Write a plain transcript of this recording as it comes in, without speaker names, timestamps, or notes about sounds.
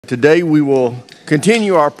Today we will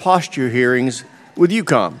continue our posture hearings with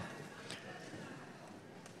UCOM.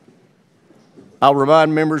 I'll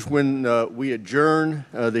remind members when we adjourn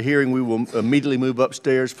the hearing, we will immediately move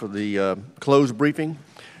upstairs for the closed briefing.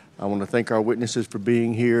 I want to thank our witnesses for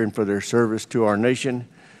being here and for their service to our nation.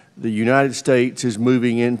 The United States is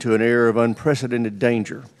moving into an era of unprecedented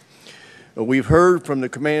danger. We've heard from the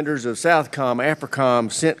commanders of SOUTHCOM, AFRICOM,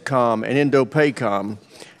 CENTCOM, and INDOPACOM.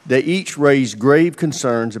 They each raised grave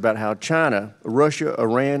concerns about how China, Russia,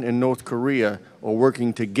 Iran, and North Korea are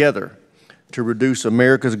working together to reduce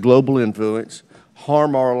America's global influence,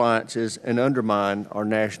 harm our alliances, and undermine our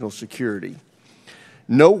national security.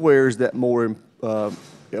 Nowhere is that more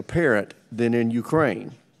apparent than in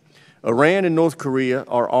Ukraine. Iran and North Korea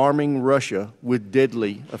are arming Russia with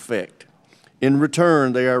deadly effect. In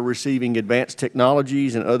return, they are receiving advanced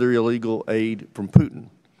technologies and other illegal aid from Putin.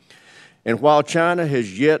 And while China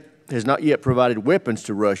has not yet provided weapons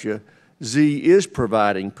to Russia, Xi is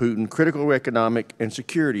providing Putin critical economic and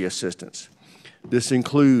security assistance. This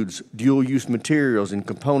includes dual-use materials and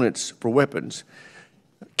components for weapons.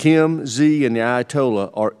 Kim, Xi, and the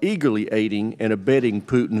Ayatollah are eagerly aiding and abetting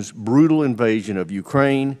Putin's brutal invasion of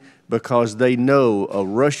Ukraine because they know a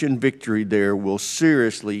Russian victory there will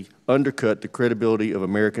seriously undercut the credibility of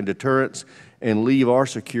American deterrence and leave our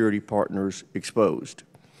security partners exposed.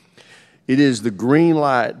 It is the green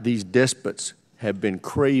light these despots have been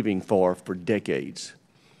craving for decades.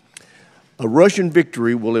 A Russian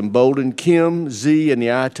victory will embolden Kim, Xi, and the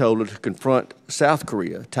Ayatollah to confront South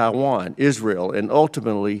Korea, Taiwan, Israel, and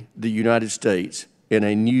ultimately the United States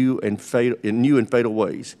in new and fatal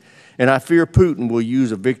ways. And I fear Putin will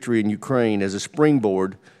use a victory in Ukraine as a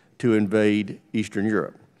springboard to invade Eastern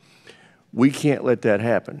Europe. We can't let that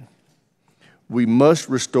happen. We must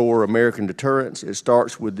restore American deterrence. It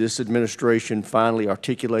starts with this administration finally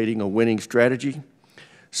articulating a winning strategy.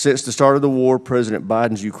 Since the start of the war, President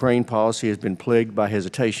Biden's Ukraine policy has been plagued by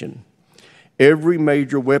hesitation. Every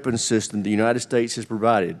major weapons system the United States has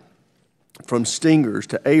provided, from Stingers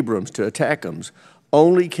to Abrams to ATACMS,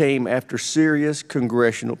 only came after serious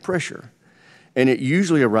congressional pressure, and it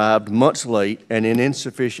usually arrived months late and in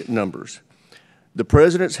insufficient numbers. The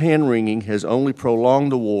President's hand-wringing has only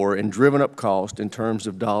prolonged the war and driven up cost in terms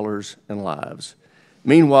of dollars and lives.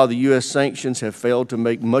 Meanwhile, the U.S. sanctions have failed to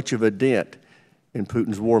make much of a dent in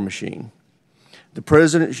Putin's war machine. The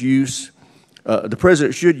President should use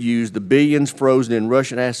the billions frozen in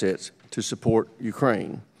Russian assets to support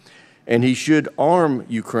Ukraine, and he should arm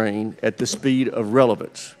Ukraine at the speed of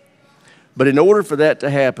relevance. But in order for that to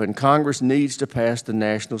happen, Congress needs to pass the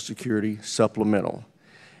National Security Supplemental.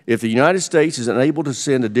 If the United States is unable to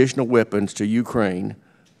send additional weapons to Ukraine,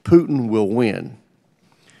 Putin will win.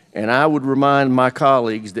 And I would remind my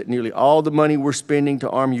colleagues that nearly all the money we're spending to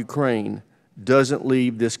arm Ukraine doesn't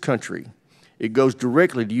leave this country. It goes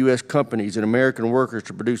directly to U.S. companies and American workers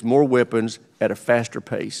to produce more weapons at a faster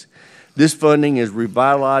pace. This funding is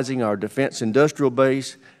revitalizing our defense industrial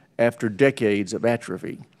base after decades of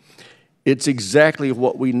atrophy. It's exactly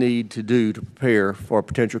what we need to do to prepare for a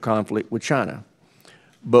potential conflict with China.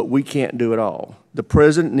 But we can't do it all. The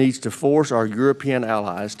President needs to force our European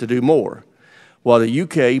allies to do more. While the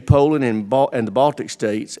UK, Poland, and the Baltic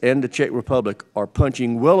states and the Czech Republic are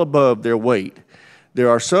punching well above their weight, there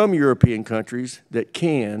are some European countries that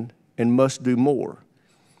can and must do more.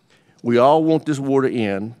 We all want this war to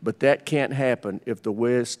end, but that can't happen if the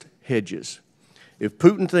West hedges. If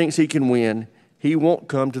Putin thinks he can win, he won't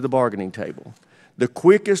come to the bargaining table. The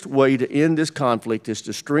quickest way to end this conflict is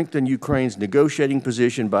to strengthen Ukraine's negotiating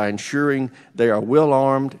position by ensuring they are well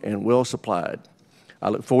armed and well supplied. I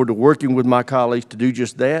look forward to working with my colleagues to do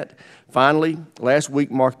just that. Finally, last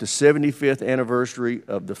week marked the 75th anniversary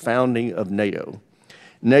of the founding of NATO.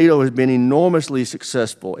 NATO has been enormously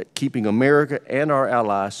successful at keeping America and our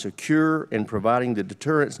allies secure and providing the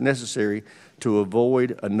deterrence necessary to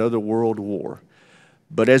avoid another world war.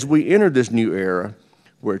 But as we enter this new era,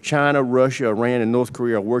 where China, Russia, Iran, and North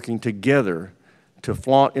Korea are working together to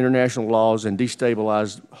flaunt international laws and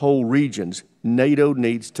destabilize whole regions, NATO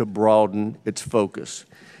needs to broaden its focus.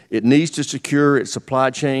 It needs to secure its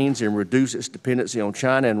supply chains and reduce its dependency on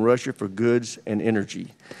China and Russia for goods and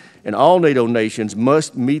energy. And all NATO nations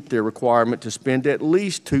must meet their requirement to spend at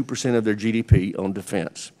least 2% of their GDP on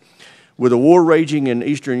defense. With a war raging in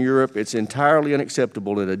Eastern Europe, it's entirely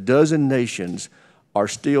unacceptable that a dozen nations are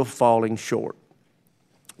still falling short.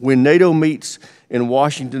 When NATO meets in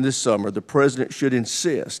Washington this summer, the President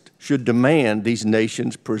should demand these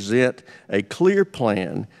nations present a clear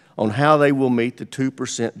plan on how they will meet the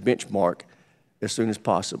 2% benchmark as soon as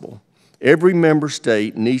possible. Every member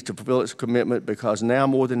state needs to fulfill its commitment because now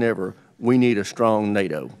more than ever, we need a strong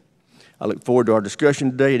NATO. I look forward to our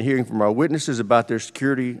discussion today and hearing from our witnesses about their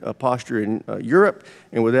security posture in Europe.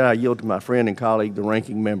 And with that, I yield to my friend and colleague, the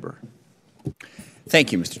ranking member.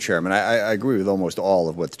 Thank you, Mr. Chairman. I agree with almost all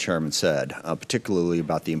of what the Chairman said, particularly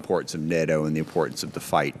about the importance of NATO and the importance of the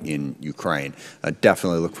fight in Ukraine. I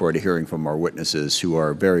definitely look forward to hearing from our witnesses who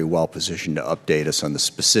are very well positioned to update us on the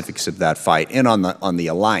specifics of that fight and on the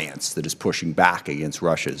alliance that is pushing back against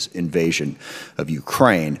Russia's invasion of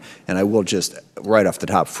Ukraine. And I will just, right off the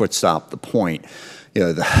top, foot stomp the point. You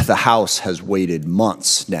know, the House has waited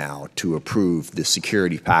months now to approve the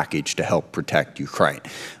security package to help protect Ukraine.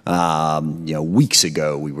 You know, weeks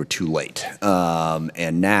ago we were too late.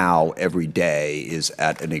 And now every day is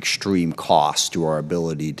at an extreme cost to our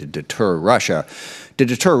ability to deter Russia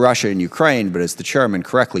in Ukraine, but as the Chairman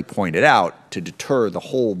correctly pointed out, to deter the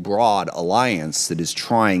whole broad alliance that is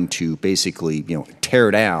trying to basically, you know,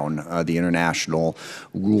 tear down the international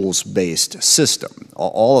rules-based system.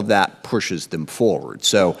 All of that pushes them forward.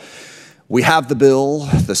 So we have the bill,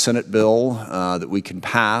 the Senate bill, that we can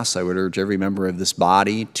pass. I would urge every member of this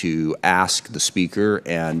body to ask the Speaker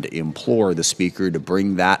and implore the Speaker to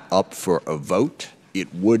bring that up for a vote.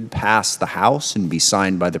 It would pass the House and be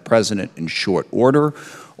signed by the President in short order.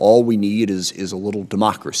 All we need is a little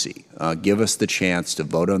democracy. Give us the chance to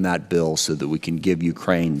vote on that bill so that we can give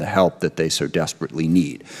Ukraine the help that they so desperately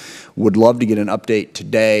need. Would love to get an update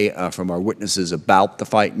today from our witnesses about the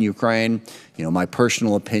fight in Ukraine. You know, my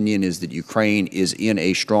personal opinion is that Ukraine is in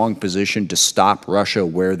a strong position to stop Russia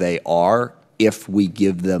where they are if we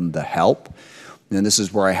give them the help. And this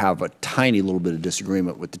is where I have a tiny little bit of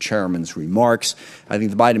disagreement with the Chairman's remarks. I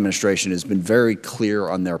think the Biden administration has been very clear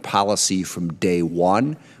on their policy from day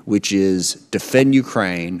one, which is defend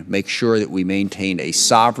Ukraine, make sure that we maintain a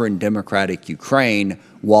sovereign, democratic Ukraine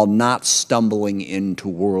while not stumbling into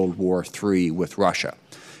World War III with Russia.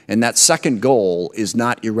 And that second goal is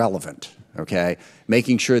not irrelevant, okay?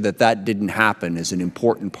 Making sure that that didn't happen is an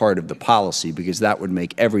important part of the policy because that would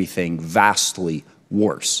make everything vastly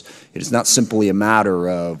worse. It is not simply a matter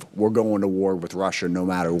of we're going to war with Russia no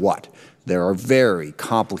matter what. There are very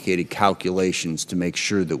complicated calculations to make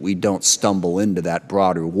sure that we don't stumble into that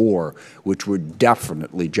broader war, which would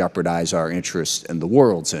definitely jeopardize our interest and the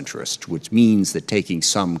world's interest, which means that taking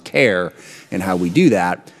some care in how we do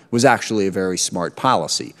that was actually a very smart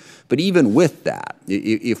policy. But even with that,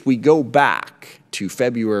 if we go back to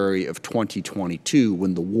February of 2022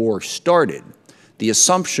 when the war started, the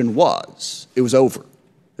assumption was it was over.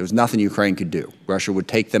 There was nothing Ukraine could do. Russia would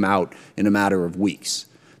take them out in a matter of weeks.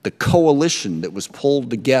 The coalition that was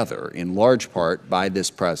pulled together in large part by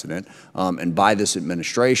this president and by this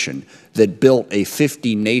administration that built a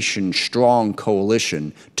 50-nation strong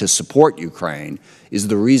coalition to support Ukraine is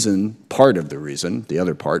the reason, part of the reason, the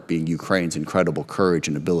other part being Ukraine's incredible courage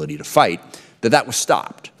and ability to fight, that was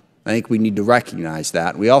stopped. I think we need to recognize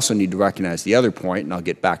that. We also need to recognize the other point, and I'll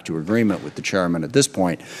get back to agreement with the Chairman at this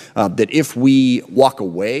point, that if we walk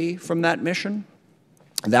away from that mission,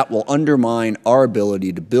 that will undermine our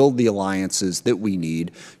ability to build the alliances that we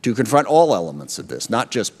need to confront all elements of this,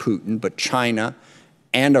 not just Putin, but China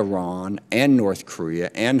and Iran and North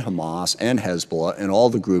Korea and Hamas and Hezbollah and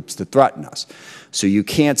all the groups that threaten us. So you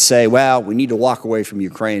can't say, well, we need to walk away from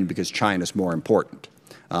Ukraine because China's more important.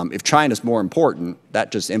 If China's more important,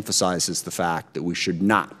 that just emphasizes the fact that we should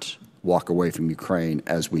not walk away from Ukraine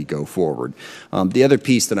as we go forward. The other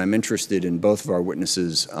piece that I'm interested in both of our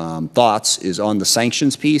witnesses' thoughts is on the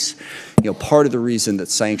sanctions piece. You know, part of the reason that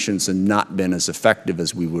sanctions have not been as effective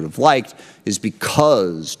as we would have liked is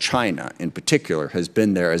because China, in particular, has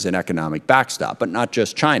been there as an economic backstop, but not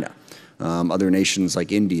just China. Other nations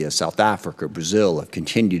like India, South Africa, Brazil have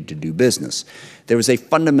continued to do business. There was a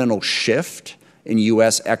fundamental shift in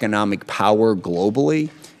U.S. economic power globally,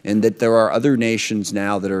 and that there are other nations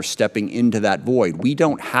now that are stepping into that void. We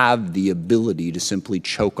don't have the ability to simply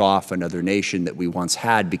choke off another nation that we once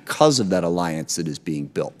had because of that alliance that is being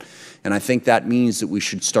built. And I think that means that we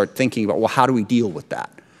should start thinking about, well, how do we deal with that?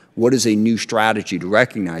 What is a new strategy to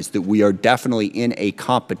recognize that we are definitely in a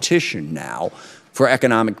competition now for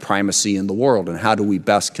economic primacy in the world, and how do we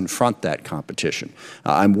best confront that competition?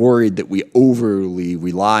 I'm worried that we overly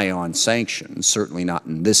rely on sanctions, certainly not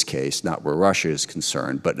in this case, not where Russia is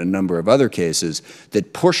concerned, but in a number of other cases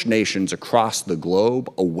that push nations across the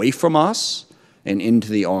globe away from us and into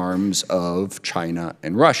the arms of China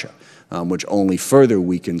and Russia. Which only further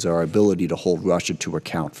weakens our ability to hold Russia to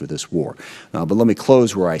account for this war. But let me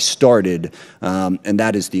close where I started, and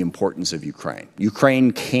that is the importance of Ukraine.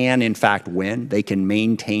 Ukraine can, in fact, win. They can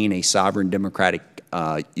maintain a sovereign democratic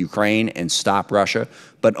Ukraine and stop Russia,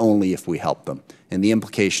 but only if we help them. And the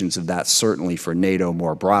implications of that, certainly for NATO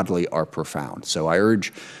more broadly, are profound. So I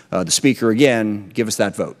urge the Speaker again, give us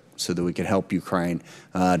that vote so that we can help Ukraine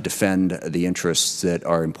defend the interests that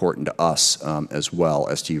are important to us as well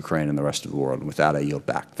as to Ukraine and the rest of the world. And with that, I yield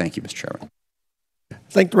back. Thank you, Mr. Chairman.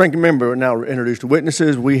 Thank the ranking member. Now introduce the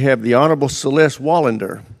witnesses. We have the Honorable Celeste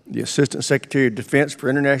Wallander, the Assistant Secretary of Defense for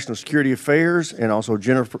International Security Affairs, and also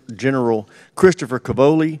General Christopher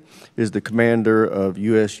Cavoli is the Commander of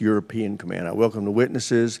U.S. European Command. I welcome the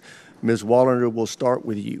witnesses. Ms. Wallander, we'll start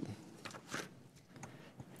with you.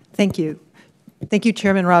 Thank you. Thank you,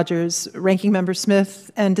 Chairman Rogers, Ranking Member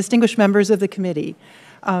Smith, and distinguished members of the committee.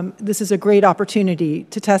 This is a great opportunity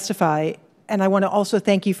to testify, and I want to also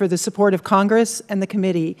thank you for the support of Congress and the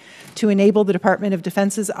committee to enable the Department of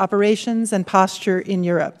Defense's operations and posture in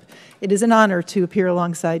Europe. It is an honor to appear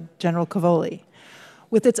alongside General Cavoli.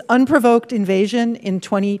 With its unprovoked invasion in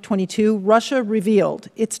 2022, Russia revealed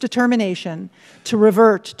its determination to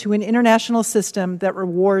revert to an international system that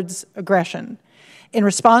rewards aggression. In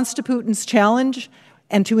response to Putin's challenge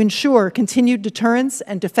and to ensure continued deterrence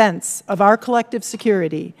and defense of our collective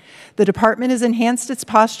security, the Department has enhanced its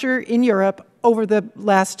posture in Europe over the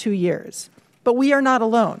last 2 years. But we are not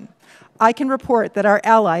alone. I can report that our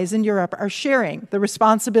allies in Europe are sharing the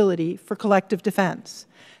responsibility for collective defense.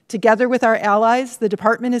 Together with our allies, the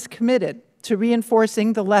Department is committed to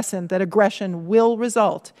reinforcing the lesson that aggression will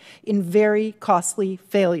result in very costly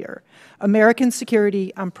failure. American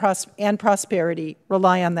security and prosperity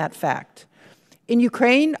rely on that fact. In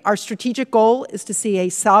Ukraine, our strategic goal is to see a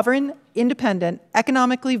sovereign, independent,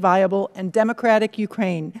 economically viable, and democratic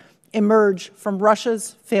Ukraine emerge from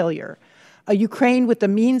Russia's failure, a Ukraine with the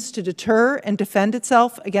means to deter and defend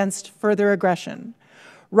itself against further aggression.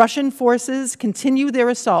 Russian forces continue their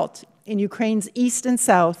assault in Ukraine's east and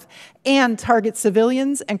south and target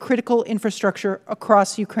civilians and critical infrastructure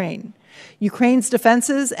across Ukraine. Ukraine's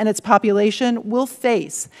defenses and its population will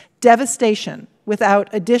face devastation without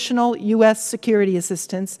additional U.S. security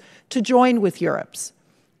assistance to join with Europe's.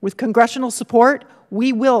 With congressional support,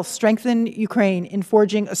 we will strengthen Ukraine in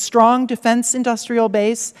forging a strong defense industrial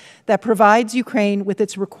base that provides Ukraine with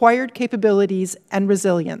its required capabilities and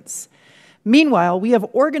resilience. Meanwhile, we have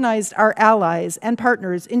organized our allies and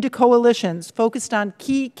partners into coalitions focused on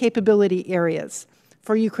key capability areas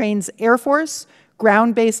for Ukraine's Air Force,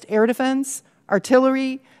 ground-based air defense,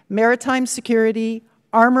 artillery, maritime security,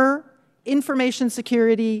 armor, information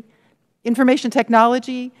security, information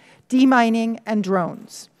technology, demining, and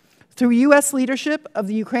drones. Through U.S. leadership of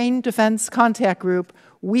the Ukraine Defense Contact Group,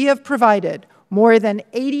 we have provided more than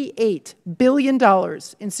 $88 billion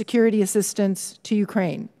in security assistance to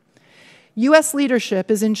Ukraine. U.S. leadership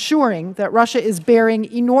is ensuring that Russia is bearing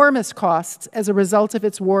enormous costs as a result of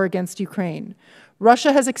its war against Ukraine.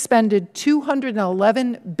 Russia has expended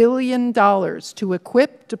 $211 billion to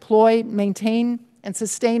equip, deploy, maintain, and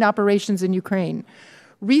sustain operations in Ukraine,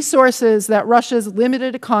 resources that Russia's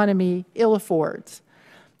limited economy ill affords.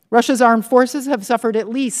 Russia's armed forces have suffered at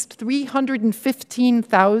least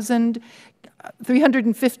 315,000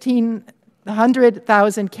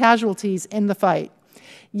 casualties in the fight.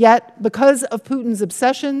 Yet, because of Putin's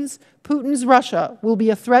obsessions, Putin's Russia will be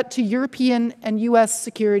a threat to European and U.S.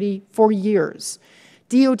 security for years.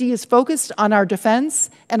 DoD is focused on our defense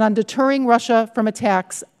and on deterring Russia from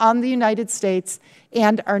attacks on the United States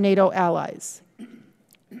and our NATO allies.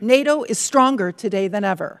 NATO is stronger today than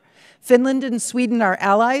ever. Finland and Sweden are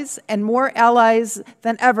allies, and more allies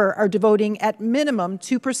than ever are devoting at minimum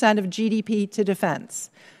 2% of GDP to defense.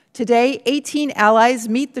 Today, 18 allies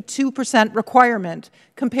meet the 2% requirement,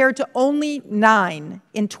 compared to only 9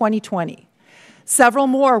 in 2020. Several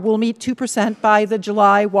more will meet 2% by the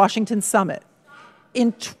July Washington summit.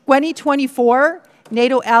 In 2024,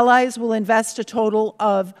 NATO allies will invest a total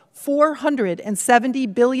of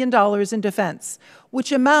 $470 billion in defense,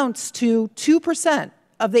 which amounts to 2%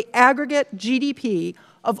 of the aggregate GDP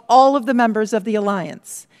of all of the members of the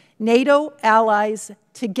alliance. NATO allies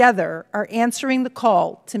together are answering the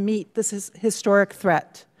call to meet this historic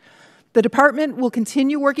threat. The Department will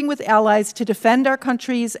continue working with allies to defend our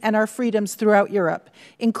countries and our freedoms throughout Europe,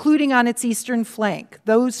 including on its eastern flank,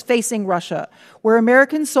 those facing Russia, where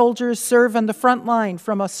American soldiers serve on the front line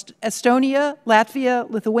from Estonia,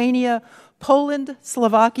 Latvia, Lithuania, Poland,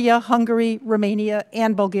 Slovakia, Hungary, Romania,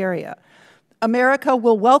 and Bulgaria. America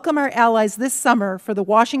will welcome our allies this summer for the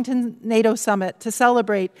Washington NATO Summit to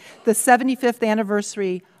celebrate the 75th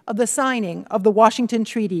anniversary of the signing of the Washington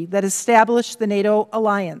Treaty that established the NATO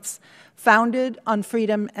alliance, founded on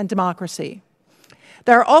freedom and democracy.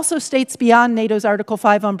 There are also states beyond NATO's Article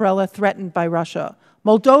 5 umbrella threatened by Russia.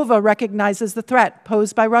 Moldova recognizes the threat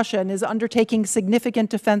posed by Russia and is undertaking significant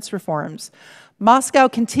defense reforms. Moscow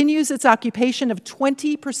continues its occupation of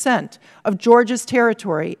 20% of Georgia's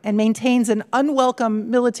territory and maintains an unwelcome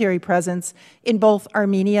military presence in both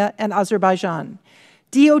Armenia and Azerbaijan.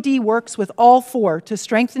 DoD works with all four to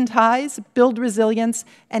strengthen ties, build resilience,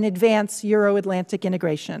 and advance Euro-Atlantic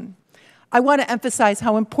integration. I want to emphasize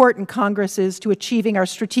how important Congress is to achieving our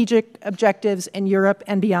strategic objectives in Europe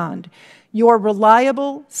and beyond. Your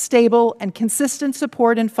reliable, stable, and consistent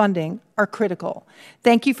support and funding are critical.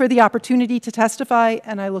 Thank you for the opportunity to testify,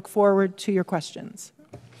 and I look forward to your questions.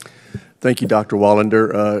 Thank you, Dr.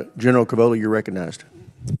 Wallander. General Cavoli, you're recognized.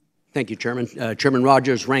 Thank you, Chairman. Chairman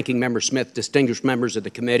Rogers, Ranking Member Smith, distinguished members of the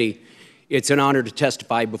committee, it's an honor to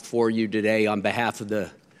testify before you today on behalf of the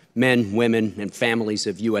men, women, and families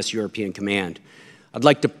of U.S. European Command. I'd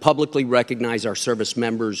like to publicly recognize our service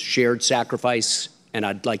members' shared sacrifice, and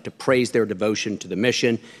I'd like to praise their devotion to the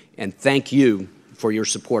mission and thank you for your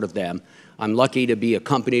support of them. I'm lucky to be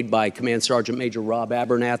accompanied by Command Sergeant Major Rob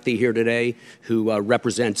Abernathy here today, who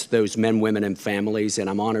represents those men, women, and families, and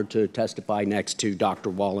I'm honored to testify next to Dr.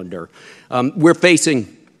 Wallander. We're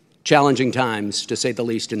facing challenging times, to say the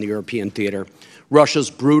least, in the European theater. Russia's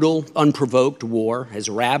brutal, unprovoked war has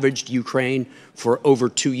ravaged Ukraine for over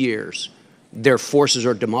 2 years. Their forces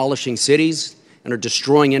are demolishing cities and are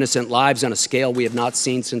destroying innocent lives on a scale we have not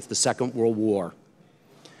seen since the Second World War.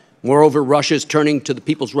 Moreover, Russia is turning to the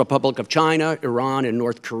People's Republic of China, Iran, and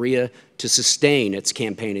North Korea to sustain its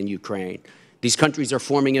campaign in Ukraine. These countries are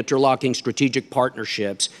forming interlocking strategic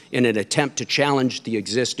partnerships in an attempt to challenge the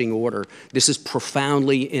existing order. This is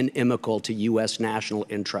profoundly inimical to U.S. national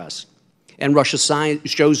interests. And Russia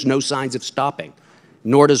shows no signs of stopping,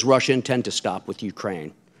 nor does Russia intend to stop with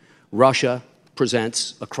Ukraine. Russia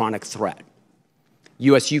presents a chronic threat.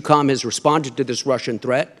 U.S. EUCOM has responded to this Russian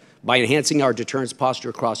threat by enhancing our deterrence posture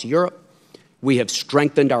across Europe. We have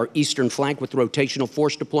strengthened our eastern flank with rotational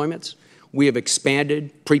force deployments. We have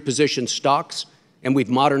expanded pre-positioned stocks, and we've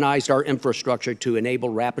modernized our infrastructure to enable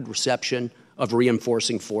rapid reception of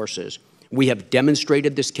reinforcing forces. We have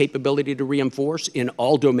demonstrated this capability to reinforce in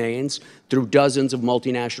all domains through dozens of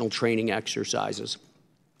multinational training exercises.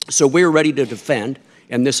 So we're ready to defend,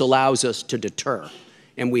 and this allows us to deter.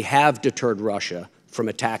 And we have deterred Russia from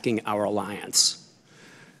attacking our alliance.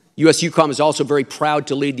 U.S. EUCOM is also very proud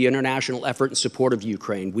to lead the international effort in support of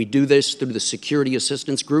Ukraine. We do this through the Security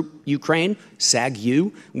Assistance Group Ukraine,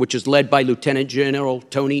 SAG-U, which is led by Lieutenant General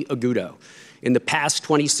Tony Agudo. In the past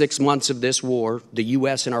 26 months of this war, the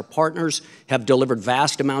U.S. and our partners have delivered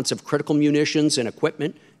vast amounts of critical munitions and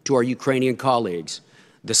equipment to our Ukrainian colleagues.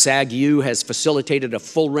 The SAG-U has facilitated a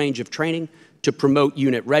full range of training to promote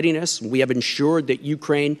unit readiness. We have ensured that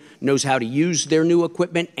Ukraine knows how to use their new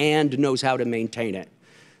equipment and knows how to maintain it.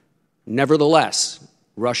 Nevertheless,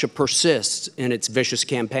 Russia persists in its vicious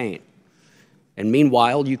campaign. And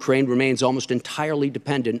meanwhile, Ukraine remains almost entirely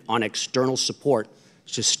dependent on external support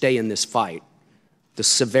to stay in this fight. The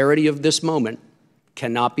severity of this moment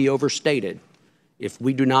cannot be overstated. If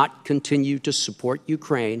we do not continue to support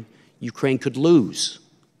Ukraine, Ukraine could lose.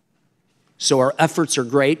 So our efforts are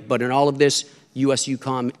great, but in all of this, U.S.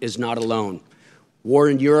 EUCOM is not alone. War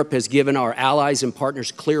in Europe has given our allies and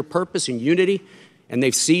partners clear purpose and unity, and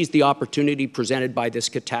they've seized the opportunity presented by this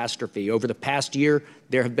catastrophe. Over the past year,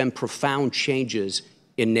 there have been profound changes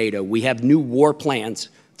in NATO. We have new war plans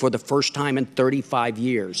for the first time in 35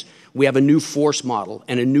 years. We have a new force model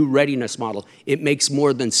and a new readiness model. It makes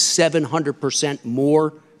more than 700%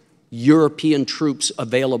 more European troops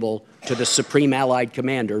available to the Supreme Allied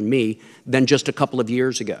Commander, me, than just a couple of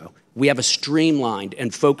years ago. We have a streamlined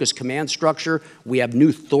and focused command structure. We have new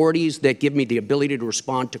authorities that give me the ability to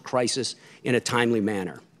respond to crisis in a timely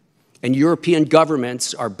manner. And European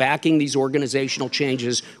governments are backing these organizational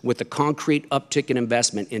changes with a concrete uptick in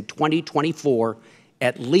investment. In 2024,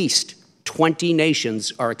 at least 20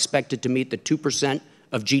 nations are expected to meet the 2%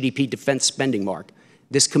 of GDP defense spending mark.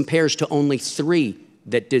 This compares to only 3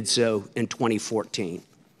 that did so in 2014.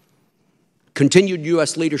 Continued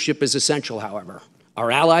U.S. leadership is essential, however. Our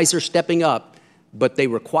allies are stepping up, but they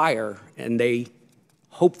require and they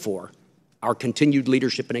hope for our continued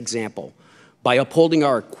leadership and example. By upholding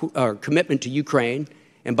our commitment to Ukraine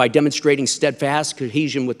and by demonstrating steadfast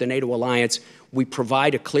cohesion with the NATO alliance, we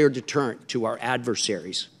provide a clear deterrent to our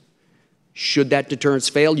adversaries. Should that deterrence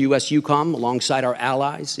fail, U.S. EUCOM, alongside our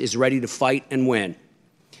allies, is ready to fight and win.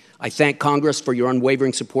 I thank Congress for your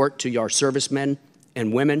unwavering support to our servicemen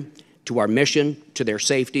and women, to our mission, to their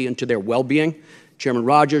safety, and to their well-being. Chairman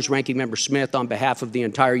Rogers, Ranking Member Smith, on behalf of the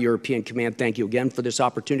entire European Command, thank you again for this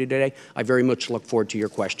opportunity today. I very much look forward to your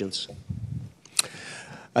questions.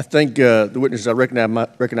 I think the witnesses, I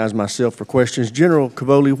recognize myself for questions. General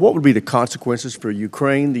Cavoli, what would be the consequences for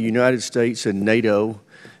Ukraine, the United States, and NATO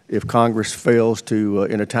if Congress fails to,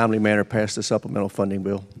 in a timely manner, pass the supplemental funding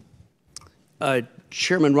bill?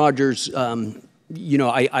 Chairman Rogers, you know,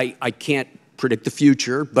 I can't predict the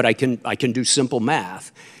future, but I can do simple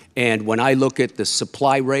math. And when I look at the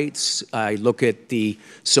supply rates, I look at the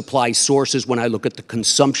supply sources, when I look at the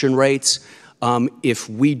consumption rates, if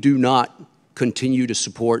we do not continue to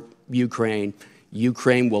support Ukraine,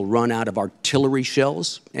 Ukraine will run out of artillery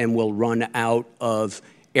shells and will run out of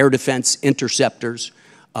air defense interceptors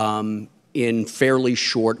in fairly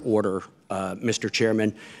short order, Mr.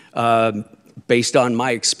 Chairman. Based on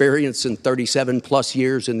my experience in 37 plus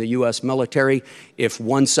years in the U.S. military, if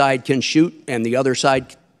one side can shoot and the other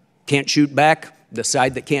side can't shoot back, the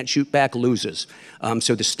side that can't shoot back loses.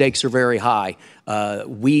 So the stakes are very high.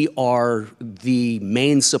 We are the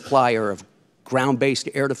main supplier of ground-based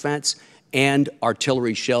air defense and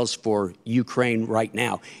artillery shells for Ukraine right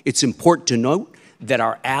now. It's important to note that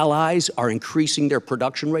our allies are increasing their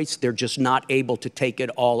production rates. They're just not able to take it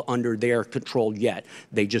all under their control yet.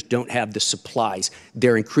 They just don't have the supplies.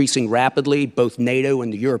 They're increasing rapidly. Both NATO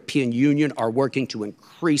and the European Union are working to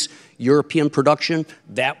increase European production.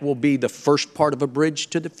 That will be the first part of a bridge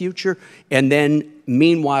to the future. And then,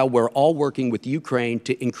 meanwhile, we're all working with Ukraine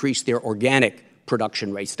to increase their organic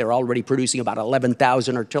production rates. They're already producing about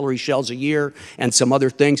 11,000 artillery shells a year and some other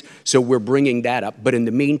things, so we're bringing that up. But in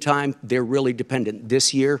the meantime, they're really dependent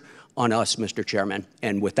this year on us, Mr. Chairman,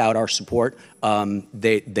 and without our support,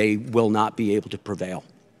 they will not be able to prevail.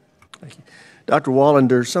 Thank you. Dr.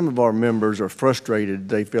 Wallander, some of our members are frustrated.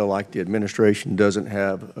 They feel like the administration doesn't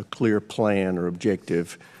have a clear plan or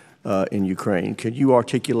objective in Ukraine. Could you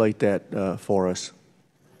articulate that for us?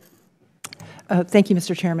 Thank you,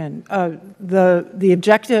 Mr. Chairman. The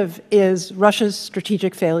objective is Russia's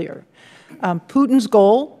strategic failure. Putin's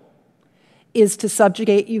goal is to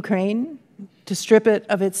subjugate Ukraine, to strip it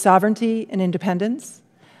of its sovereignty and independence,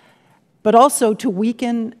 but also to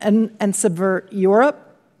weaken and subvert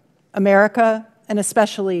Europe, America, and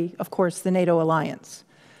especially, of course, the NATO alliance.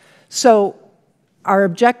 So our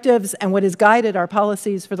objectives and what has guided our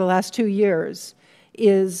policies for the last 2 years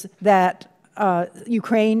is that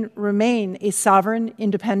Ukraine remain a sovereign,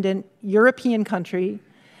 independent European country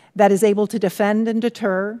that is able to defend and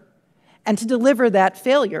deter and to deliver that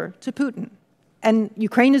failure to Putin. And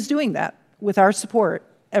Ukraine is doing that with our support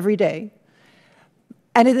every day.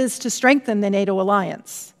 And it is to strengthen the NATO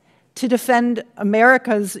alliance, to defend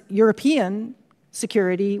America's European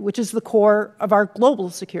security, which is the core of our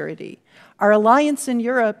global security. Our alliance in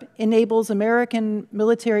Europe enables American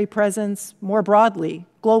military presence more broadly,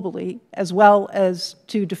 globally, as well as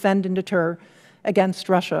to defend and deter against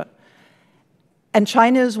Russia. And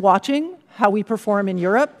China is watching how we perform in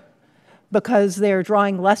Europe because they're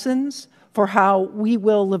drawing lessons for how we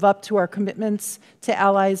will live up to our commitments to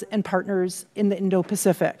allies and partners in the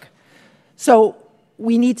Indo-Pacific. So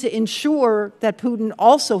we need to ensure that Putin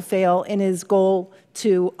also fail in his goal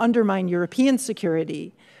to undermine European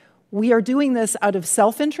security. We are doing this out of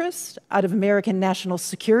self-interest, out of American national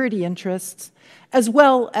security interests, as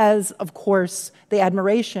well as, of course, the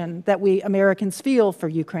admiration that we Americans feel for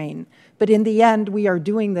Ukraine. But in the end, we are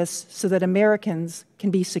doing this so that Americans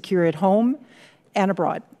can be secure at home and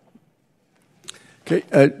abroad.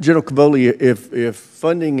 Okay, General Cavoli, if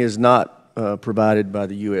funding is not provided by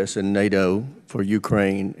the U.S. and NATO for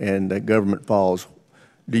Ukraine and that government falls,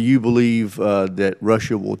 do you believe that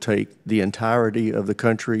Russia will take the entirety of the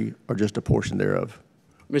country or just a portion thereof?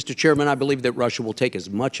 Mr. Chairman, I believe that Russia will take as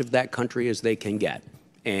much of that country as they can get.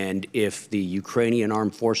 And if the Ukrainian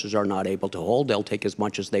armed forces are not able to hold, they'll take as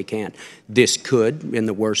much as they can. This could, in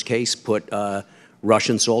the worst case, put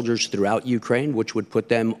Russian soldiers throughout Ukraine, which would put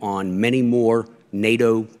them on many more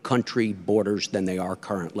NATO country borders than they are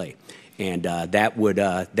currently. And that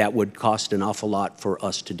would cost an awful lot for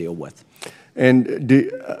us to deal with. And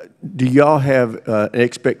do y'all have an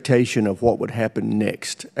expectation of what would happen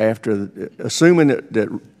next after, assuming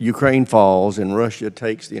that Ukraine falls and Russia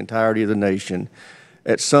takes the entirety of the nation,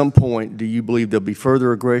 at some point, do you believe there'll be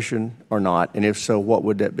further aggression or not? And if so, what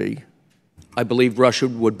would that be? I believe Russia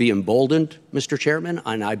would be emboldened, Mr. Chairman,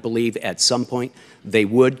 and I believe at some point they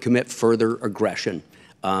would commit further aggression.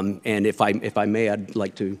 And if I may, I'd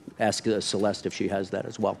like to ask Celeste if she has that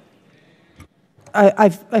as well. I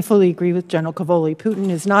fully agree with General Cavoli. Putin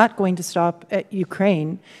is not going to stop at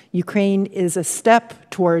Ukraine. Ukraine is a step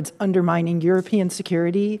towards undermining European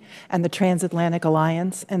security and the transatlantic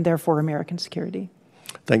alliance, and therefore American security.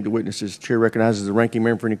 Thank the witnesses. Chair recognizes the ranking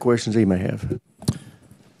member for any questions he may have.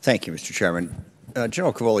 Thank you, Mr. Chairman.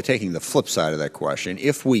 General Cavoli, taking the flip side of that question,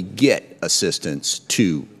 if we get assistance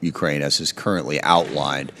to Ukraine as is currently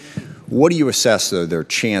outlined, what do you assess, though, their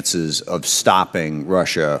chances of stopping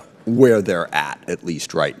Russia where they're at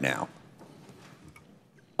least right now?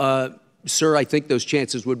 Sir, I think those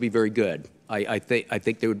chances would be very good. I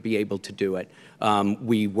think they would be able to do it.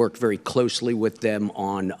 We work very closely with them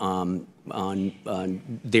on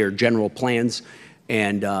their general plans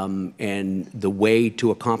and the way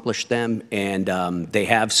to accomplish them. And they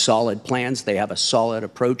have solid plans. They have a solid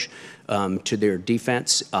approach to their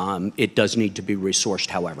defense. It does need to be resourced,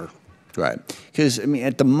 however. Right. Because, I mean,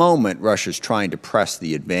 at the moment, Russia's trying to press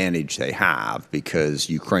the advantage they have because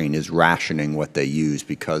Ukraine is rationing what they use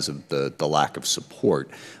because of the lack of support.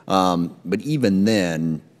 But even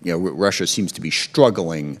then, you know, Russia seems to be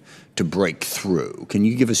struggling to break through. Can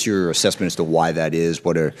you give us your assessment as to why that is?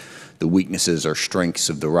 What are the weaknesses or strengths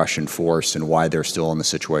of the Russian force and why they're still in the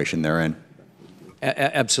situation they're in?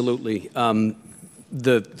 Absolutely.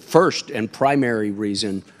 The first and primary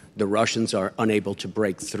reason the Russians are unable to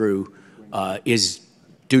break through is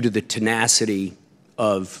due to the tenacity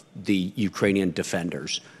of the Ukrainian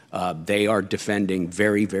defenders. They are defending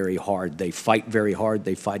very, very hard. They fight very hard.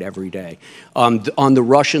 They fight every day. On the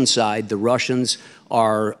Russian side, the Russians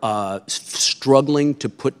are struggling to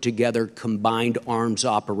put together combined arms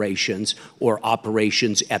operations or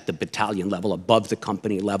operations at the battalion level, above the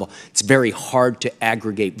company level. It's very hard to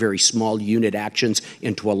aggregate very small unit actions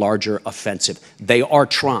into a larger offensive. They are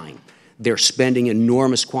trying. They're spending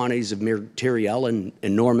enormous quantities of materiel and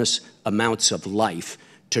enormous amounts of life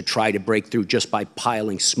to try to break through just by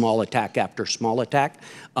piling small attack after small attack.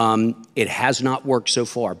 It has not worked so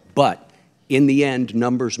far, but in the end,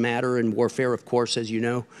 numbers matter in warfare, of course, as you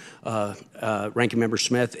know, Ranking Member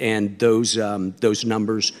Smith, and those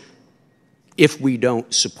numbers, if we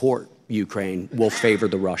don't support Ukraine, will favor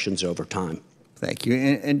the Russians over time. Thank you.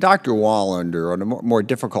 And Dr. Wallander, on a more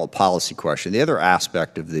difficult policy question, the other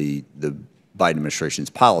aspect of the Biden administration's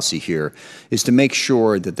policy here is to make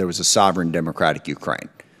sure that there was a sovereign democratic Ukraine.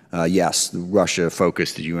 Yes, the Russia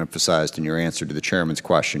focus that you emphasized in your answer to the chairman's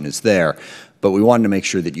question is there, but we wanted to make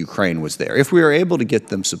sure that Ukraine was there. If we are able to get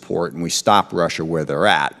them support and we stop Russia where they're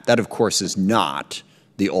at, that, of course, is not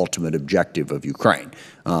the ultimate objective of Ukraine.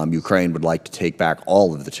 Ukraine would like to take back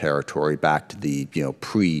all of the territory back to the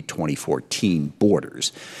pre-2014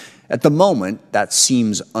 borders. At the moment, that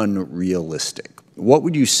seems unrealistic. What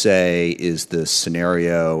would you say is the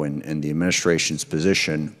scenario and the administration's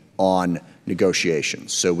position on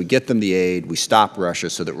negotiations? So we get them the aid, we stop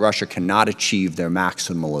Russia so that Russia cannot achieve their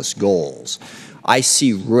maximalist goals. I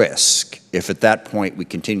see risk if at that point we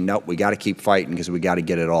continue, nope, we got to keep fighting because we got to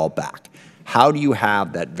get it all back. How do you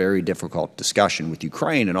have that very difficult discussion with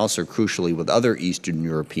Ukraine and also crucially with other Eastern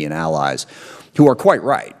European allies who are quite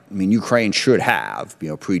right? I mean, Ukraine should have,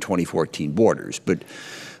 pre-2014 borders,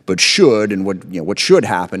 but should, and what should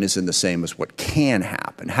happen isn't the same as what can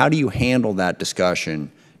happen. How do you handle that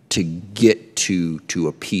discussion to get to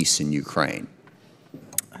a peace in Ukraine?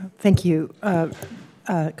 Thank you,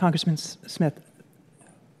 Congressman Smith.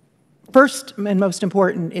 First and most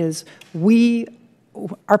important is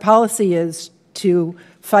our policy is to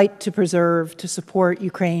fight, to preserve, to support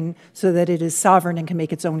Ukraine so that it is sovereign and can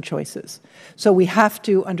make its own choices. So we have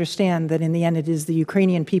to understand that in the end it is the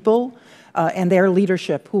Ukrainian people and their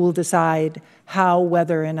leadership who will decide how,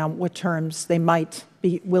 whether, and on what terms they might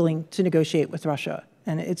be willing to negotiate with Russia.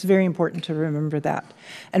 And it's very important to remember that.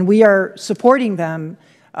 And we are supporting them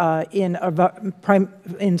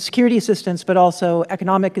in security assistance, but also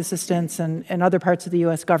economic assistance and other parts of the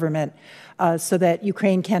U.S. government so that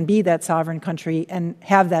Ukraine can be that sovereign country and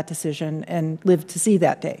have that decision and live to see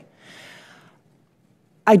that day.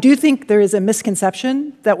 I do think there is a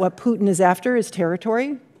misconception that what Putin is after is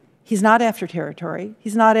territory. He's not after territory.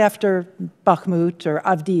 He's not after Bakhmut or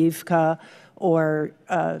Avdiivka or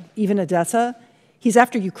even Odessa. He's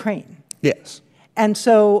after Ukraine. Yes. And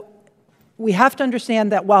so we have to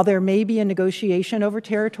understand that while there may be a negotiation over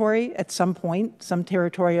territory at some point, some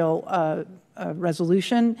territorial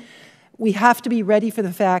resolution, we have to be ready for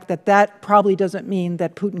the fact that that probably doesn't mean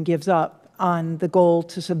that Putin gives up on the goal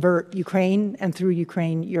to subvert Ukraine and through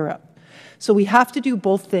Ukraine, Europe. So we have to do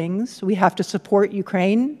both things. We have to support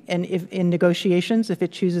Ukraine in negotiations if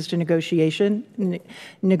it chooses to negotiate,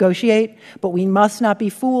 but we must not be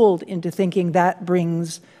fooled into thinking that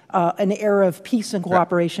brings an era of peace and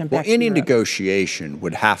cooperation back to Europe. Well, any negotiation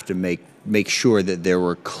would have to make sure that there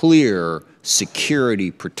were clear security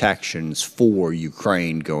protections for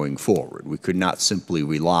Ukraine going forward. We could not simply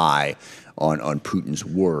rely on Putin's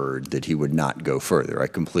word that he would not go further. I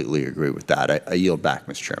completely agree with that. I yield back,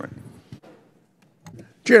 Mr. Chairman.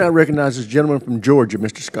 Chair now recognizes the gentleman from Georgia,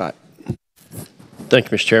 Mr. Scott.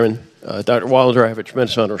 Thank you, Mr. Chairman. Dr. Wallander, I have a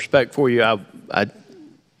tremendous amount of respect for you. I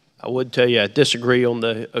would tell you I disagree on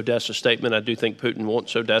the Odessa statement. I do think Putin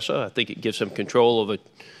wants Odessa. I think it gives him control of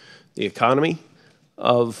the economy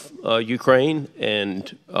of Ukraine,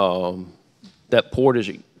 and that port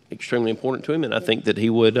is extremely important to him, and I think that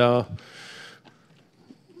he would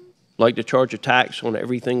like to charge a tax on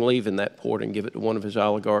everything leaving that port and give it to one of his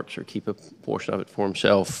oligarchs or keep a portion of it for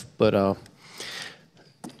himself. But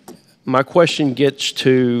my question gets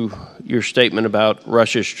to your statement about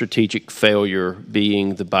Russia's strategic failure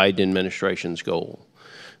being the Biden administration's goal.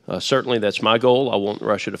 Certainly that's my goal. I want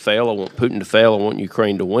Russia to fail. I want Putin to fail. I want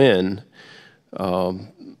Ukraine to win. And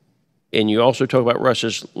you also talk about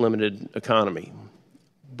Russia's limited economy.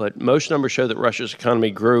 But most numbers show that Russia's economy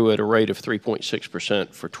grew at a rate of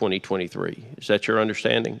 3.6% for 2023. Is that your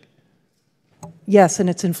understanding? Yes, and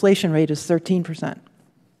its inflation rate is 13%.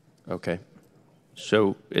 Okay.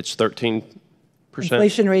 So it's 13%?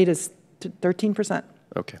 Inflation rate is 13%.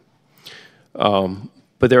 Okay.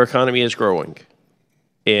 But their economy is growing.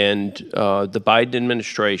 And the Biden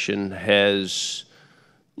administration has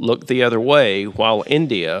looked the other way, while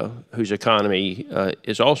India, whose economy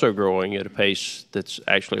is also growing at a pace that's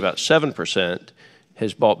actually about 7%,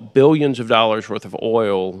 has bought billions of dollars worth of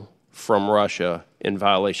oil from Russia in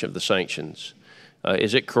violation of the sanctions.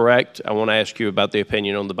 Is it correct? I want to ask you about the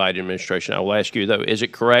opinion on the Biden administration. I will ask you, though, is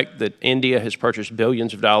it correct that India has purchased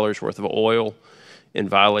billions of dollars worth of oil in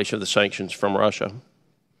violation of the sanctions from Russia?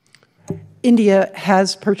 India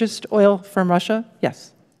has purchased oil from Russia,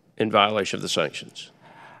 yes. In violation of the sanctions?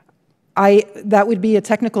 That would be a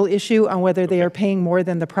technical issue on whether they are paying more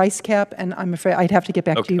than the price cap, and I'm afraid I'd have to get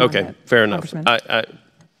back to you on that. Okay, fair enough.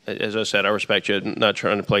 As I said, I respect you. I'm not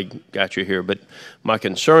trying to play gotcha here, but my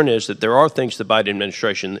concern is that there are things the Biden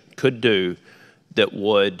administration could do that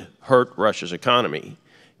would hurt Russia's economy,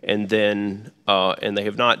 and they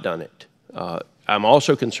have not done it. I'm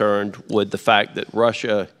also concerned with the fact that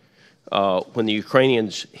Russia, when the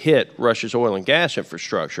Ukrainians hit Russia's oil and gas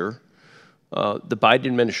infrastructure, the Biden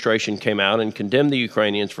administration came out and condemned the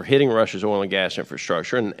Ukrainians for hitting Russia's oil and gas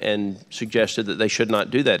infrastructure and suggested that they should not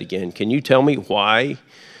do that again. Can you tell me why,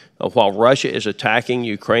 while Russia is attacking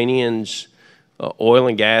Ukrainians' oil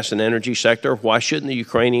and gas and energy sector, why shouldn't the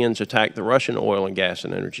Ukrainians attack the Russian oil and gas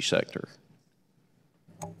and energy sector?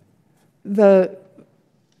 The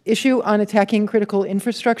issue on attacking critical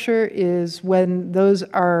infrastructure is when those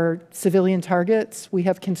are civilian targets, we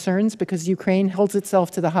have concerns because Ukraine holds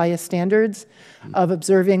itself to the highest standards of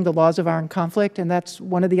observing the laws of armed conflict, and that's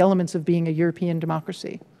one of the elements of being a European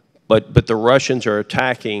democracy. But the Russians are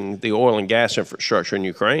attacking the oil and gas infrastructure in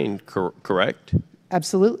Ukraine, correct?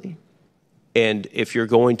 Absolutely. And if you're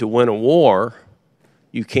going to win a war,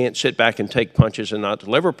 you can't sit back and take punches and not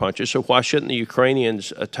deliver punches. So why shouldn't the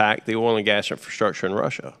Ukrainians attack the oil and gas infrastructure in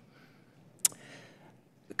Russia?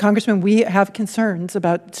 Congressman, we have concerns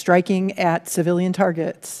about striking at civilian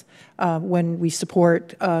targets when we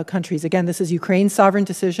support countries. Again, this is Ukraine's sovereign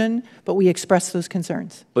decision, but we express those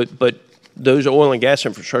concerns. But those oil and gas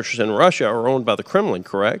infrastructures in Russia are owned by the Kremlin,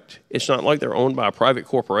 correct? It's not like they're owned by a private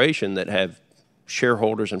corporation that have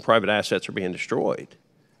shareholders and private assets are being destroyed.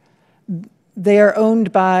 They are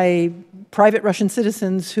owned by private Russian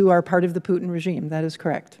citizens who are part of the Putin regime. That is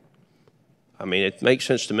correct. I mean, it makes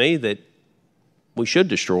sense to me that we should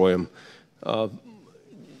destroy them.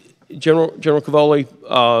 General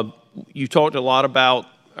Cavoli, you talked a lot about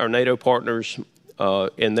our NATO partners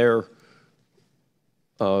and their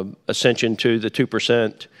ascension to the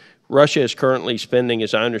 2%. Russia is currently spending,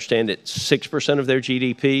 as I understand it, 6% of their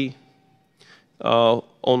GDP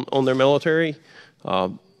on their military.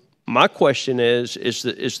 My question is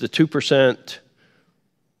the 2%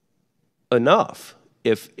 enough?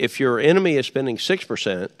 If your enemy is spending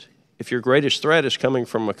 6%, if your greatest threat is coming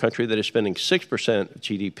from a country that is spending 6% of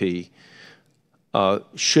GDP,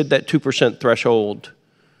 should that 2% threshold,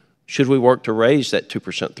 should we work to raise that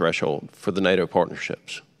 2% threshold for the NATO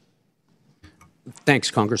partnerships? Thanks,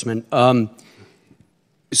 Congressman.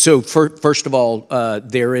 So first of all,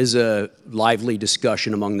 there is a lively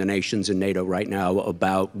discussion among the nations in NATO right now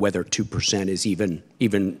about whether 2% is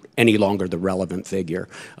even any longer the relevant figure.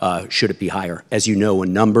 Should it be higher? As you know, a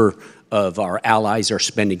number of our allies are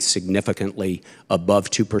spending significantly above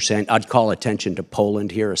 2%. I'd call attention to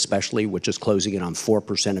Poland here especially, which is closing in on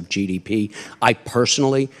 4% of GDP. I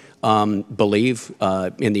personally believe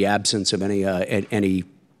in the absence of any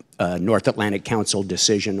North Atlantic Council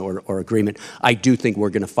decision or agreement, I do think we're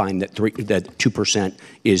going to find that 2%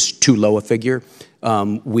 is too low a figure.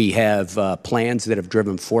 We have plans that have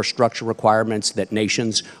driven force structure requirements that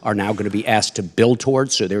nations are now going to be asked to build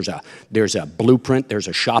towards. So there's a blueprint, there's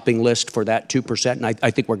a shopping list for that 2%, and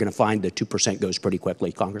I think we're going to find the 2% goes pretty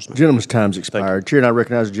quickly, Congressman. Gentleman's time's expired. Chair, and I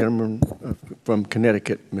recognize the gentleman from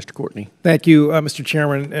Connecticut, Mr. Courtney. Thank you, Mr.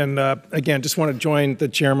 Chairman. And again, just want to join the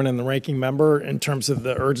chairman and the ranking member in terms of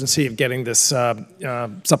the urgency of getting this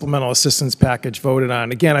supplemental assistance package voted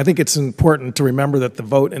on. Again, I think it's important to remember that the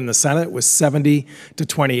vote in the Senate was 70 to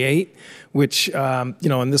 28, which,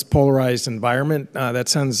 in this polarized environment, that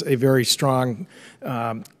sends a very strong,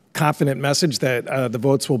 confident message that the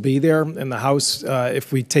votes will be there in the House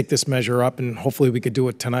if we take this measure up, and hopefully we could do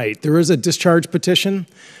it tonight. There is a discharge petition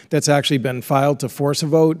that's actually been filed to force a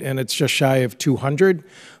vote, and it's just shy of 200.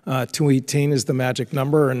 218 is the magic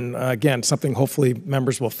number, and again, something hopefully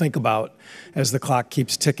members will think about as the clock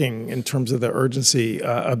keeps ticking in terms of the urgency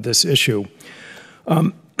of this issue.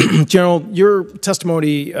 General, your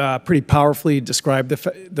testimony pretty powerfully described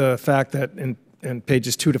the fact that in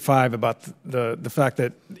pages 2 to 5 about the fact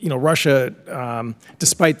that Russia,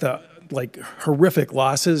 despite the horrific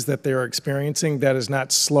losses that they're experiencing, that is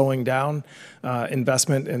not slowing down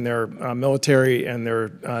investment in their military and their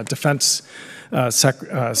defense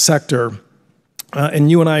sector.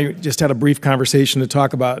 And you and I just had a brief conversation to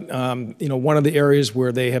talk about, one of the areas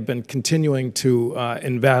where they have been continuing to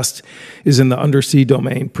invest is in the undersea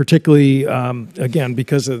domain, particularly, again,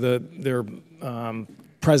 because of their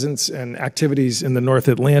presence and activities in the North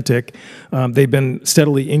Atlantic. They've been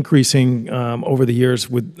steadily increasing over the years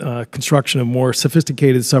with construction of more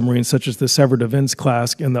sophisticated submarines, such as the Sever-de-Vins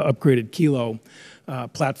class and the upgraded Kilo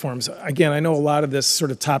platforms. Again, I know a lot of this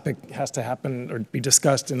sort of topic has to happen or be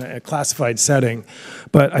discussed in a classified setting,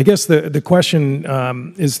 but I guess the question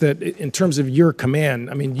is that in terms of your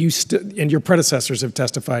command, I mean, and your predecessors have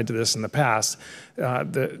testified to this in the past,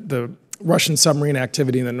 the Russian submarine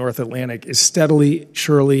activity in the North Atlantic is steadily,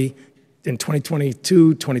 surely, in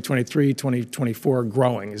 2022, 2023, 2024,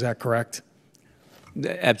 growing. Is that correct?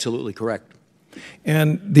 Absolutely correct.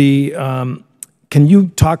 And can you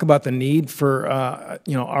talk about the need for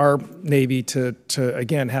our Navy to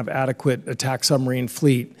again have adequate attack submarine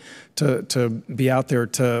fleet to be out there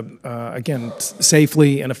to again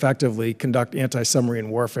safely and effectively conduct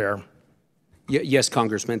anti-submarine warfare? Yes,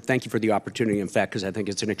 Congressman. Thank you for the opportunity, in fact, because I think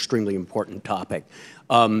it's an extremely important topic.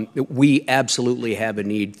 We absolutely have a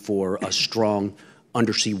need for a strong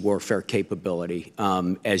undersea warfare capability.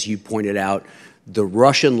 As you pointed out, the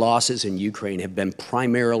Russian losses in Ukraine have been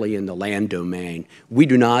primarily in the land domain. We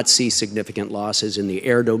do not see significant losses in the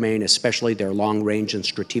air domain, especially their long-range and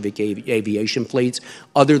strategic aviation fleets.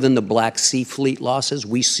 Other than the Black Sea Fleet losses,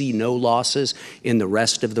 we see no losses in the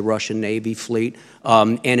rest of the Russian Navy fleet.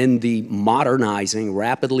 And in the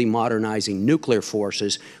rapidly modernizing nuclear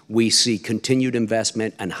forces, we see continued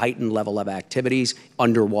investment and heightened level of activities,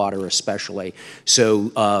 underwater especially.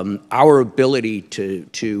 So our ability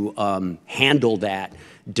to handle that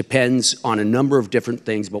depends on a number of different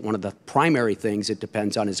things, but one of the primary things it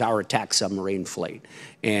depends on is our attack submarine fleet.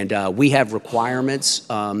 And we have requirements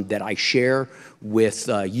that I share with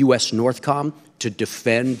U.S. NORTHCOM to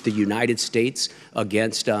defend the United States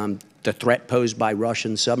against the threat posed by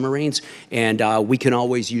Russian submarines, and we can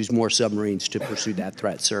always use more submarines to pursue that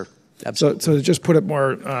threat, sir. Absolutely. So to just put it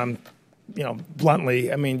more,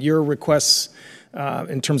 bluntly, I mean, your requests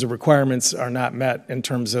in terms of requirements are not met in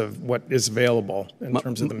terms of what is available in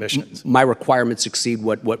terms of the missions. My requirements exceed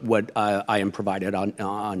what I am provided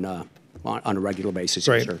on a regular basis.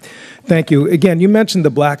 Great. Sir. Thank you. Again, you mentioned the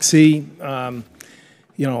Black Sea.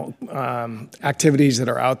 Activities that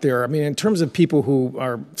are out there. I mean, in terms of people who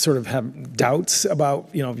are sort of have doubts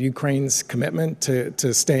about, Ukraine's commitment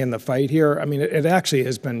to stay in the fight here, I mean, it actually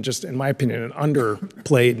has been just, in my opinion, an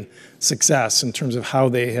underplayed success in terms of how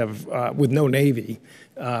they have, with no Navy,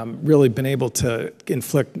 really been able to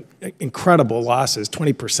inflict incredible losses.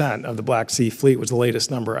 20% of the Black Sea Fleet was the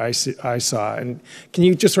latest number I saw. And can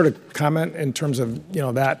you just sort of comment in terms of,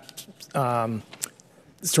 that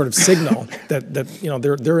sort of signal that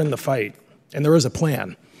they're in the fight and there is a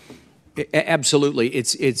plan? Absolutely.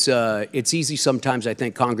 It's easy sometimes, I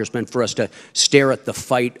think, Congressman, for us to stare at the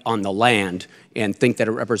fight on the land and think that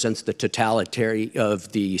it represents the totality of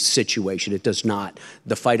the situation. It does not.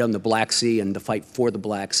 The fight on the Black Sea and the fight for the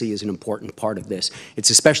Black Sea is an important part of this. It's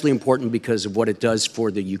especially important because of what it does for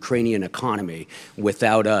the Ukrainian economy.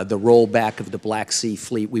 Without the rollback of the Black Sea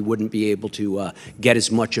Fleet, we wouldn't be able to get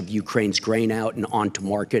as much of Ukraine's grain out and onto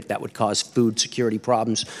market. That would cause food security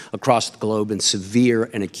problems across the globe and severe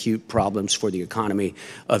and acute problems for the economy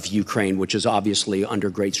of Ukraine, which is obviously under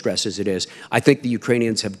great stress as it is. I think the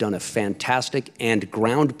Ukrainians have done a fantastic fantastic and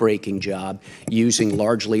groundbreaking job using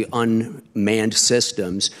largely unmanned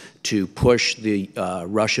systems to push the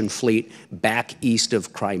Russian fleet back east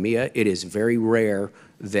of Crimea. It is very rare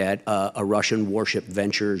that a Russian warship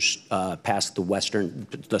ventures past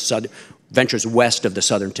ventures west of the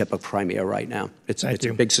southern tip of Crimea right now. It's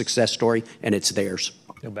a big success story, and it's theirs.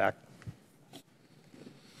 Go back.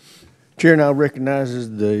 Chair now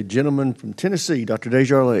recognizes the gentleman from Tennessee, Dr.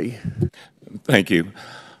 Desjardins. Thank you.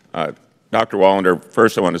 Dr. Wallander,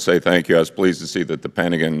 first I want to say thank you. I was pleased to see that the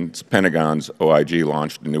Pentagon's OIG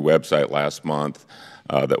launched a new website last month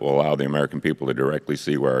that will allow the American people to directly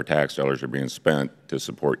see where our tax dollars are being spent to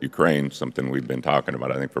support Ukraine, something we've been talking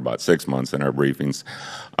about, I think, for about 6 months in our briefings.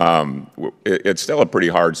 It's still a pretty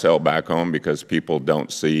hard sell back home because people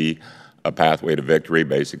don't see a pathway to victory.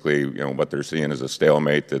 Basically, what they're seeing is a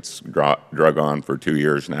stalemate that's drug on for 2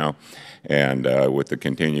 years now. And with the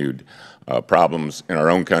continued problems in our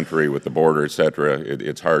own country with the border, et cetera,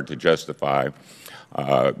 it's hard to justify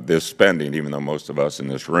this spending, even though most of us in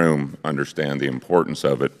this room understand the importance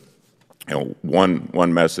of it.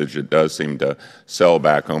 One message it does seem to sell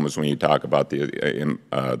back home is when you talk about the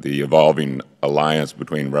evolving alliance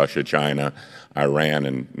between Russia, China, Iran,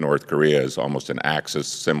 and North Korea is almost an axis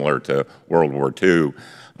similar to World War II,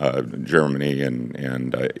 Germany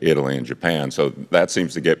and Italy and Japan. So that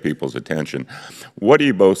seems to get people's attention. What do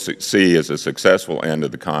you both see as a successful end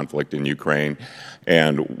of the conflict in Ukraine?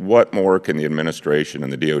 And what more can the administration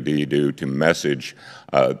and the DOD do to message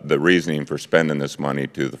the reasoning for spending this money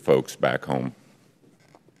to the folks back home?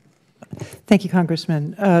 Thank you,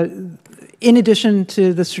 Congressman. In addition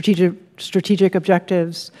to the strategic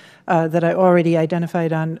objectives that I already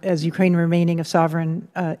identified on as Ukraine remaining a sovereign,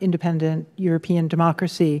 independent European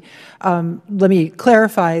democracy, let me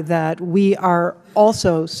clarify that we are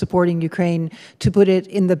also supporting Ukraine to put it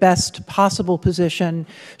in the best possible position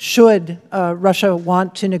should Russia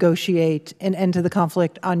want to negotiate an end to the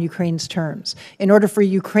conflict on Ukraine's terms. In order for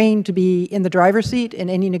Ukraine to be in the driver's seat in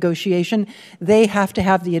any negotiation, they have to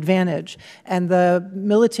have the advantage. And the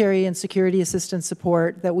military and security assistance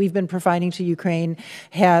support that we've been providing to Ukraine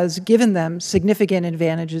has given them significant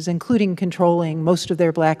advantages, including controlling most of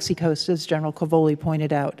their Black Sea coast, as General Cavoli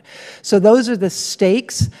pointed out. So those are the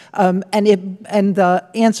stakes, and the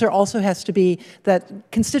answer also has to be that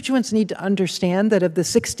constituents need to understand that of the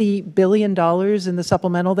 $60 billion in the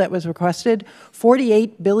supplemental that was requested,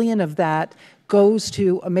 $48 billion of that goes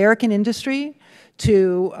to American industry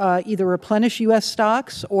to either replenish U.S.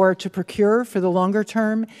 stocks or to procure for the longer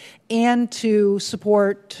term, and to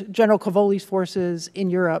support General Cavoli's forces in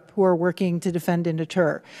Europe who are working to defend and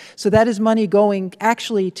deter. So that is money going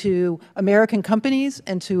actually to American companies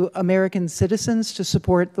and to American citizens to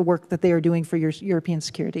support the work that they are doing for European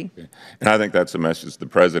security. Okay. And I think that's a message the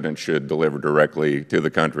President should deliver directly to the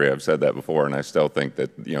country. I've said that before, and I still think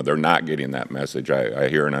that they're not getting that message. I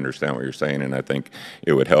hear and understand what you're saying, and I think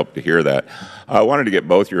it would help to hear that. I wanted to get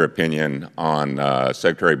both your opinion on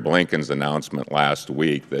Secretary Blinken's announcement last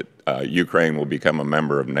week that Ukraine will become a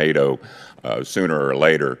member of NATO sooner or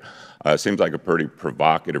later. Seems like a pretty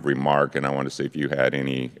provocative remark, and I want to see if you had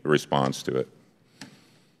any response to it.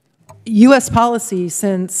 U.S. policy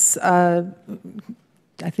since, I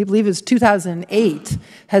believe it was 2008,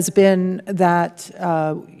 has been that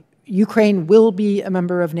Ukraine will be a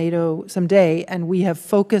member of NATO someday, and we have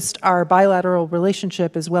focused our bilateral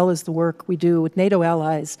relationship as well as the work we do with NATO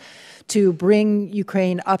allies to bring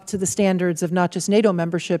Ukraine up to the standards of not just NATO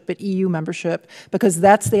membership, but EU membership, because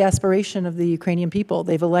that's the aspiration of the Ukrainian people.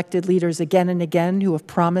 They've elected leaders again and again who have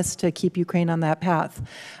promised to keep Ukraine on that path.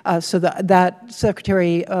 So that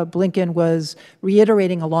Secretary Blinken was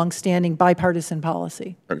reiterating a longstanding bipartisan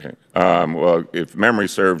policy. Okay. Well, if memory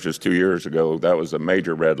serves, just 2 years ago, that was a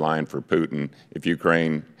major red line for Putin. If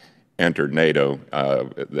Ukraine entered NATO,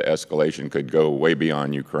 the escalation could go way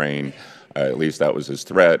beyond Ukraine. At least that was his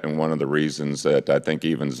threat, and one of the reasons that I think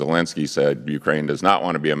even Zelensky said Ukraine does not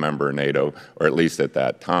want to be a member of NATO, or at least at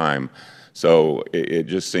that time. So it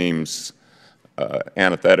just seems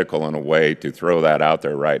antithetical in a way to throw that out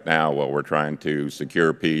there right now while we're trying to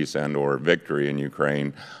secure peace and or victory in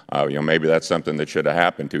Ukraine. Maybe that's something that should have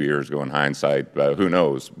happened 2 years ago in hindsight. Who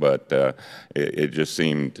knows? But it just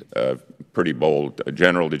seemed pretty bold.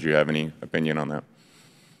 General, did you have any opinion on that?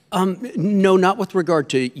 No, not with regard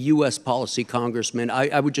to U.S. policy, Congressman.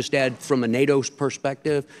 I would just add from a NATO's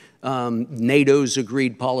perspective, NATO's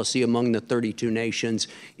agreed policy among the 32 nations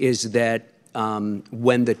is that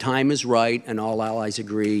when the time is right and all allies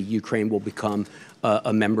agree, Ukraine will become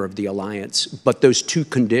a member of the alliance. But those two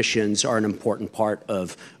conditions are an important part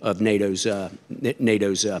of NATO's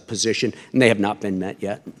position, and they have not been met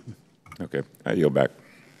yet. Okay, I yield back.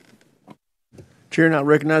 Chair now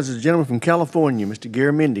recognizes the gentleman from California, Mr.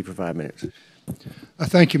 Garamendi, for 5 minutes.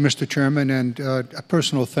 Thank you, Mr. Chairman, and a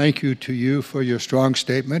personal thank you to you for your strong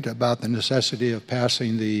statement about the necessity of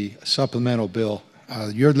passing the supplemental bill.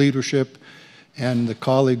 Your leadership and the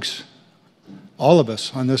colleagues, all of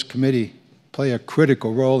us on this committee, play a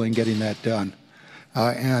critical role in getting that done.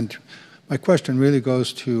 And my question really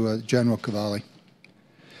goes to General Cavoli.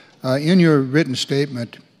 In your written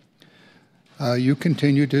statement, you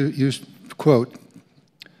continue to use, quote,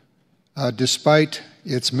 despite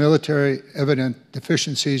its military evident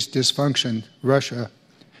deficiencies, dysfunction, Russia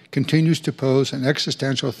continues to pose an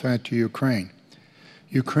existential threat to Ukraine.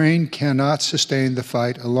 Ukraine cannot sustain the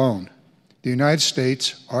fight alone. The United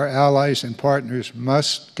States, our allies and partners,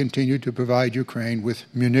 must continue to provide Ukraine with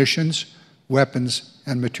munitions, weapons,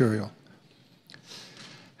 and material.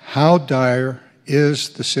 How dire is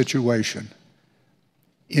the situation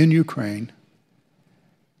in Ukraine,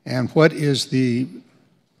 and what is the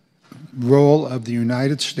role of the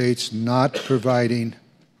United States not providing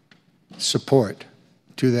support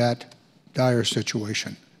to that dire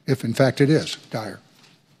situation, if in fact it is dire?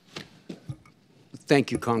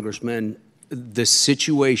 Thank you, Congressman. The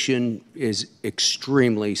situation is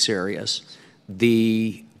extremely serious.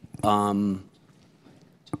 The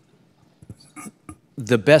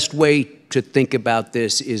best way to think about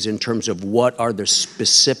this is in terms of what are the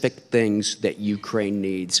specific things that Ukraine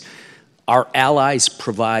needs. Our allies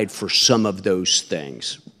provide for some of those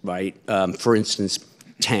things, right? For instance,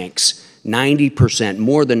 tanks. 90%,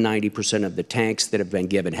 more than 90% of the tanks that have been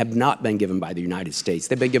given have not been given by the United States.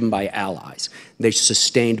 They've been given by allies. They're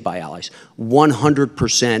sustained by allies.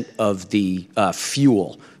 100% of the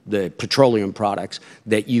fuel, the petroleum products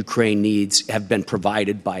that Ukraine needs have been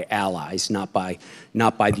provided by allies, not by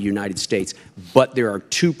the United States. But there are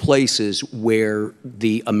two places where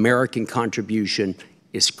the American contribution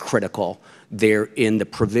is critical. They're in the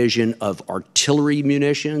provision of artillery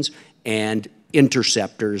munitions and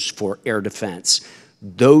interceptors for air defense.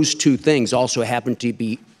 Those two things also happen to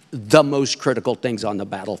be the most critical things on the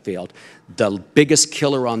battlefield. The biggest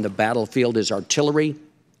killer on the battlefield is artillery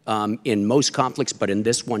in most conflicts, but in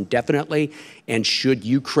this one definitely. And should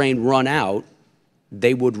Ukraine run out,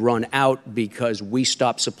 they would run out because we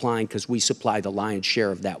stopped supplying, because we supply the lion's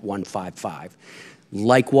share of that 155.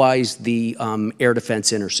 Likewise, the air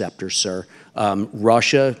defense interceptors, sir.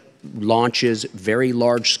 Russia launches very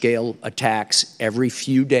large-scale attacks every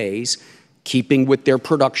few days, keeping with their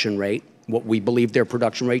production rate, what we believe their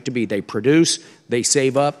production rate to be. They produce, they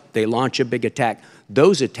save up, they launch a big attack.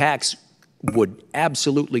 Those attacks would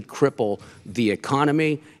absolutely cripple the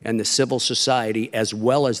economy and the civil society as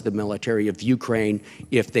well as the military of Ukraine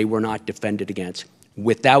if they were not defended against.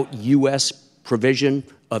 Without U.S. provision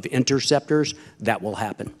of interceptors, that will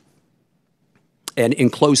happen. And in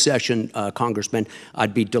closed session, Congressman,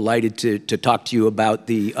 I'd be delighted to talk to you about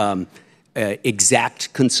the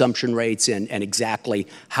exact consumption rates and exactly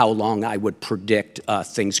how long I would predict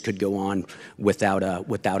things could go on without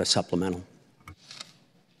a supplemental.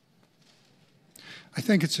 I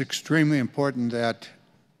think it's extremely important that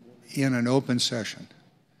in an open session,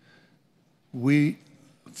 we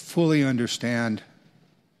fully understand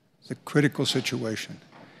the critical situation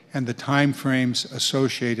and the time frames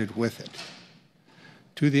associated with it.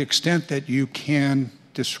 To the extent that you can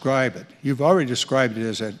describe it, you've already described it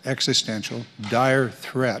as an existential, dire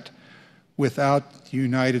threat without the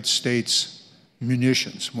United States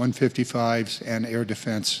munitions, 155s and air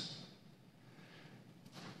defense.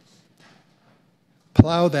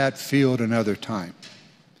 Plow that field another time.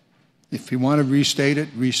 If you want to restate it,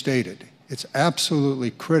 restate it. It's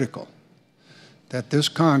absolutely critical that this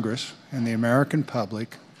Congress and the American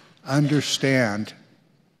public understand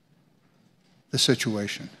the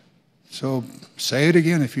situation. So say it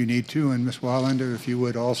again if you need to, and Ms. Wallander, if you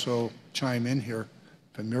would also chime in here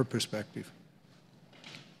from your perspective.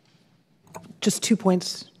 Just 2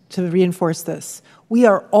 points to reinforce this. We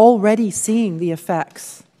are already seeing the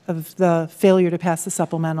effects of the failure to pass the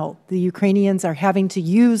supplemental. The Ukrainians are having to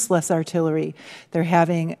use less artillery. They're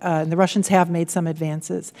having, and the Russians have made some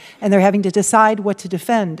advances, and they're having to decide what to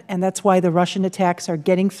defend, and that's why the Russian attacks are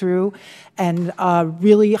getting through and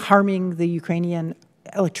really harming the Ukrainian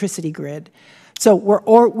electricity grid. So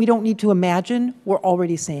we don't need to imagine, we're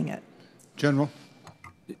already seeing it. General?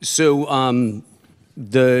 So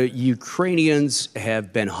the Ukrainians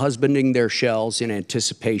have been husbanding their shells in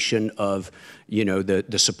anticipation of, you know,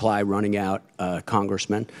 the supply running out,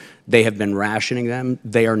 Congressman. They have been rationing them.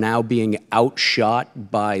 They are now being outshot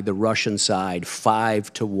by the Russian side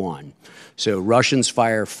 5-1. So Russians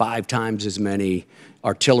fire 5 times as many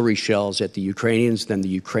artillery shells at the Ukrainians, then the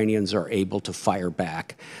Ukrainians are able to fire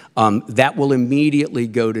back. That will immediately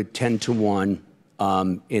go to 10 to 1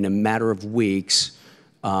 in a matter of weeks.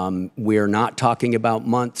 We're not talking about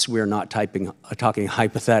months. We're not talking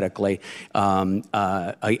hypothetically.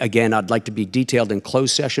 Again, I'd like to be detailed in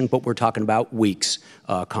closed session, but we're talking about weeks,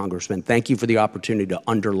 Congressman. Thank you for the opportunity to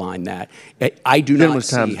underline that. I do not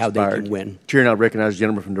see how they can win. Chair, now recognize the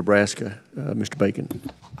gentleman from Nebraska, Mr. Bacon.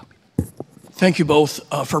 Thank you both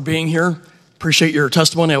for being here. Appreciate your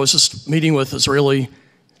testimony. I was just meeting with Israeli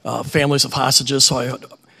families of hostages, so I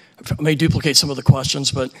may duplicate some of the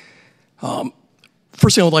questions, but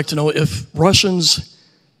first thing I would like to know, if Russians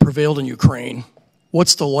prevailed in Ukraine,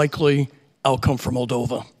 what's the likely outcome for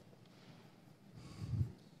Moldova?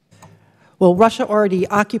 Well, Russia already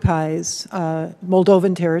occupies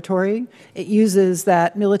Moldovan territory. It uses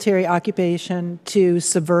that military occupation to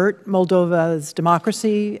subvert Moldova's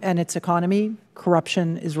democracy and its economy.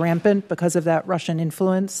 Corruption is rampant because of that Russian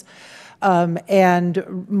influence. And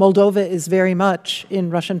Moldova is very much, in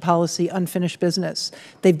Russian policy, unfinished business.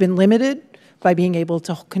 They've been limited by being able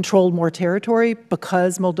to control more territory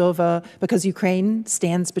because Ukraine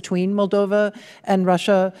stands between Moldova and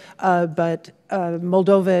Russia, but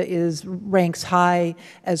Moldova ranks high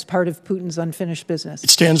as part of Putin's unfinished business.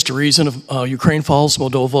 It stands to reason if Ukraine falls,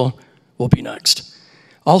 Moldova will be next.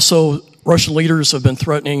 Also, Russian leaders have been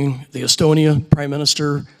threatening the Estonia Prime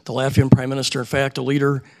Minister, the Latvian Prime Minister. In fact, a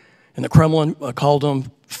leader in the Kremlin called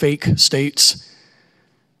them fake states.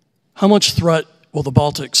 How much threat will the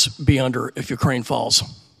Baltics be under if Ukraine falls?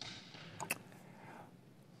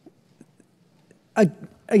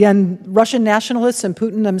 Again, Russian nationalists and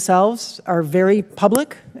Putin themselves are very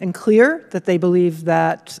public and clear that they believe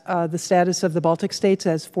that the status of the Baltic states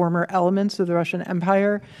as former elements of the Russian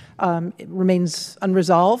Empire remains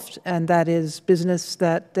unresolved, and that is business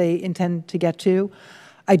that they intend to get to.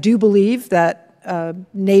 I do believe that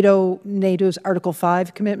NATO's Article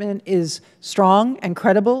 5 commitment is strong and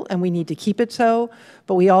credible, and we need to keep it so,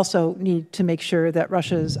 but we also need to make sure that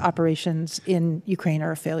Russia's operations in Ukraine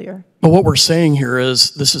are a failure. But what we're saying here is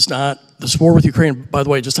this war with Ukraine, by the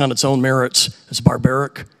way, just on its own merits, is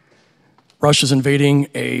barbaric. Russia's invading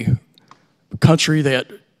a country that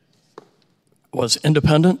was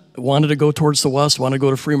independent, wanted to go towards the West, wanted to go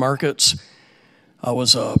to free markets.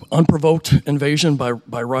 Was an unprovoked invasion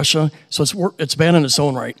by Russia, so it's bad in its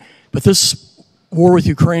own right. But this war with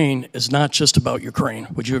Ukraine is not just about Ukraine.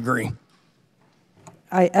 Would you agree?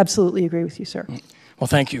 I absolutely agree with you, sir. Well,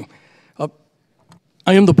 thank you.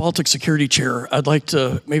 I am the Baltic Security Chair. I'd like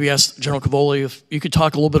to maybe ask General Cavoli if you could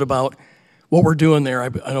talk a little bit about what we're doing there. I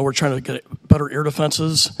know we're trying to get better air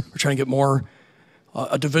defenses. We're trying to get more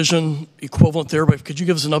a division equivalent there, but could you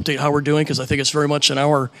give us an update how we're doing? Because I think it's very much in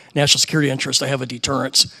our national security interest to have a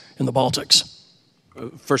deterrence in the Baltics.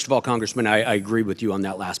 First of all, Congressman, I agree with you on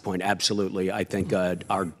that last point. Absolutely. I think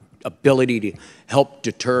our ability to help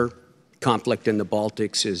deter conflict in the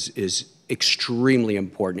Baltics is extremely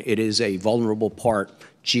important. It is a vulnerable part,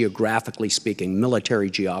 geographically speaking, military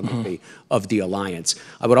geography of the alliance.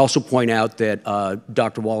 I would also point out that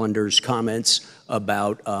Dr. Wallander's comments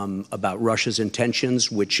about Russia's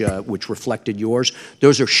intentions, which reflected yours,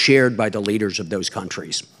 those are shared by the leaders of those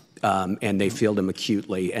countries, and they feel them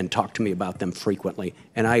acutely and talk to me about them frequently,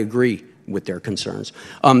 and I agree with their concerns.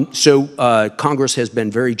 Congress has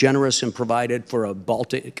been very generous and provided for a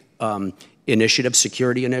Baltic initiative,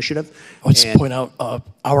 security initiative. Let's point out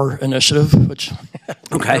our initiative, which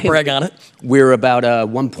brag on it. We're about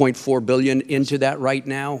 $1.4 billion into that right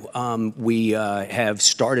now. We have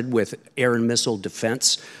started with air and missile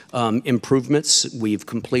defense improvements. We've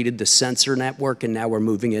completed the sensor network, and now we're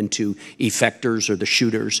moving into effectors or the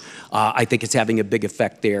shooters. I think it's having a big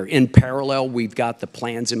effect there. In parallel, we've got the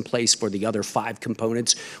plans in place for the other 5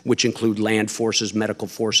 components, which include land forces, medical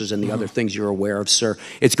forces, and the other things you're aware of, sir.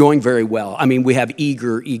 It's going very well. I mean, we have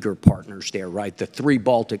eager partners there, right? The 3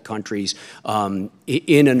 Baltic countries,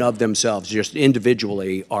 in and of themselves, just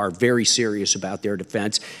individually, are very serious about their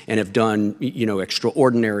defense and have done,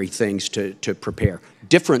 extraordinary things to prepare.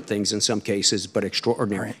 Different things in some cases, but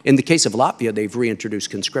extraordinary. Right. In the case of Latvia, they've reintroduced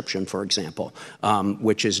conscription, for example,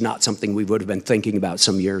 which is not something we would have been thinking about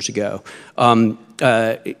some years ago.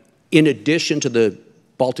 In addition to the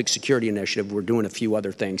Baltic Security Initiative, we're doing a few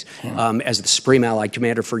other things. As the Supreme Allied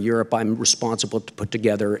Commander for Europe, I'm responsible to put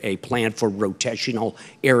together a plan for rotational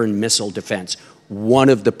air and missile defense. one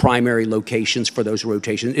of the primary locations for those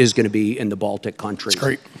rotations is going to be in the Baltic countries. That's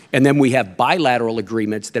great. And then we have bilateral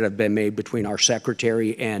agreements that have been made between our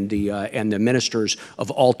secretary and the ministers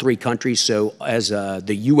of all three countries. So as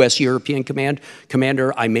the U.S. European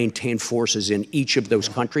commander, I maintain forces in each of those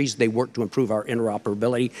countries. They work to improve our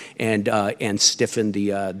interoperability and stiffen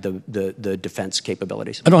the defense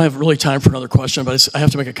capabilities. I don't have really time for another question, but I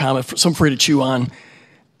have to make a comment, something for you to chew on.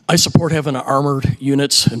 I support having armored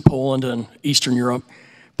units in Poland and Eastern Europe,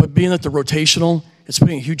 but being that they're rotational, it's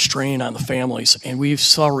putting a huge strain on the families. And we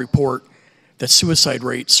saw a report that suicide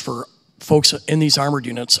rates for folks in these armored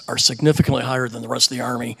units are significantly higher than the rest of the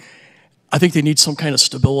Army. I think they need some kind of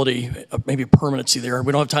stability, maybe permanency there.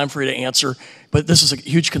 We don't have time for you to answer, but this is a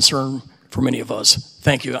huge concern for many of us.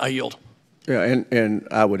 Thank you. I yield. Yeah, and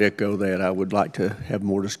I would echo that. I would like to have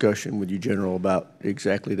more discussion with you, General, about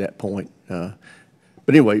exactly that point.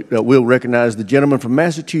 But anyway, we'll recognize the gentleman from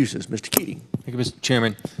Massachusetts, Mr. Keating. Thank you, Mr.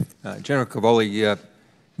 Chairman. General Cavoli,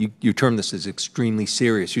 you termed this as extremely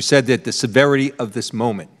serious. You said that the severity of this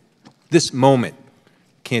moment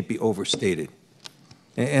can't be overstated.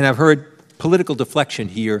 And I've heard political deflection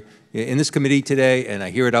here in this committee today, and I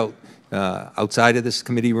hear it outside of this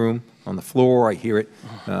committee room, on the floor. I hear it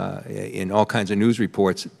in all kinds of news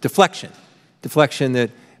reports. Deflection that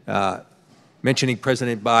mentioning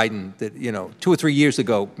President Biden that, 2 or 3 years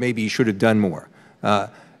ago, maybe he should have done more.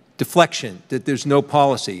 Deflection that there's no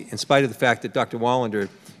policy, in spite of the fact that Dr. Wallander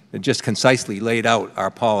just concisely laid out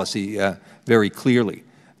our policy very clearly.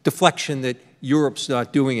 Deflection that Europe's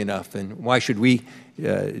not doing enough, and why should we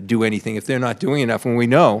do anything if they're not doing enough when we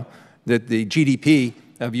know that the GDP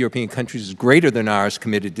of European countries is greater than ours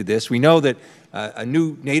committed to this. We know that a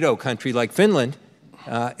new NATO country like Finland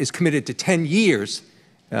is committed to 10 years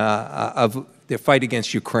of their fight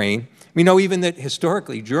against Ukraine. We know even that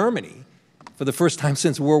historically Germany, for the first time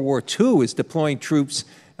since World War II, is deploying troops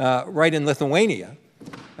right in Lithuania,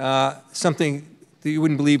 something that you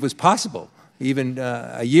wouldn't believe was possible even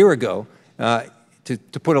a year ago,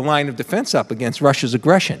 to put a line of defense up against Russia's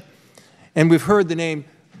aggression. And we've heard the name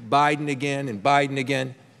Biden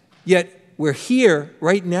again, yet we're here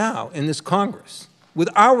right now in this Congress with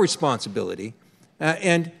our responsibility,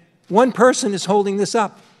 and one person is holding this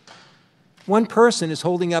up. One person is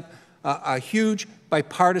holding up a huge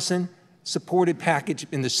bipartisan supported package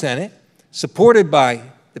in the Senate, supported by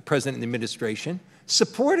the President and the administration,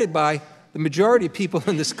 supported by the majority of people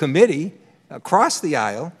in this committee across the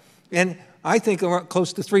aisle, and I think around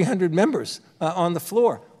close to 300 members on the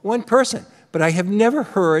floor. One person. But I have never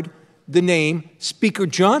heard the name Speaker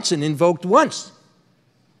Johnson invoked once.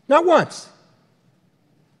 Not once.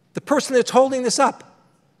 The person that's holding this up.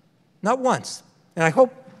 Not once. And I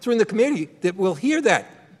hope through the committee that we'll hear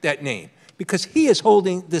that name, because he is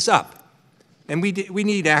holding this up. And we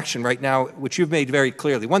need action right now, which you've made very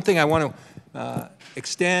clearly. One thing I want to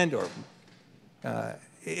extend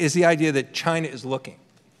is the idea that China is looking.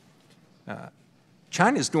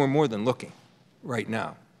 China is doing more than looking right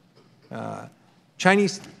now.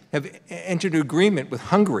 Chinese have entered an agreement with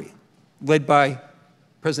Hungary, led by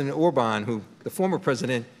President Orban, who the former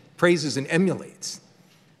president praises and emulates,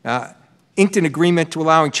 inked an agreement to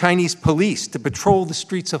allowing Chinese police to patrol the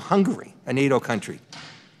streets of Hungary, a NATO country.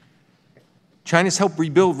 China's helped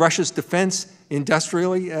rebuild Russia's defense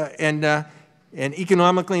industrially and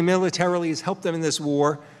economically and militarily, has helped them in this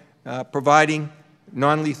war, providing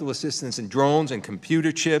non-lethal assistance in drones and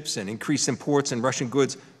computer chips, and increased imports in Russian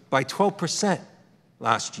goods by 12%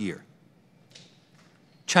 last year.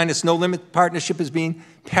 China's no-limit partnership has been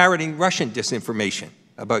parroting Russian disinformation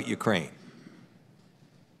about Ukraine.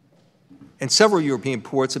 And several European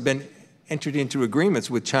ports have been entered into agreements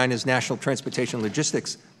with China's National Transportation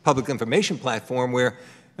Logistics Public Information Platform, where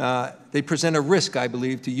they present a risk, I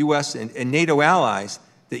believe, to U.S. and NATO allies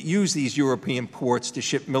that use these European ports to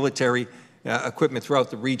ship military equipment throughout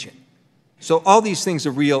the region. So all these things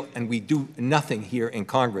are real, and we do nothing here in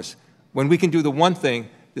Congress when we can do the one thing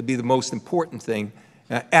that would be the most important thing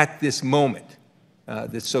at this moment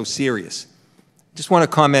that's so serious. Just want to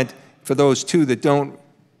comment for those, too, that don't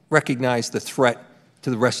recognize the threat to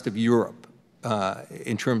the rest of Europe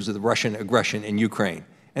in terms of the Russian aggression in Ukraine.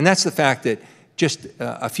 And that's the fact that just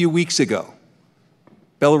a few weeks ago,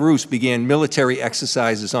 Belarus began military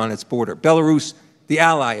exercises on its border. Belarus, the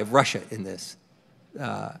ally of Russia in this,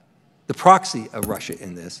 the proxy of Russia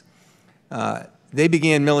in this, they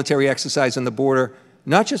began military exercise on the border,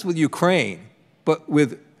 not just with Ukraine, but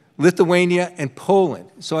with Lithuania and Poland.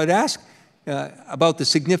 So I'd ask about the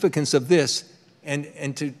significance of this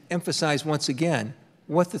and to emphasize once again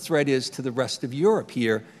what the threat is to the rest of Europe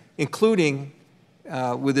here, including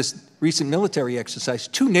with this recent military exercise,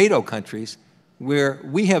 2 NATO countries where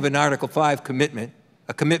we have an Article 5 commitment,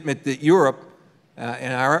 a commitment that Europe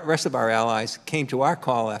and the rest of our allies came to our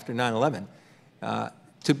call after 9/11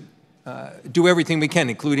 to do everything we can,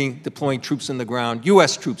 including deploying troops on the ground,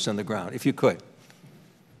 U.S. troops on the ground, if you could.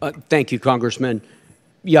 Thank you, Congressman.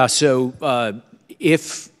 Yeah, so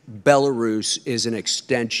if Belarus is an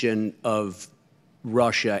extension of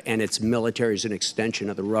Russia and its military is an extension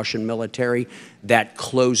of the Russian military, that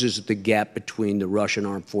closes the gap between the Russian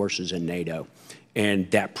armed forces and NATO.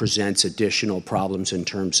 And that presents additional problems in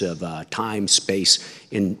terms of time, space,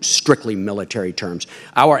 in strictly military terms.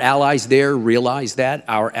 Our allies there realize that.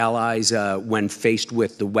 Our allies, when faced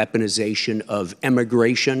with the weaponization of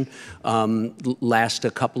immigration last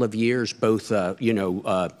a couple of years, both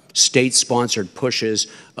state-sponsored pushes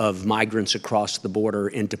of migrants across the border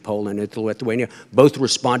into Poland, into Lithuania, both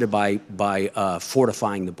responded by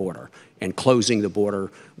fortifying the border and closing the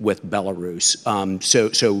border with Belarus.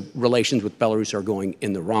 So relations with Belarus are going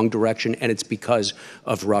in the wrong direction, and it's because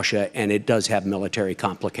of Russia, and it does have military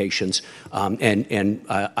complications.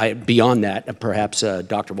 Beyond that, perhaps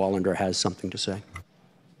Dr. Wallander has something to say.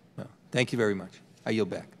 Well, thank you very much. I yield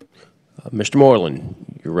back. Mr.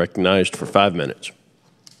 Moreland, you're recognized for 5 minutes.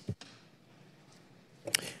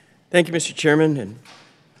 Thank you, Mr. Chairman, and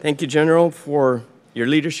thank you, General, for your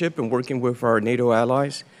leadership in working with our NATO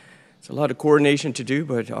allies. It's a lot of coordination to do,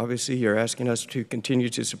 but obviously you're asking us to continue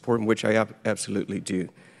to support them, which I absolutely do.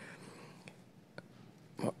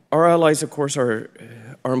 Our allies, of course, are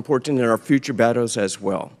important in our future battles as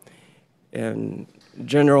well. And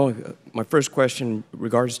General, my first question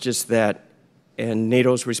regards just that and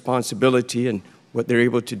NATO's responsibility and what they're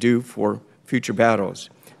able to do for future battles.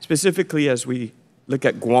 Specifically, as we look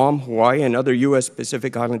at Guam, Hawaii, and other U.S.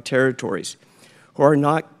 Pacific Island territories who are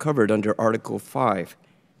not covered under Article 5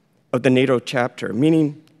 of the NATO chapter,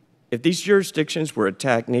 meaning if these jurisdictions were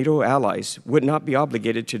attacked, NATO allies would not be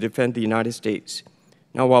obligated to defend the United States.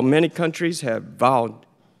 Now, while many countries have vowed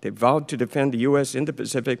to defend the U.S. in the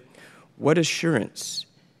Pacific, what assurance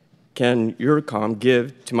can EURCOM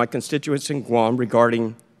give to my constituents in Guam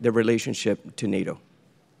regarding their relationship to NATO?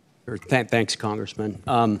 Thanks, Congressman.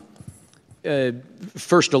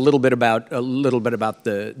 First, a little bit about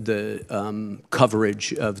the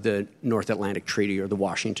coverage of the North Atlantic Treaty, or the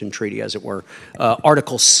Washington Treaty, as it were.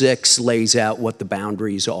 Article 6 lays out what the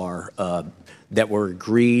boundaries are that were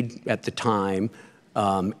agreed at the time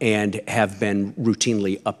and have been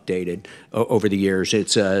routinely updated over the years.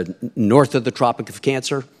 It's north of the Tropic of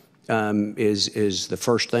Cancer is the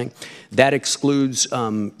first thing. That excludes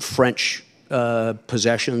French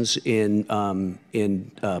possessions in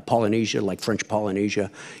Polynesia, like French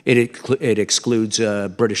Polynesia. It excludes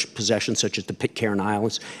British possessions such as the Pitcairn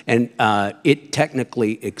Islands, and it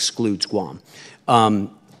technically excludes Guam.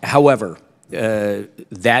 However,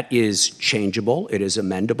 that is changeable. It is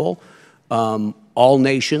amendable. All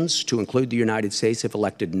nations, to include the United States, have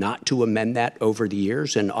elected not to amend that over the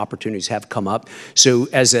years, and opportunities have come up. So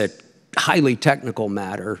as a highly technical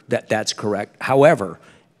matter, that's correct. However,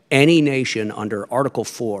 any nation under Article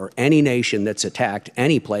 4, any nation that's attacked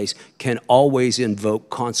any place can always invoke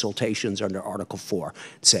consultations under Article 4.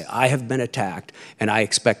 Say, I have been attacked, and I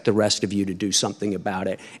expect the rest of you to do something about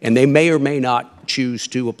it. And they may or may not choose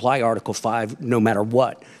to apply Article 5 no matter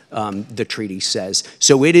what the treaty says.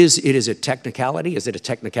 So it is a technicality. Is it a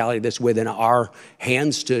technicality that's within our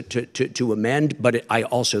hands to amend? But I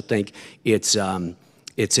also think it's an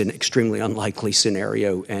extremely unlikely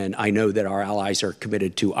scenario, and I know that our allies are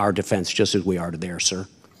committed to our defense just as we are to theirs, sir.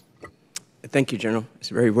 Thank you, General. It's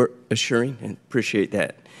very assuring, and appreciate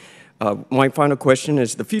that. My final question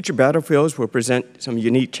is, the future battlefields will present some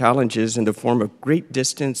unique challenges in the form of great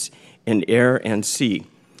distance in air and sea.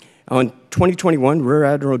 In 2021, Rear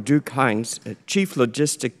Admiral Duke Hines, Chief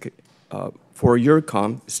Logistic for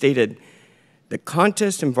EURCOM, stated, the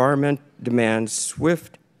contest environment demands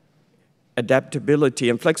swift adaptability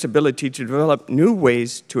and flexibility to develop new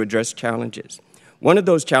ways to address challenges. One of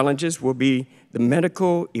those challenges will be the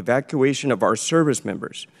medical evacuation of our service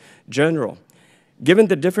members. General, given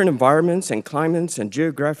the different environments and climates and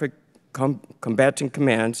geographic combatant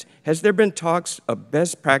commands, has there been talks of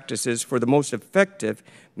best practices for the most effective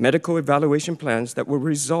medical evaluation plans that will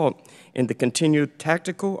result in the continued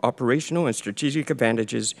tactical, operational, and strategic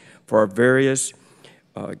advantages for our various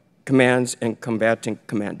commands and combatant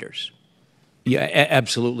commanders? Yeah,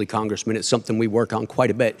 absolutely, Congressman. It's something we work on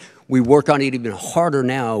quite a bit. We work on it even harder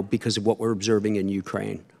now because of what we're observing in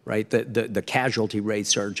Ukraine, right? The casualty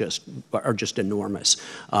rates are just enormous.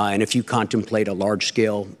 And if you contemplate a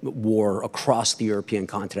large-scale war across the European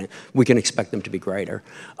continent, we can expect them to be greater.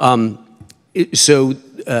 So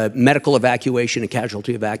medical evacuation and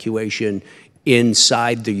casualty evacuation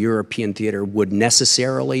inside the European theater would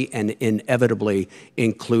necessarily and inevitably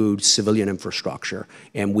include civilian infrastructure.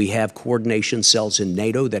 And we have coordination cells in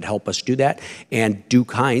NATO that help us do that. And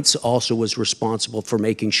Duke Heinz also was responsible for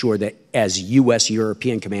making sure that as U.S.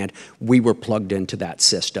 European Command, we were plugged into that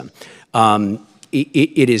system.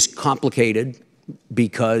 It is complicated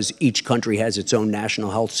because each country has its own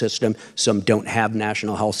national health system. Some don't have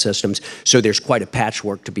national health systems. So there's quite a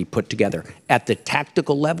patchwork to be put together. At the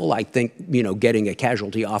tactical level, I think, getting a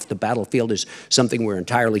casualty off the battlefield is something we're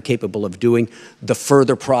entirely capable of doing. The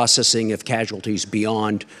further processing of casualties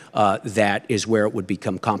beyond that is where it would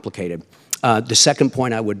become complicated. The second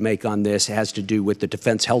point I would make on this has to do with the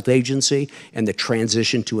Defense Health Agency and the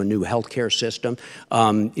transition to a new healthcare system.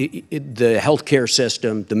 The healthcare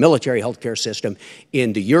system, the military healthcare system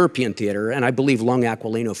in the European theater, and I believe Lung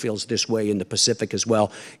Aquilino feels this way in the Pacific as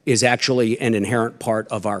well, is actually an inherent part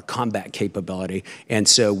of our combat capability. And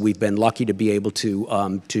so we've been lucky to be able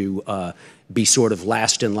to be sort of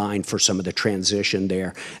last in line for some of the transition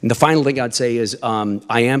there. And the final thing I'd say is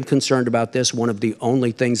I am concerned about this. One of the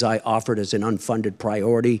only things I offered as an unfunded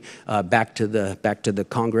priority back to the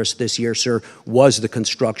Congress this year, sir, was the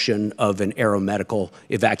construction of an aeromedical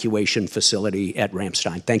evacuation facility at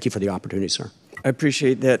Ramstein. Thank you for the opportunity, sir. I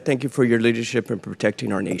appreciate that. Thank you for your leadership in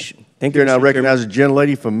protecting our nation. Thank you. Here now recognize the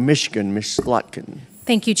gentlelady from Michigan, Ms. Slotkin.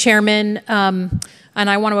 Thank you, Chairman. And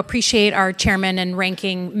I want to appreciate our chairman and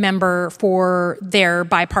ranking member for their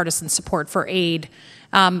bipartisan support for aid.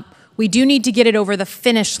 We do need to get it over the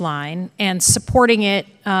finish line, and supporting it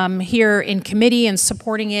here in committee and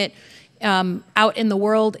supporting it out in the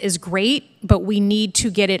world is great, but we need to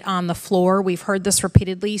get it on the floor. We've heard this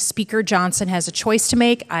repeatedly. Speaker Johnson has a choice to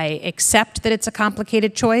make. I accept that it's a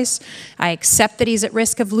complicated choice. I accept that he's at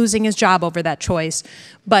risk of losing his job over that choice,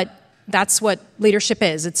 but that's what leadership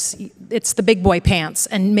is. It's the big boy pants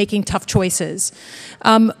and making tough choices.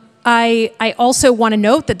 I also want to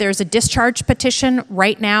note that there's a discharge petition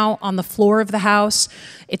right now on the floor of the House.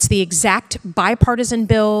 It's the exact bipartisan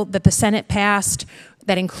bill that the Senate passed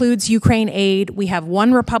that includes Ukraine aid. We have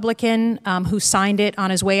one Republican who signed it on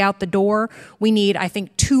his way out the door. We need, I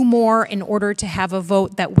think, 2 more in order to have a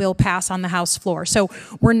vote that will pass on the House floor. So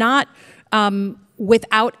we're not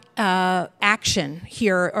without action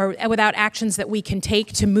here, or without actions that we can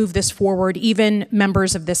take to move this forward, even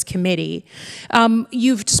members of this committee.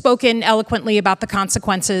 You've spoken eloquently about the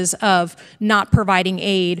consequences of not providing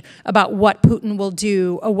aid, about what Putin will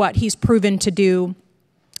do, or what he's proven to do.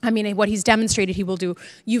 What he's demonstrated he will do.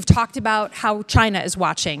 You've talked about how China is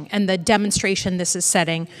watching and the demonstration this is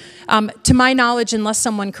setting. To my knowledge, unless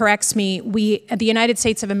someone corrects me, the United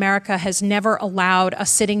States of America has never allowed a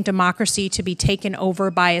sitting democracy to be taken over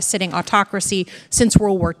by a sitting autocracy since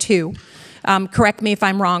World War II. Correct me if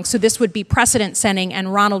I'm wrong. So this would be precedent setting,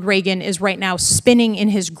 and Ronald Reagan is right now spinning in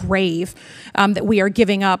his grave that we are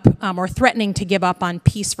giving up or threatening to give up on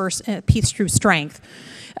peace through strength.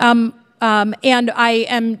 And I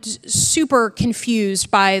am super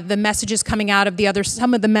confused by the messages coming out of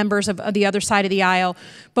some of the members of the other side of the aisle,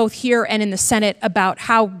 both here and in the Senate, about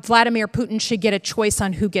how Vladimir Putin should get a choice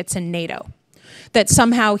on who gets in NATO, that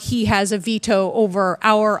somehow he has a veto over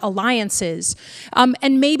our alliances.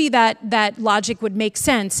 And maybe that logic would make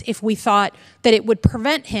sense if we thought that it would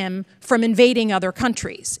prevent him from invading other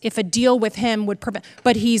countries, if a deal with him would prevent,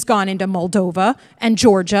 but he's gone into Moldova and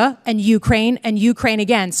Georgia and Ukraine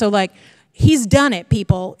again. So he's done it,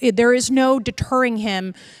 people. There is no deterring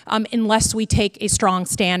him unless we take a strong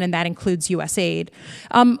stand, and that includes U.S. aid.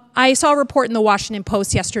 I saw a report in the Washington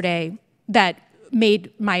Post yesterday that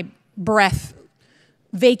made my breath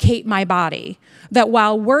vacate my body, that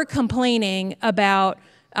while we're complaining about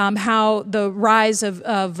how the rise of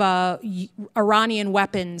Iranian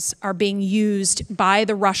weapons are being used by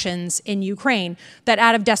the Russians in Ukraine, that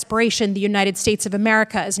out of desperation, the United States of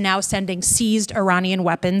America is now sending seized Iranian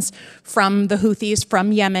weapons from the Houthis,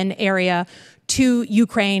 from Yemen area, to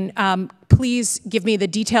Ukraine. Please give me the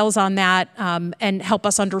details on that and help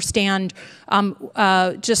us understand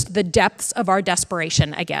just the depths of our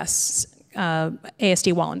desperation, I guess.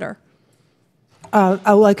 ASD Wallander.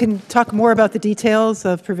 I can talk more about the details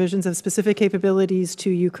of provisions of specific capabilities to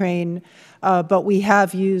Ukraine, but we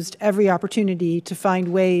have used every opportunity to find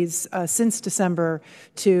ways since December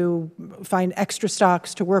to find extra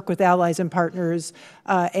stocks, to work with allies and partners,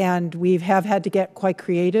 and we have had to get quite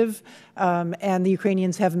creative, and the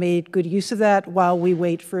Ukrainians have made good use of that while we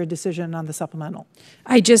wait for a decision on the supplemental.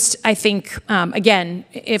 I think, again,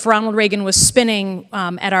 if Ronald Reagan was spinning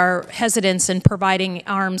at our hesitance in providing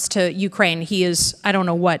arms to Ukraine, he is, I don't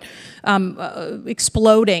know what,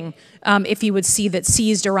 exploding if he would see that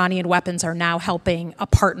seized Iranian weapons are now helping a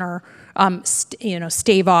partner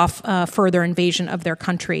stave off further invasion of their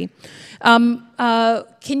country.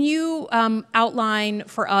 Can you outline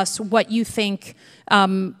for us what you think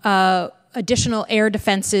additional air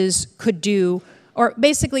defenses could do? Or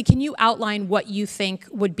basically, can you outline what you think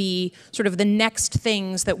would be sort of the next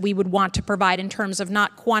things that we would want to provide in terms of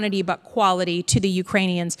not quantity but quality to the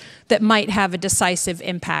Ukrainians that might have a decisive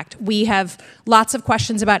impact? We have lots of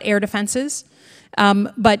questions about air defenses,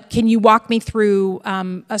 but can you walk me through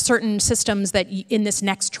certain systems that in this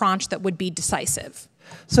next tranche that would be decisive?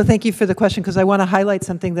 So thank you for the question, because I want to highlight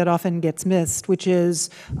something that often gets missed, which is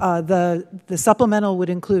the supplemental would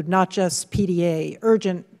include not just PDA,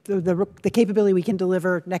 urgent, the capability we can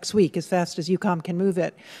deliver next week as fast as UCOM can move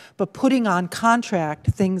it, but putting on contract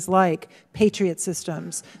things like Patriot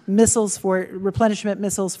systems, missiles for replenishment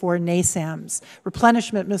missiles for NASAMS,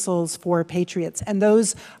 replenishment missiles for Patriots, and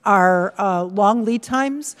those are long lead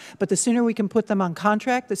times, but the sooner we can put them on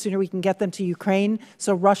contract, the sooner we can get them to Ukraine,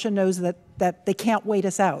 so Russia knows that they can't wait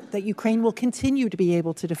us out, that Ukraine will continue to be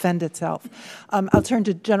able to defend itself. I'll turn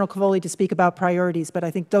to General Cavoli to speak about priorities, but I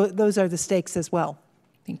think those are the stakes as well.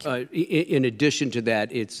 Thank you. In addition to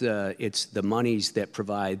that, it's the monies that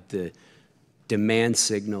provide the demand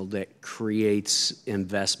signal that creates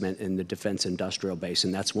investment in the defense industrial base,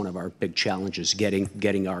 and that's one of our big challenges,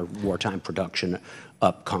 getting our wartime production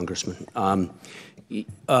up, Congressman.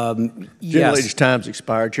 Leader's time's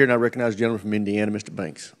expired. Chair, and I recognize the gentleman from Indiana, Mr.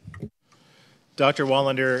 Banks. Dr.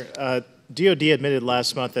 Wallander, DOD admitted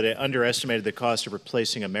last month that it underestimated the cost of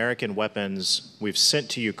replacing American weapons we've sent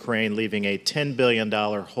to Ukraine, leaving a $10 billion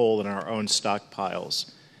hole in our own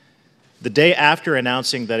stockpiles. The day after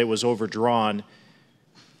announcing that it was overdrawn,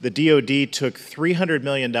 the DOD took $300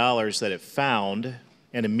 million that it found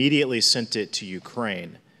and immediately sent it to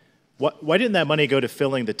Ukraine. Why didn't that money go to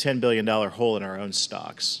filling the $10 billion hole in our own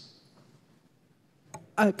stocks?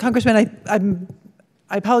 Congressman,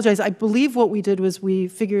 I apologize. I believe what we did was we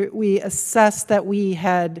assessed that we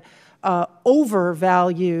had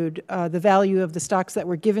overvalued the value of the stocks that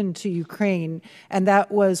were given to Ukraine, and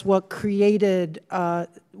that was what created,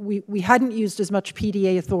 we hadn't used as much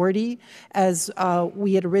PDA authority as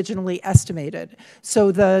we had originally estimated.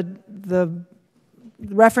 So the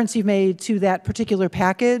reference you made to that particular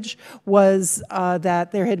package was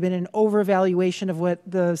that there had been an overvaluation of what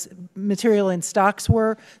the material in stocks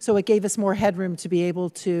were, so it gave us more headroom to be able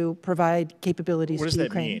to provide capabilities to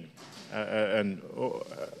Ukraine. What does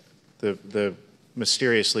that mean? The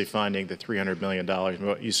mysteriously finding the $300 million,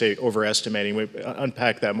 you say overestimating,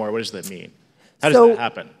 unpack that more. What does that mean? How does that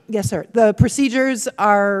happen? Yes, sir. The procedures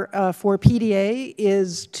are for PDA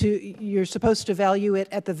is you're supposed to value it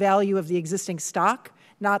at the value of the existing stock,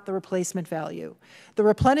 not the replacement value. The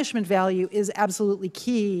replenishment value is absolutely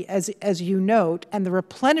key, as you note, and the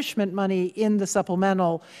replenishment money in the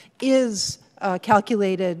supplemental is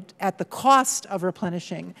calculated at the cost of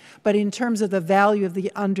replenishing, but in terms of the value of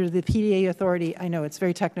under the PDA authority, I know it's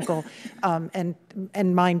very technical and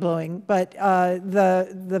mind-blowing, but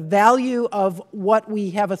the value of what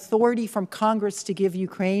we have authority from Congress to give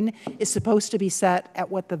Ukraine is supposed to be set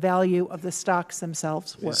at what the value of the stocks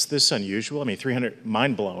themselves were. Is this unusual? I mean,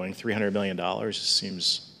 mind-blowing, $300 million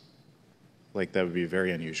seems like that would be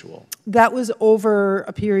very unusual. That was over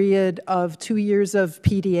a period of 2 years of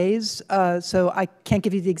PDAs, so I can't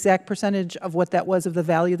give you the exact percentage of what that was of the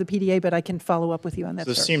value of the PDA, but I can follow up with you on that.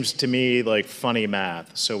 So this seems to me like funny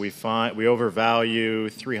math. So we overvalue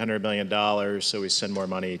 $300 million, so we send more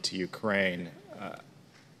money to Ukraine.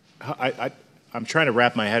 I'm trying to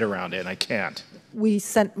wrap my head around it, and I can't. We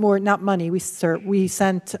sent more, not money, we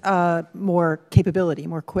sent more capability,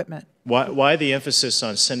 more equipment. Why the emphasis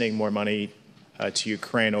on sending more money to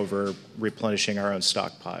Ukraine over replenishing our own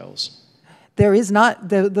stockpiles? There is not,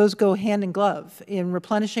 those go hand in glove. In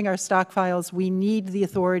replenishing our stockpiles, we need the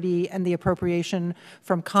authority and the appropriation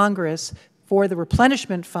from Congress for the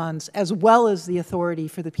replenishment funds, as well as the authority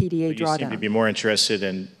for the PDA drawdown. You seem to be more interested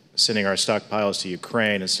in sending our stockpiles to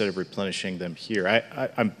Ukraine instead of replenishing them here.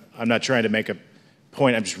 I'm not trying to make a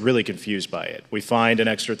point, I'm just really confused by it. We find an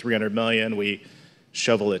extra $300 million, we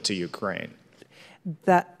shovel it to Ukraine.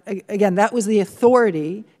 Again, that was the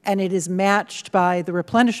authority, and it is matched by the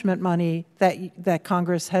replenishment money that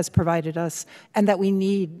Congress has provided us and that we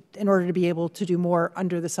need in order to be able to do more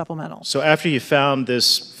under the supplemental. So after you found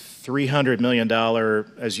this $300 million,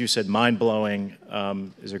 as you said, mind-blowing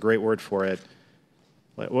is a great word for it,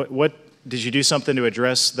 what did you do something to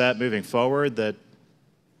address that moving forward, that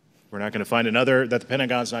we're not going to find another, that the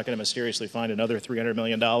Pentagon's not going to mysteriously find another $300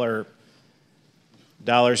 million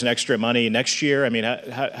in extra money next year? I mean,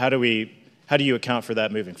 how do you account for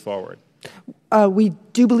that moving forward? We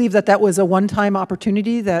do believe that that was a one-time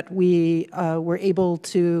opportunity that we were able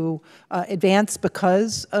to advance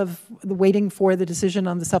because of the waiting for the decision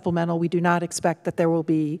on the supplemental. We do not expect that there will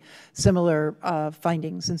be similar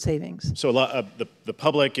findings and savings. So a lot of the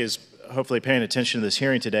public is hopefully paying attention to this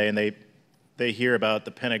hearing today, and they hear about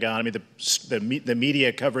the Pentagon. I mean, the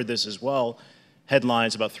media covered this as well.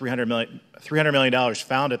 Headlines about $300 million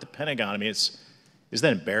found at the Pentagon. I mean, is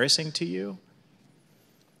that embarrassing to you?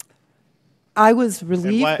 I was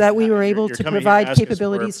relieved that we were able to provide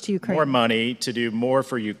capabilities to Ukraine. More money to do more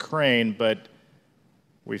for Ukraine, but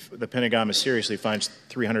the Pentagon mysteriously finds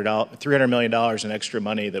 $300 million in extra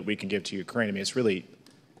money that we can give to Ukraine. I mean,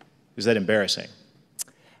 is that embarrassing?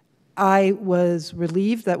 I was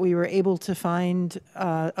relieved that we were able to find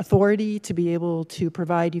authority to be able to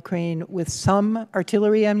provide Ukraine with some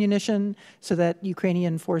artillery ammunition so that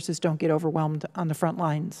Ukrainian forces don't get overwhelmed on the front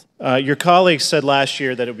lines. Your colleagues said last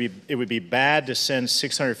year that it would be bad to send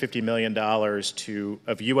 $650 million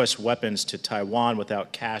of U.S. weapons to Taiwan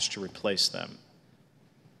without cash to replace them.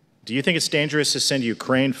 Do you think it's dangerous to send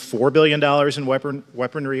Ukraine $4 billion in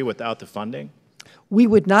weaponry without the funding? We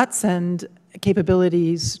would not send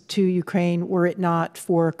capabilities to Ukraine were it not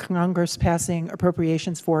for Congress passing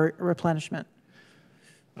appropriations for replenishment.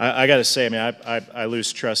 I got to say, I mean, I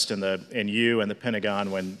lose trust in you and the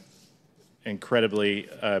Pentagon when incredibly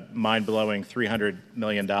mind-blowing $300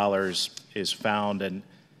 million is found and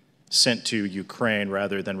sent to Ukraine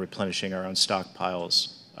rather than replenishing our own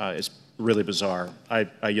stockpiles. It's really bizarre.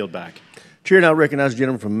 I yield back. Chair now recognizes the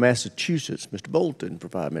gentleman from Massachusetts, Mr. Bolton, for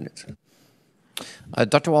 5 minutes.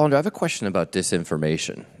 Dr. Wallander, I have a question about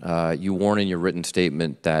disinformation. You warn in your written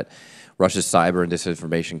statement that Russia's cyber and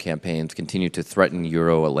disinformation campaigns continue to threaten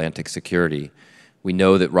Euro-Atlantic security. We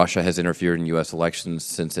know that Russia has interfered in U.S. elections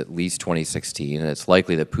since at least 2016, and it's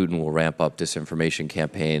likely that Putin will ramp up disinformation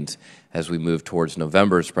campaigns as we move towards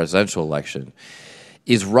November's presidential election.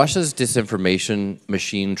 Is Russia's disinformation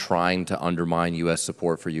machine trying to undermine U.S.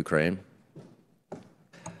 support for Ukraine?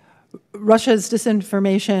 Russia's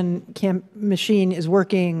disinformation machine is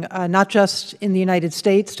working not just in the United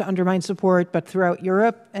States to undermine support, but throughout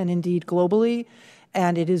Europe and indeed globally.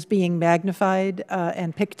 And it is being magnified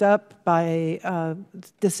and picked up by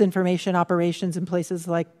disinformation operations in places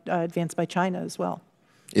like advanced by China as well.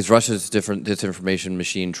 Is Russia's disinformation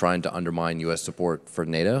machine trying to undermine U.S. support for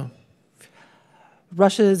NATO?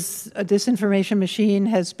 Russia's disinformation machine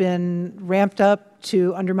has been ramped up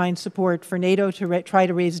to undermine support for NATO, to try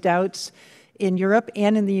to raise doubts in Europe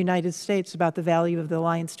and in the United States about the value of the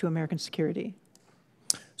alliance to American security.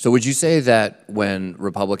 So would you say that when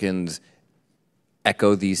Republicans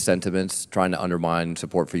echo these sentiments, trying to undermine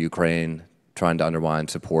support for Ukraine, trying to undermine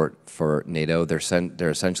support for NATO, they're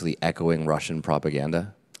essentially echoing Russian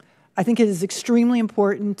propaganda? I think it is extremely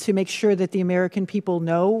important to make sure that the American people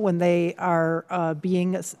know when they are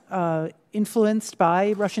being influenced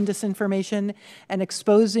by Russian disinformation, and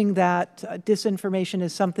exposing that disinformation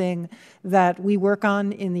is something that we work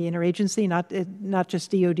on in the interagency, not just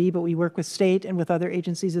DOD, but we work with state and with other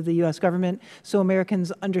agencies of the U.S. government, so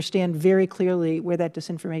Americans understand very clearly where that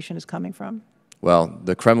disinformation is coming from. Well,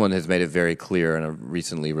 the Kremlin has made it very clear in a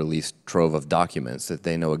recently released trove of documents that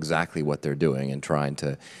they know exactly what they're doing in trying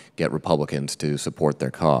to get Republicans to support their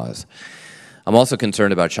cause. I'm also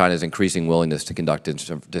concerned about China's increasing willingness to conduct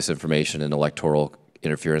disinformation and electoral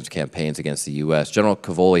interference campaigns against the U.S. General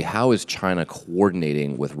Cavoli, how is China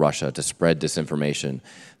coordinating with Russia to spread disinformation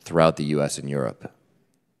throughout the U.S. and Europe?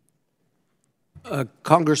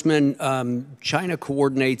 Congressman, China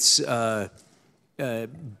coordinates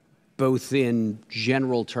both in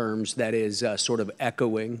general terms, that is sort of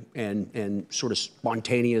echoing and sort of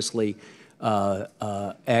spontaneously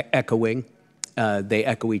echoing. They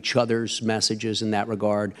echo each other's messages in that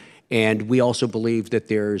regard. And we also believe that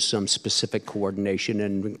there's some specific coordination,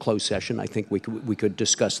 and in closed session, I think we could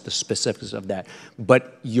discuss the specifics of that.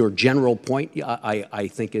 But your general point, I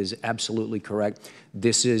think, is absolutely correct.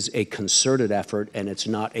 This is a concerted effort, and it's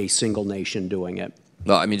not a single nation doing it.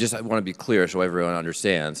 Well, I mean, I want to be clear so everyone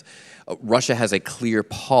understands. Russia has a clear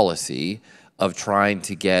policy of trying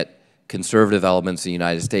to get conservative elements in the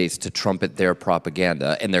United States to trumpet their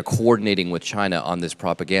propaganda, and they're coordinating with China on this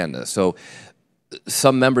propaganda. So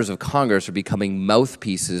some members of Congress are becoming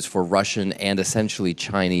mouthpieces for Russian and essentially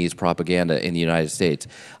Chinese propaganda in the United States.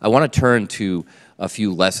 I want to turn to a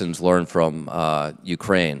few lessons learned from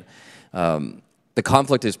Ukraine. The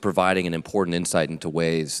conflict is providing an important insight into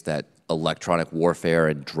ways that electronic warfare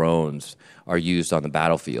and drones are used on the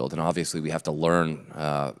battlefield, and obviously we have to learn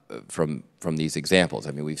from these examples.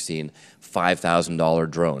 I mean, we've seen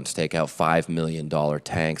 $5,000 drones take out $5 million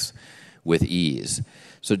tanks with ease.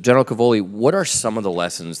 So, General Cavoli, what are some of the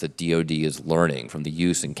lessons that DoD is learning from the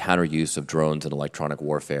use and counter-use of drones and electronic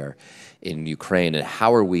warfare in Ukraine, and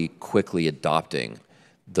how are we quickly adopting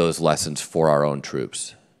those lessons for our own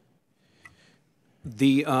troops?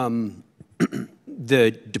 The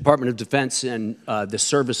Department of Defense and the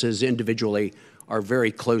services individually are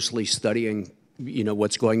very closely studying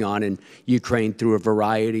what's going on in Ukraine through a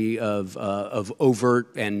variety of overt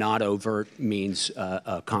and not overt means,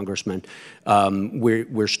 Congressman.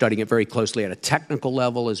 We're studying it very closely at a technical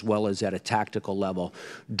level as well as at a tactical level.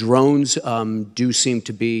 Drones do seem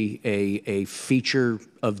to be a feature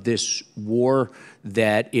of this war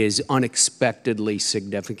that is unexpectedly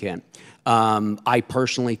significant. I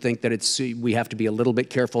personally think that we have to be a little bit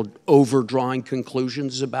careful overdrawing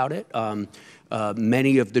conclusions about it.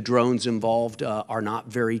 Many of the drones involved are not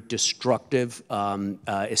very destructive,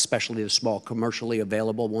 especially the small commercially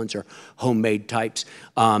available ones or homemade types.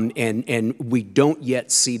 And we don't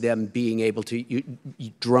yet see them being able to,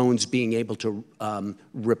 drones being able to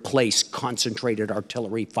replace concentrated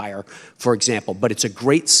artillery fire, for example. But it's a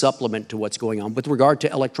great supplement to what's going on. With regard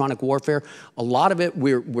to electronic warfare, a lot of it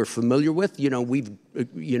we're familiar with. We've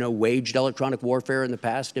waged electronic warfare in the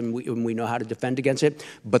past, and we know how to defend against it.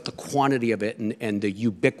 But the quantity of it and the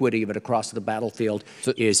ubiquity of it across the battlefield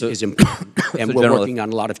is important. And we're working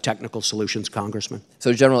on a lot of technical solutions, Congressman.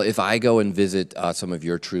 So, General, if I go and visit some of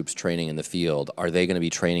your troops training in the field, are they going to be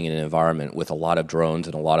training in an environment with a lot of drones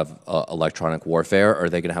and a lot of electronic warfare, or are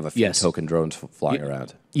they going to have a few token drones flying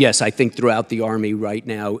around? Yes, I think throughout the Army right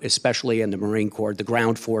now, especially in the Marine Corps, the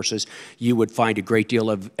ground forces, you would find a great deal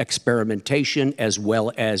of experimentation as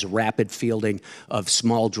well as rapid fielding of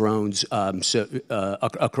small drones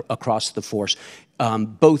across the force.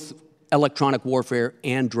 Both electronic warfare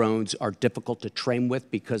and drones are difficult to train with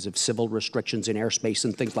because of civil restrictions in airspace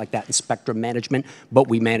and things like that and spectrum management, but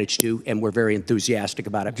we manage to, and we're very enthusiastic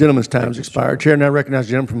about it. Gentleman's time has expired. Chair now recognizes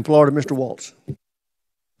the gentleman from Florida, Mr. Waltz.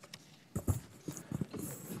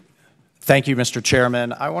 Thank you, Mr.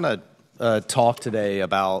 Chairman. I want to talk today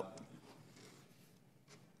about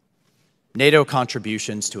NATO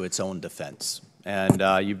contributions to its own defense. And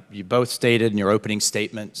you both stated in your opening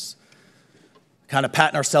statements, kind of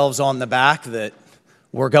patting ourselves on the back, that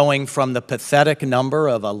we're going from the pathetic number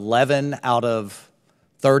of 11 out of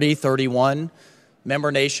 31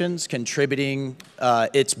 member nations contributing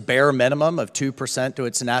its bare minimum of 2% to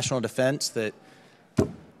its national defense, that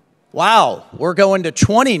wow, we're going to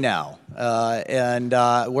 20 now, and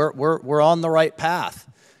we're on the right path.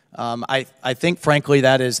 I think, frankly,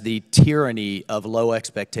 that is the tyranny of low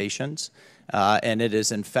expectations, and it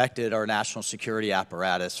has infected our national security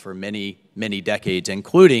apparatus for many, many decades,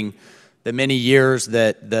 including the many years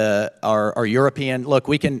that our European, look,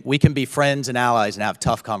 we can be friends and allies and have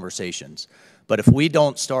tough conversations, but if we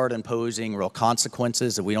don't start imposing real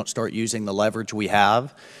consequences, if we don't start using the leverage we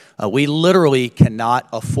have, we literally cannot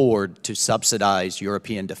afford to subsidize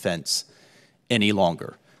European defense any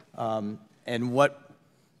longer. And what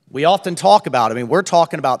we often talk about, I mean, we're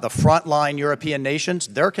talking about the frontline European nations,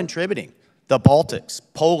 they're contributing, the Baltics,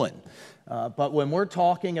 Poland. But when we're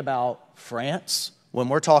talking about France, when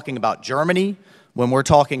we're talking about Germany, when we're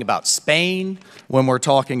talking about Spain, when we're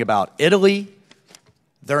talking about Italy,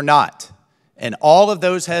 they're not. And all of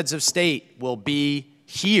those heads of state will be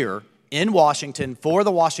here in Washington for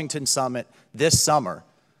the Washington Summit this summer.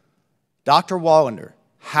 Dr. Wallander,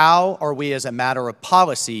 how are we as a matter of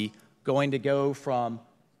policy going to go from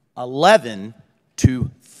 11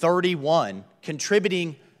 to 31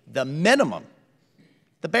 contributing the minimum,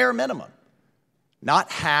 the bare minimum?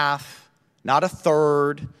 Not half, not a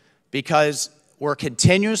third, because we're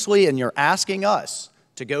continuously, and you're asking us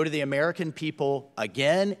to go to the American people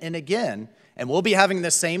again and again, and we'll be having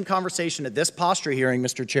the same conversation at this posture hearing,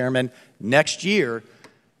 Mr. Chairman, next year.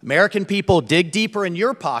 American people, dig deeper in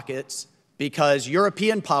your pockets because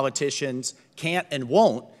European politicians can't and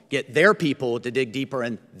won't get their people to dig deeper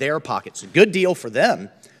in their pockets. A good deal for them.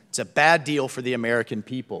 It's a bad deal for the American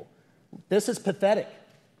people. This is pathetic.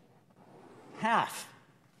 Half.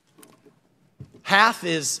 Half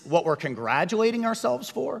is what we're congratulating ourselves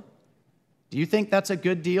for? Do you think that's a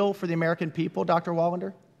good deal for the American people, Dr.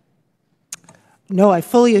 Wallander? No, I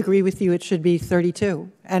fully agree with you. It should be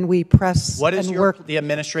 32. And we press What is and your, work. the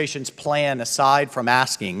administration's plan, aside from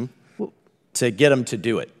asking, to get them to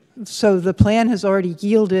do it? So the plan has already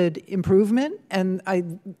yielded improvement,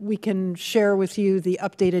 and we can share with you the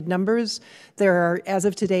updated numbers. There are, as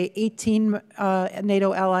of today, 18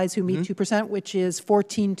 NATO allies who meet 2%, which is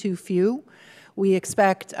 14 too few. We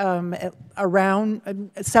expect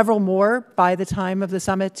around several more by the time of the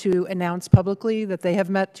summit to announce publicly that they have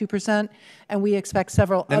met 2%, and we expect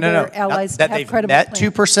several other allies to have credible plans. That they've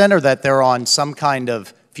met 2% or that they're on some kind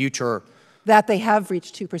of future that they have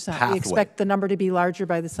reached 2%. pathway. We expect the number to be larger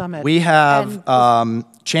by the summit. We have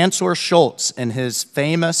Chancellor Schultz in his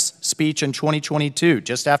famous speech in 2022,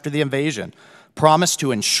 just after the invasion, promised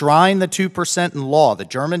to enshrine the 2% in law. The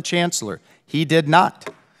German Chancellor, he did not.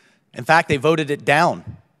 In fact, they voted it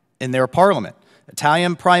down in their parliament.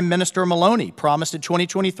 Italian Prime Minister Meloni promised in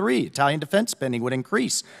 2023 Italian defense spending would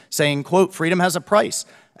increase, saying, quote, freedom has a price.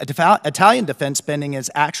 Italian defense spending is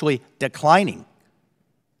actually declining.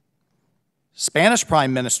 Spanish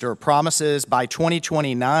Prime Minister promises by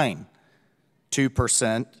 2029,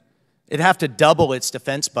 2%. It'd have to double its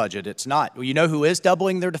defense budget. It's not. You know who is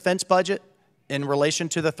doubling their defense budget in relation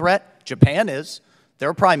to the threat? Japan is.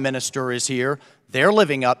 Their prime minister is here. They're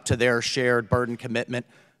living up to their shared burden commitment.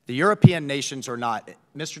 The European nations are not.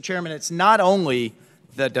 Mr. Chairman, it's not only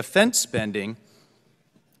the defense spending.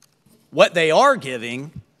 What they are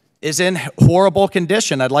giving is in horrible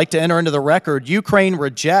condition. I'd like to enter into the record, Ukraine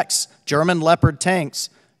rejects German Leopard tanks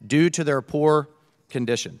due to their poor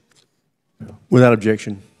condition. Without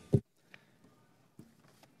objection.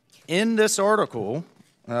 In this article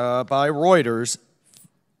by Reuters,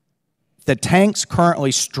 the tanks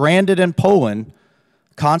currently stranded in Poland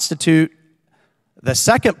constitute the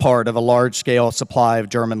second part of a large-scale supply of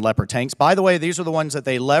German Leopard tanks. By the way, these are the ones that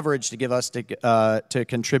they leveraged to give us to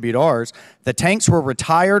contribute ours. The tanks were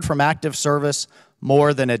retired from active service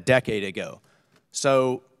more than a decade ago.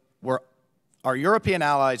 So our European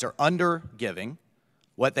allies are under-giving.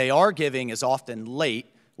 What they are giving is often late.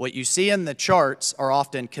 What you see in the charts are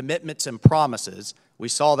often commitments and promises. We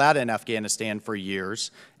saw that in Afghanistan for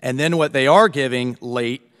years. And then what they are giving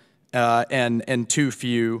late and too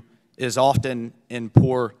few is often in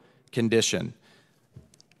poor condition.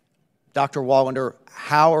 Dr. Wallander,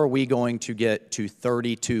 how are we going to get to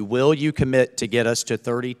 32? Will you commit to get us to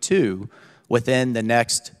 32 within the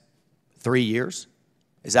next 3 years?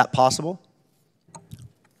 Is that possible?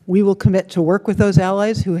 We will commit to work with those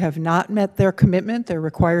allies who have not met their commitment, their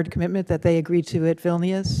required commitment that they agreed to at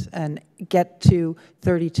Vilnius, and get to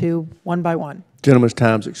 32 one by one. Gentleman's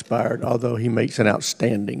time's expired, although he makes an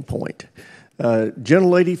outstanding point.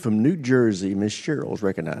 Gentlelady from New Jersey, Ms. Sherrill, is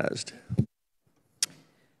recognized.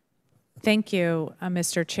 Thank you,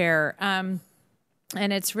 Mr. Chair. And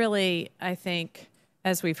it's really, I think,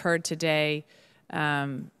 as we've heard today,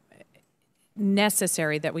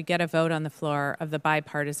 necessary that we get a vote on the floor of the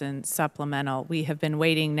bipartisan supplemental. We have been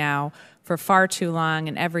waiting now for far too long,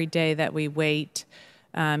 and every day that we wait,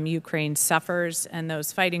 Ukraine suffers, and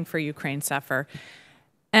those fighting for Ukraine suffer.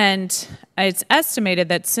 And it's estimated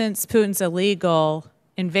that since Putin's illegal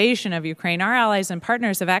invasion of Ukraine, our allies and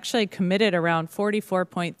partners have actually committed around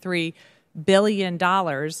 $44.3 billion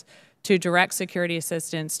to direct security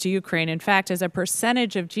assistance to Ukraine. In fact, as a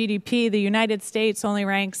percentage of GDP, the United States only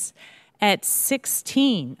ranks at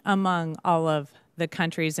 16 among all of the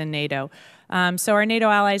countries in NATO. So our NATO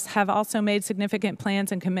allies have also made significant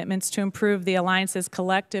plans and commitments to improve the alliance's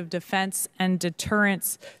collective defense and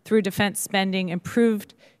deterrence through defense spending,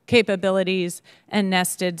 improved capabilities, and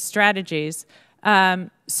nested strategies.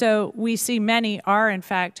 So we see many are, in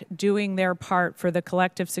fact, doing their part for the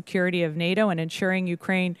collective security of NATO and ensuring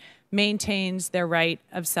Ukraine maintains their right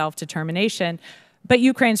of self-determination. But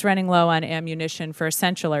Ukraine's running low on ammunition for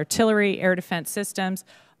essential artillery, air defense systems,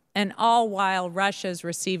 and all while Russia's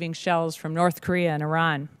receiving shells from North Korea and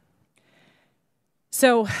Iran.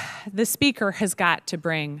 So the Speaker has got to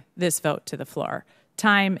bring this vote to the floor.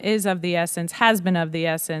 Time is of the essence, has been of the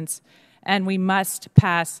essence, and we must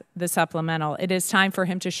pass the supplemental. It is time for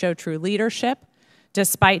him to show true leadership,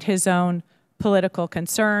 despite his own political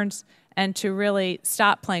concerns, and to really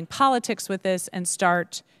stop playing politics with this and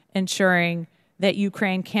start ensuring that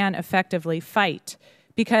Ukraine can effectively fight.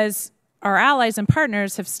 Because our allies and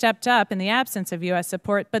partners have stepped up in the absence of U.S.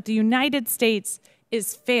 support, but the United States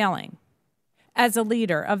is failing as a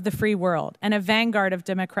leader of the free world and a vanguard of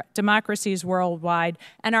democracies worldwide,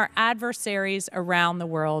 and our adversaries around the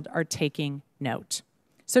world are taking note.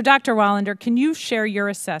 So, Dr. Wallander, can you share your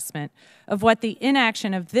assessment of what the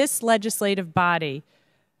inaction of this legislative body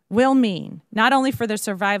will mean, not only for the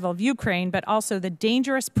survival of Ukraine, but also the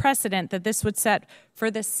dangerous precedent that this would set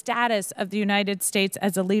for the status of the United States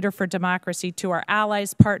as a leader for democracy to our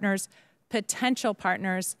allies, partners, potential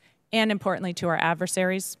partners, and importantly, to our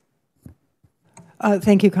adversaries?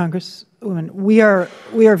 Thank you, Congresswoman. We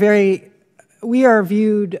are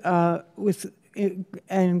viewed with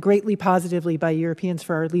and greatly positively by Europeans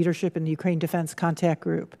for our leadership in the Ukraine Defense Contact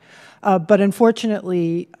Group. But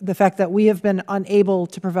unfortunately, the fact that we have been unable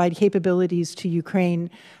to provide capabilities to Ukraine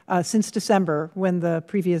since December, when the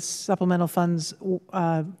previous supplemental funds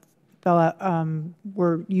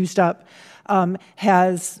were used up,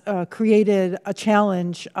 has created a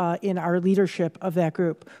challenge in our leadership of that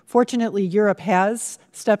group. Fortunately, Europe has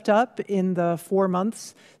stepped up in the 4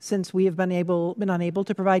 months since we have been unable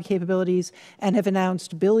to provide capabilities and have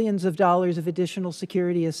announced billions of dollars of additional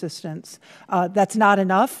security assistance. That's not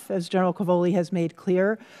enough, as General Cavoli has made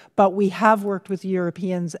clear, but we have worked with the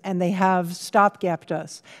Europeans and they have stopgapped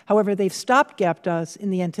us. However, they've stopgapped us in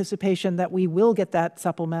the anticipation that we will get that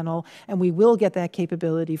supplemental and we will get that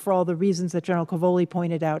capability for all the reasons that General Cavoli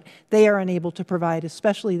pointed out. They are unable to provide,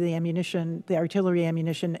 especially the ammunition, the artillery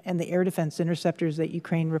ammunition, and the air defense interceptors that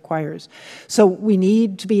Ukraine requires. So we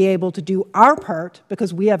need to be able to do our part,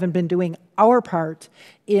 because we haven't been doing our part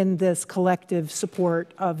in this collective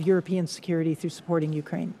support of European security through supporting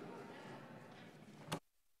Ukraine.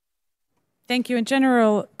 Thank you. And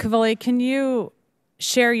General Cavoli, can you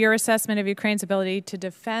share your assessment of Ukraine's ability to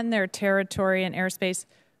defend their territory and airspace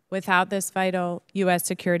without this vital U.S.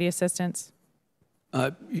 security assistance?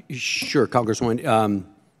 Sure, Congresswoman.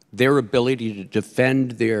 Their ability to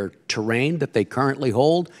defend their terrain that they currently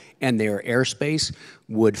hold and their airspace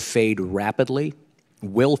would fade rapidly,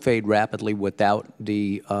 will fade rapidly without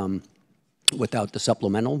the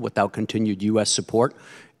supplemental, without continued U.S. support.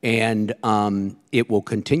 And it will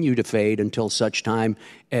continue to fade until such time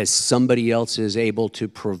as somebody else is able to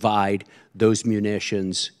provide those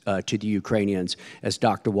munitions to the Ukrainians. As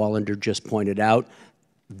Dr. Wallander just pointed out,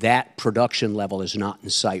 that production level is not in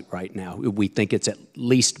sight right now. We think it's at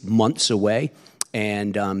least months away,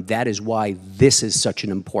 and that is why this is such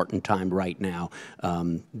an important time right now.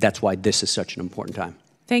 That's why this is such an important time.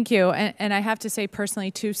 Thank you. And I have to say personally,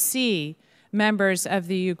 to see members of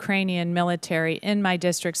the Ukrainian military in my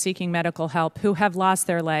district seeking medical help who have lost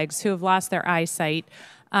their legs, who have lost their eyesight,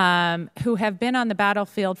 who have been on the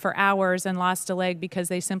battlefield for hours and lost a leg because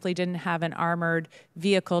they simply didn't have an armored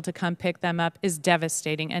vehicle to come pick them up is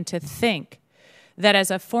devastating. And to think that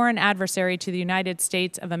as a foreign adversary to the United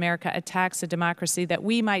States of America attacks a democracy, that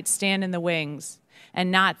we might stand in the wings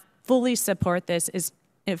and not fully support this is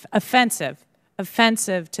offensive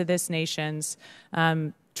to this nation's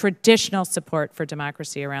traditional support for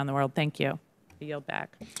democracy around the world. Thank you. I yield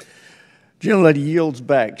back. Gentlelady yields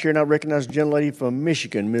back. Chair now recognizes the gentlelady from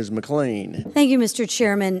Michigan, Ms. McLean. Thank you, Mr.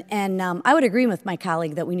 Chairman. And I would agree with my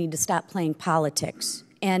colleague that we need to stop playing politics.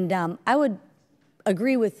 And I would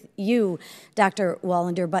agree with you, Dr.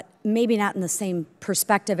 Wallander, but maybe not in the same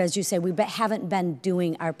perspective as you say. We haven't been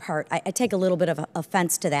doing our part. I take a little bit of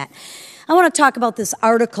offense to that. I want to talk about this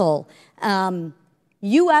article.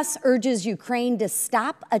 U.S. urges Ukraine to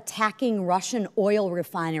stop attacking Russian oil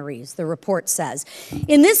refineries, the report says.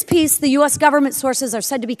 In this piece, the U.S. government sources are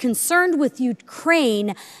said to be concerned with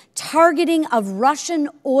Ukraine targeting of Russian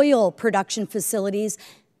oil production facilities.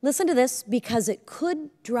 Listen to this, because it could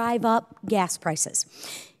drive up gas prices.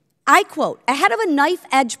 I quote, ahead of a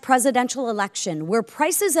knife-edge presidential election where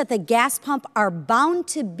prices at the gas pump are bound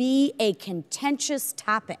to be a contentious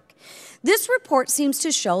topic. This report seems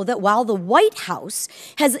to show that while the White House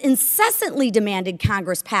has incessantly demanded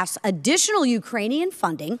Congress pass additional Ukrainian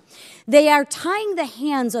funding, they are tying the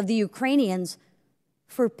hands of the Ukrainians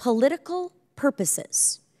for political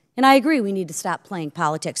purposes. And I agree, we need to stop playing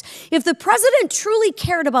politics. If the president truly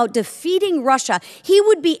cared about defeating Russia, he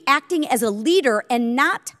would be acting as a leader and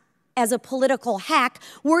not as a political hack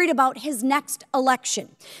worried about his next election.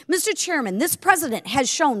 Mr. Chairman, this president has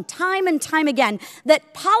shown time and time again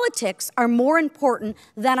that politics are more important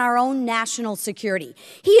than our own national security.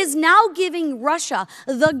 He is now giving Russia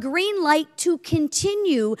the green light to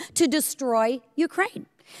continue to destroy Ukraine.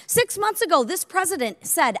 6 months ago, this president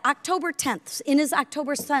said, October 10th, in his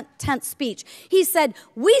October 10th speech, he said,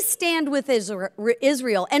 we stand with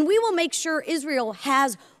Israel and we will make sure Israel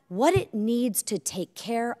has what it needs to take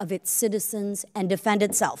care of its citizens and defend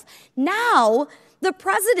itself. Now, the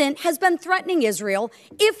president has been threatening Israel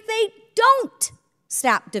if they don't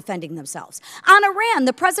stop defending themselves. On Iran,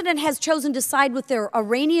 the president has chosen to side with their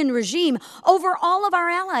Iranian regime over all of our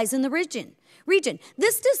allies in the region.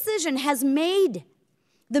 This decision has made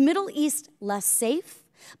the Middle East less safe,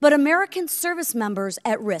 but American service members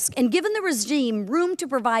at risk, and given the regime room to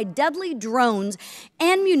provide deadly drones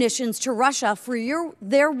and munitions to Russia for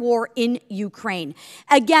their war in Ukraine.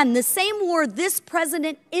 Again, the same war this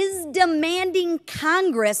president is demanding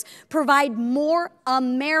Congress provide more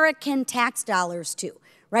American tax dollars to.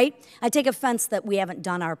 right? I take offense that we haven't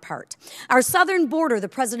done our part. Our southern border, the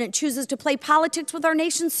president chooses to play politics with our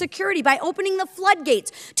nation's security by opening the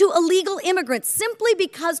floodgates to illegal immigrants simply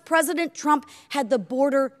because President Trump had the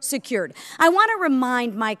border secured. I want to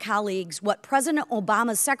remind my colleagues what President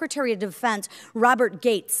Obama's Secretary of Defense, Robert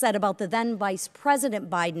Gates, said about the then Vice President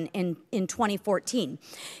Biden in 2014.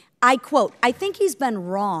 I quote, "I think he's been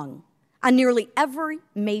wrong on nearly every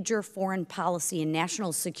major foreign policy and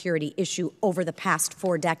national security issue over the past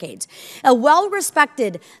 4 decades. A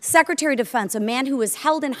well-respected Secretary of Defense, a man who is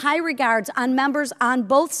held in high regards on members on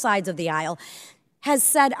both sides of the aisle, has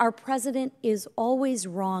said our president is always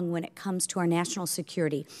wrong when it comes to our national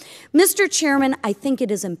security." Mr. Chairman, I think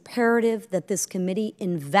it is imperative that this committee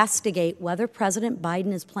investigate whether President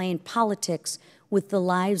Biden is playing politics with the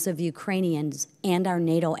lives of Ukrainians and our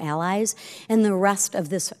NATO allies and the rest of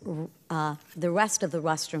the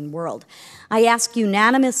Western world. I ask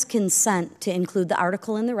unanimous consent to include the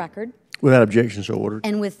article in the record. Without objection, so ordered.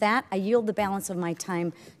 And with that, I yield the balance of my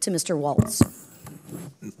time to Mr. Waltz.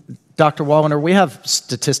 Dr. Wallander, we have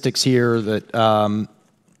statistics here that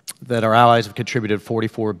that our allies have contributed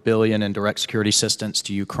 $44 billion in direct security assistance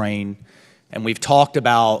to Ukraine. And we've talked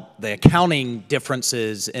about the accounting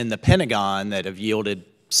differences in the Pentagon that have yielded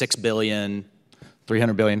 $6 billion,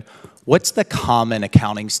 $300 billion. What's the common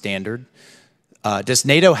accounting standard? Does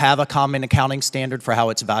NATO have a common accounting standard for how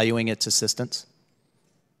it's valuing its assistance?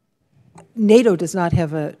 NATO does not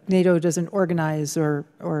have NATO doesn't organize or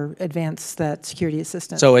advance that security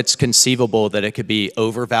assistance. So it's conceivable that it could be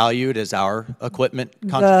overvalued as our equipment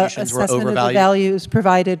contributions were overvalued? The assessment of the value is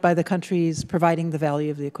provided by the countries providing the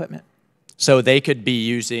value of the equipment. So they could be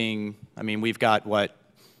using, I mean, we've got, what,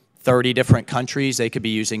 30 different countries? They could be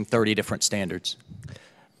using 30 different standards.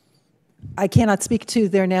 I cannot speak to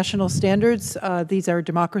their national standards. These are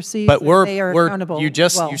democracies. But they are accountable.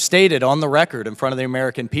 You stated on the record in front of the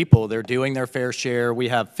American people they're doing their fair share. We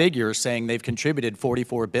have figures saying they've contributed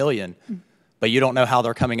 $44 billion. But you don't know how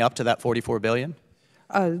they're coming up to that $44 billion?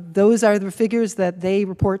 Those are the figures that they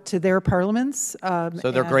report to their parliaments.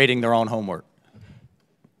 So they're grading their own homework.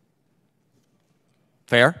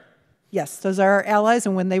 Fair? Yes, those are our allies,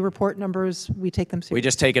 and when they report numbers, we take them seriously. We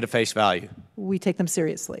just take it at face value. We take them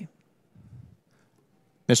seriously.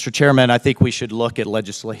 Mr. Chairman, I think we should look at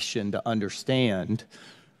legislation to understand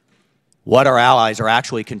what our allies are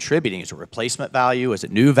actually contributing. Is it replacement value? Is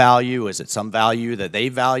it new value? Is it some value that they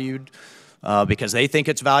valued because they think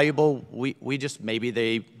it's valuable? Maybe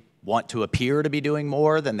they want to appear to be doing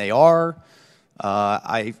more than they are.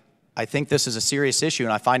 I think this is a serious issue,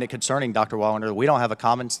 and I find it concerning, Dr. Wallander, that we don't have a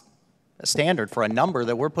common standard for a number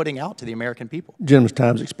that we're putting out to the American people. Gentleman's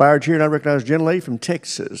time's expired here, and I recognize the gentlelady from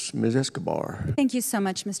Texas, Ms. Escobar. Thank you so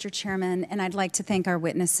much, Mr. Chairman, and I'd like to thank our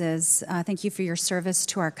witnesses. Thank you for your service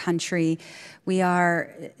to our country. We are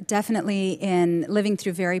definitely living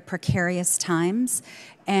through very precarious times,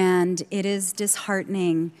 and it is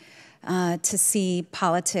disheartening to see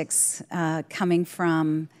politics coming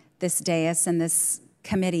from this dais and this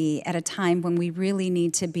committee at a time when we really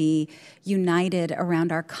need to be united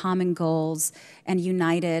around our common goals and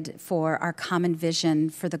united for our common vision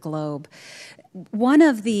for the globe. One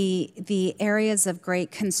of the areas of great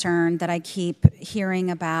concern that I keep hearing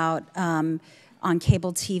about on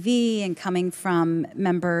cable TV and coming from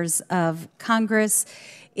members of Congress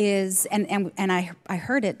is, and I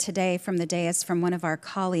heard it today from the dais from one of our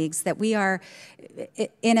colleagues, that we are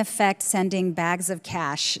in effect sending bags of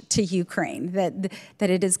cash to Ukraine, that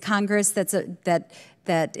it is Congress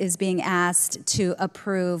that is being asked to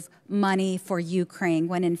approve money for Ukraine,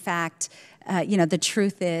 when in fact, the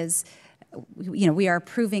truth is, we are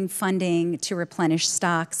approving funding to replenish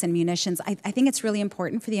stocks and munitions. I think it's really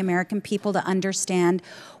important for the American people to understand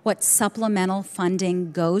what supplemental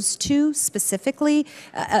funding goes to specifically,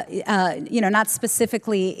 not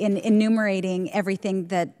specifically in enumerating everything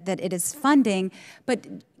that it is funding, but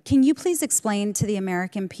can you please explain to the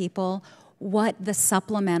American people what the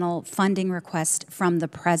supplemental funding request from the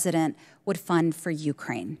President would fund for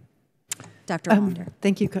Ukraine? Dr. Wallander.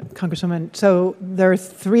 Thank you, Congresswoman. So there are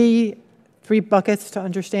three buckets to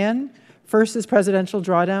understand. First is presidential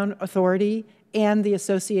drawdown authority and the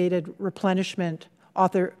associated replenishment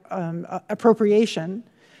appropriation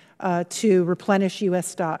to replenish U.S.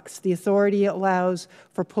 stocks. The authority allows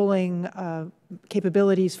for pulling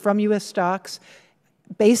capabilities from U.S. stocks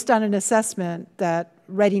based on an assessment that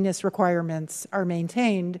readiness requirements are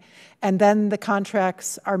maintained, and then the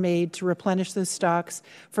contracts are made to replenish those stocks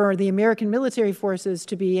for the American military forces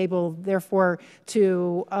to be able, therefore,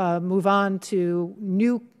 to move on to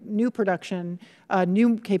new production,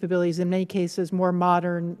 new capabilities, in many cases more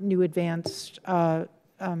modern, new advanced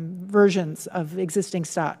versions of existing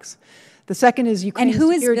stocks. The second is Ukraine's And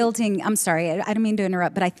who is building, I'm sorry, I don't mean to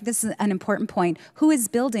interrupt, but I think this is an important point. Who is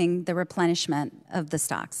building the replenishment of the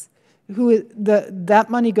stocks? That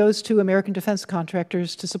money goes to American defense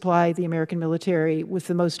contractors to supply the American military with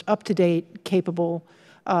the most up-to-date, capable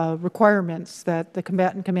requirements that the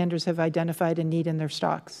combatant commanders have identified and need in their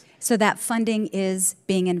stocks. So that funding is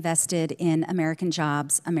being invested in American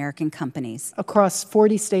jobs, American companies. Across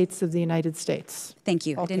 40 states of the United States. Thank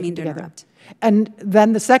you. I didn't mean to together. interrupt. And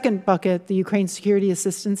then the second bucket, the Ukraine Security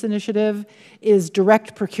Assistance Initiative, is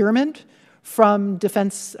direct procurement from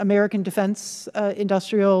American defense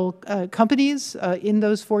industrial companies in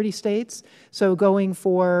those 40 states. So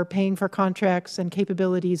paying for contracts and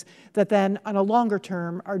capabilities that then on a longer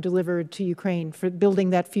term are delivered to Ukraine for building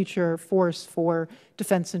that future force for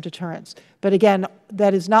defense and deterrence. But again,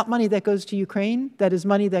 that is not money that goes to Ukraine. That is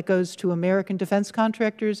money that goes to American defense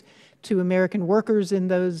contractors, to American workers in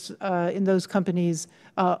those companies.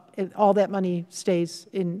 All that money stays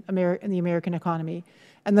in the American economy.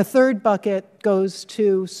 And the third bucket goes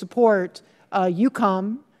to support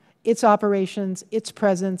EUCOM, its operations, its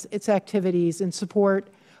presence, its activities in support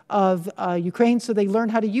of Ukraine so they learn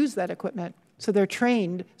how to use that equipment, so they're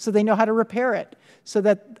trained, so they know how to repair it, so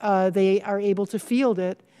that they are able to field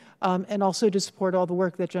it, and also to support all the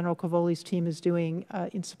work that General Cavoli's team is doing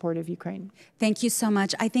in support of Ukraine. Thank you so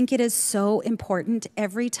much. I think it is so important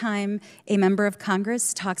every time a member of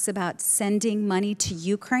Congress talks about sending money to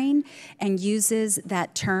Ukraine and uses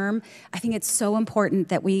that term. I think it's so important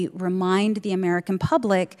that we remind the American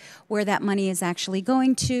public where that money is actually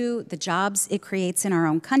going to, the jobs it creates in our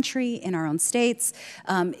own country, in our own states.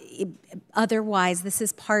 Otherwise, this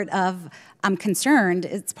is part of, I'm concerned,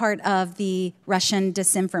 it's part of the Russian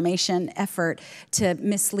disinformation effort to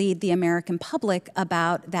mislead the American public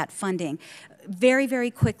about that funding. Very,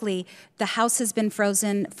 very quickly, the House has been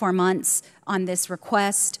frozen for months on this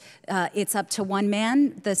request. It's up to one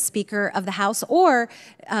man, the Speaker of the House, or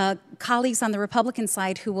colleagues on the Republican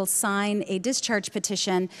side who will sign a discharge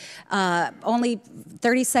petition. Only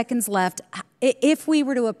 30 seconds left. If we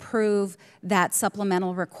were to approve that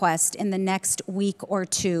supplemental request in the next week or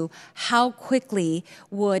two, how quickly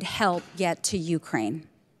would help get to Ukraine?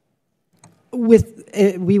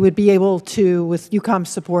 We would be able to, with EUCOM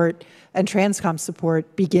support and TRANSCOM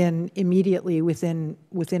support, begin immediately within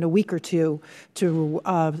a week or two to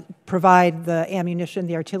provide the ammunition,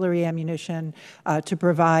 the artillery ammunition, to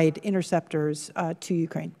provide interceptors to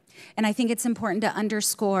Ukraine. And I think it's important to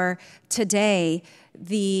underscore today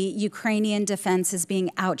the Ukrainian defense is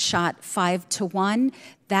being outshot 5-1.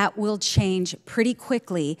 That will change pretty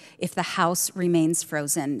quickly if the House remains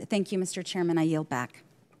frozen. Thank you, Mr. Chairman. I yield back.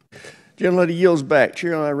 Gentlelady yields back.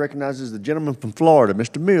 Chair recognizes the gentleman from Florida,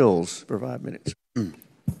 Mr. Mills, for 5 minutes.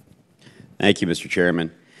 Thank you, Mr.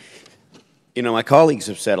 Chairman. You know, my colleagues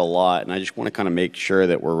have said a lot, and I just want to kind of make sure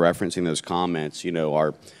that we're referencing those comments. You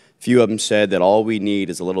know, few of them said that all we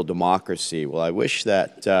need is a little democracy. Well, I wish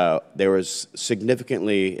that there was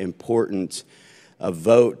significantly important a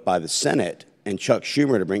vote by the Senate and Chuck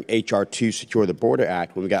Schumer to bring H.R. 2 Secure the Border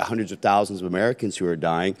Act when we got hundreds of thousands of Americans who are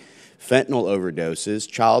dying, fentanyl overdoses,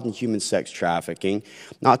 child and human sex trafficking,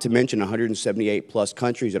 not to mention 178-plus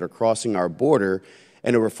countries that are crossing our border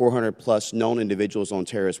and over 400-plus known individuals on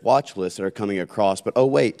terrorist watch lists that are coming across. But, oh,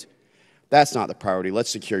 wait, that's not the priority.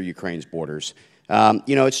 Let's secure Ukraine's borders.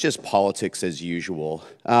 You know, it's just politics as usual.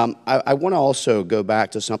 I want to also go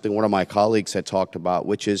back to something one of my colleagues had talked about,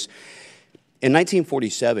 which is in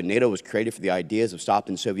 1947, NATO was created for the ideas of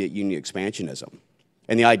stopping Soviet Union expansionism.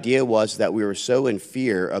 And the idea was that we were so in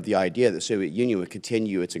fear of the idea that the Soviet Union would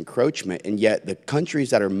continue its encroachment, and yet the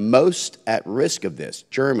countries that are most at risk of this,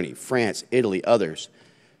 Germany, France, Italy, others,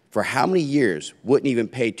 for how many years wouldn't even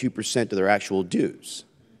pay 2% of their actual dues?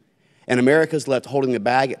 And America's left holding the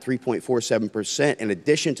bag at 3.47%, in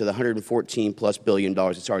addition to the $114+ billion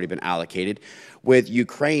that's already been allocated, with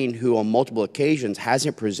Ukraine, who on multiple occasions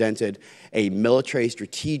hasn't presented a military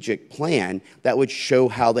strategic plan that would show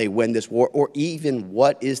how they win this war, or even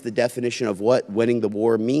what is the definition of what winning the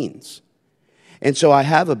war means. And so I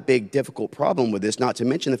have a big, difficult problem with this, not to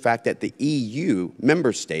mention the fact that the EU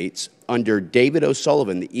member states, under David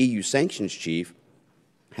O'Sullivan, the EU sanctions chief,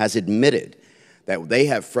 has admitted that they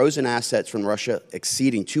have frozen assets from Russia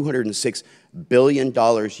exceeding $206 billion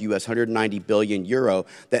US, 190 billion euro,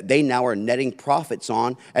 that they now are netting profits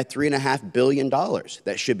on at $3.5 billion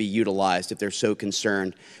that should be utilized if they're so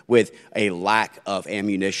concerned with a lack of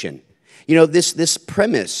ammunition. You know, this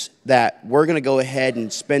premise that we're going to go ahead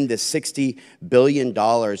and spend this $60 billion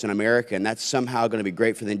in America and that's somehow going to be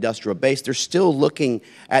great for the industrial base, they're still looking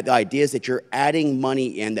at the ideas that you're adding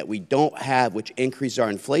money in that we don't have, which increases our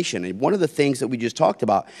inflation. And one of the things that we just talked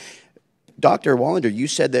about, Dr. Wallander, you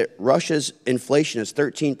said that Russia's inflation is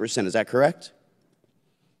 13%. Is that correct?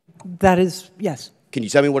 That is, yes. Can you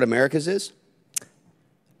tell me what America's is?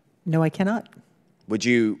 No, I cannot. Would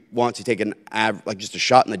you want to take like just a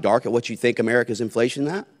shot in the dark at what you think America's inflation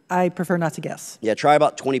is at? I prefer not to guess. Yeah, try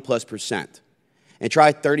about 20+%. And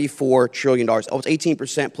try $34 trillion. Oh, it's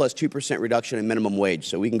 18% plus 2% reduction in minimum wage.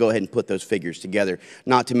 So we can go ahead and put those figures together.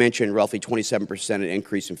 Not to mention roughly 27%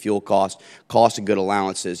 increase in fuel costs, cost of good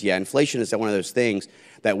allowances. Yeah, inflation is one of those things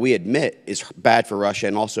that we admit is bad for Russia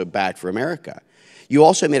and also bad for America. You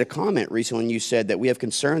also made a comment recently when you said that we have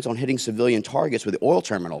concerns on hitting civilian targets with the oil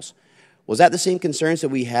terminals. Was that the same concerns that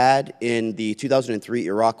we had in the 2003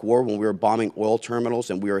 Iraq War when we were bombing oil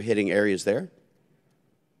terminals and we were hitting areas there?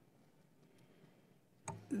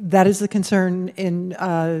 That is the concern in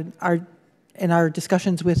our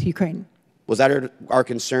discussions with Ukraine. Was that our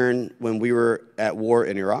concern when we were at war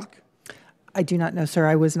in Iraq? I do not know, sir.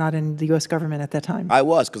 I was not in the U.S. government at that time. I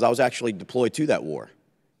was, because I was actually deployed to that war,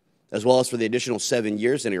 as well as for the additional 7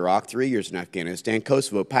 years in Iraq, 3 years in Afghanistan,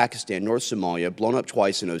 Kosovo, Pakistan, North Somalia, blown up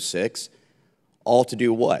twice in 2006, all to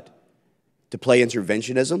do what? To play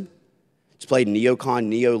interventionism? To play neocon,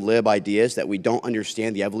 neo-lib ideas that we don't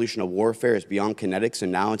understand the evolution of warfare is beyond kinetics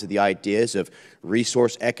and now into the ideas of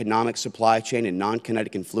resource, economic, supply chain, and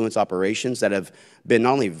non-kinetic influence operations that have been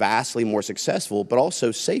not only vastly more successful, but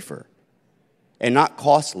also safer and not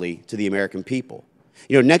costly to the American people.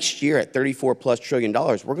 You know, next year at $34+ trillion,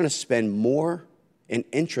 we're going to spend more in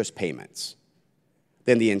interest payments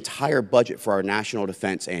than the entire budget for our national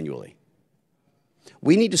defense annually.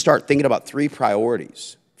 We need to start thinking about 3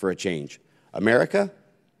 priorities for a change: America,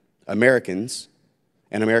 Americans,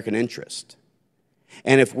 and American interest.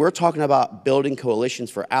 And if we're talking about building coalitions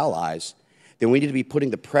for allies, then we need to be putting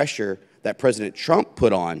the pressure that President Trump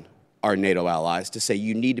put on our NATO allies to say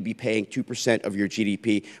you need to be paying 2% of your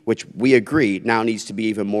GDP, which we agree now needs to be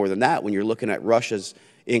even more than that when you're looking at Russia's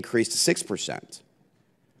increase to 6%.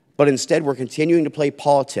 But instead, we're continuing to play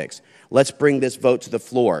politics. Let's bring this vote to the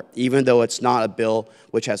floor, even though it's not a bill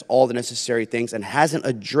which has all the necessary things and hasn't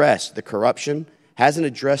addressed the corruption, hasn't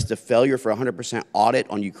addressed the failure for 100% audit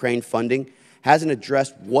on Ukraine funding, hasn't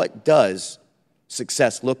addressed what does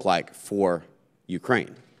success look like for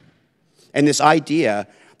Ukraine. And this idea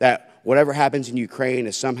that whatever happens in Ukraine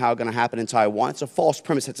is somehow going to happen in Taiwan, it's a false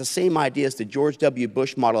premise. It's the same idea as the George W.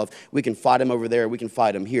 Bush model of we can fight them over there, we can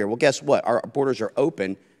fight them here. Well, guess what? Our borders are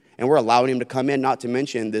open, and we're allowing them to come in, not to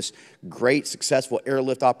mention this great, successful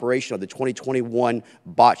airlift operation of the 2021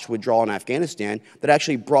 botched withdrawal in Afghanistan that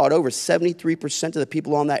actually brought over 73% of the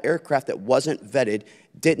people on that aircraft that wasn't vetted,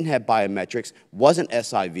 didn't have biometrics, wasn't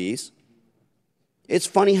SIVs. It's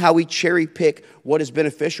funny how we cherry pick what is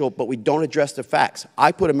beneficial, but we don't address the facts.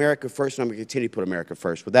 I put America first, and I'm going to continue to put America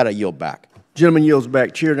first. With that, I yield back. Gentleman yields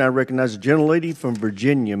back. Chair, and I recognize the gentlelady from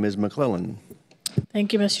Virginia, Ms. McClellan.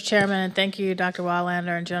 Thank you, Mr. Chairman, and thank you, Dr.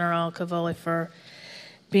 Wallander and General Cavoli, for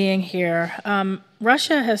being here.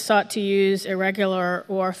 Russia has sought to use irregular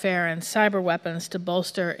warfare and cyber weapons to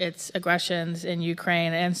bolster its aggressions in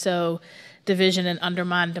Ukraine, and so division and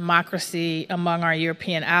undermine democracy among our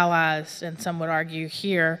European allies, and some would argue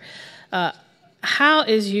here. How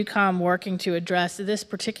is EUCOM working to address this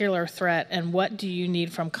particular threat, and what do you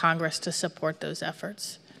need from Congress to support those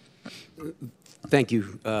efforts? Thank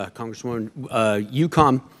you, Congresswoman.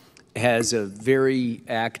 EUCOM has a very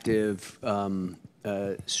active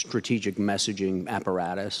strategic messaging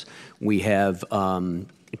apparatus. We have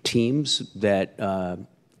teams that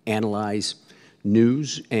analyze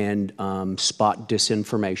news and spot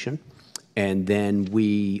disinformation, and then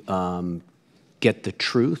we get the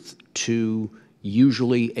truth to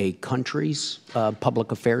usually a country's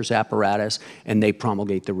public affairs apparatus, and they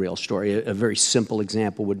promulgate the real story. A very simple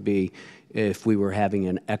example would be if we were having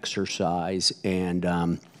an exercise and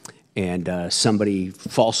somebody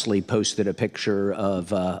falsely posted a picture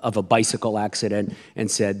of a bicycle accident and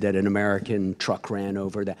said that an American truck ran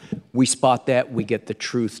over that. We spot that. We get the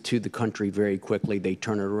truth to the country very quickly. They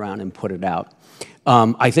turn it around and put it out.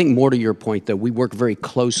 I think more to your point, though, we work very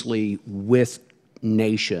closely with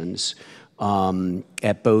nations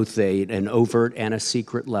at both an overt and a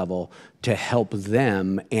secret level to help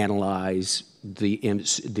them analyze the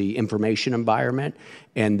information environment,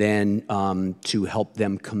 and then to help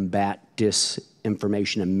them combat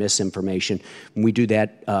disinformation and misinformation. We do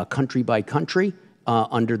that country by country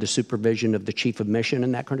under the supervision of the chief of mission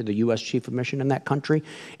in that country, the U.S. chief of mission in that country.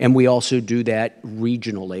 And we also do that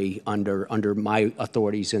regionally under my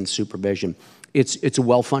authorities and supervision. It's a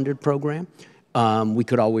well-funded program. We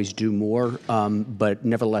could always do more, but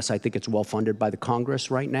nevertheless, I think it's well-funded by the Congress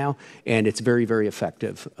right now, and it's very, very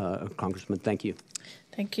effective, Congressman. Thank you.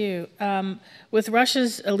 Thank you. With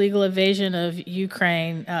Russia's illegal invasion of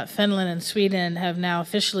Ukraine, Finland and Sweden have now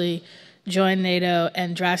officially joined NATO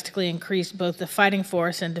and drastically increased both the fighting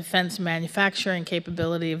force and defense manufacturing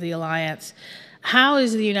capability of the alliance. How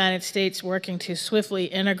is the United States working to swiftly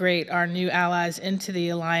integrate our new allies into the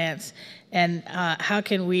alliance, and how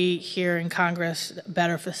can we here in Congress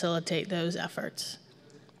better facilitate those efforts?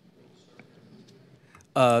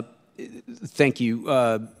 Thank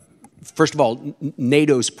you. First of all,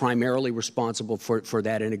 NATO's primarily responsible for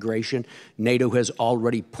that integration. NATO has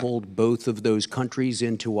already pulled both of those countries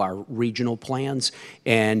into our regional plans,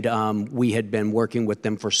 and we had been working with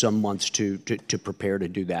them for some months to prepare to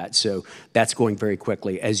do that. So that's going very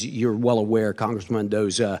quickly. As you're well aware, Congressman,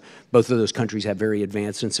 both of those countries have very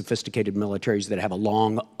advanced and sophisticated militaries that have a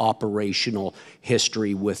long operational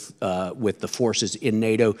history with the forces in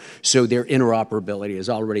NATO. So their interoperability is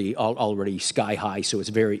already sky high. So it's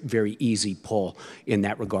very, very easy pull in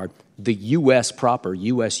that regard. The U.S. proper,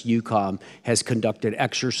 U.S. EUCOM, has conducted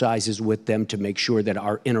exercises with them to make sure that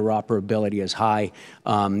our interoperability is high.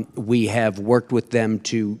 We have worked with them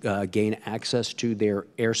to gain access to their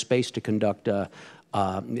airspace to conduct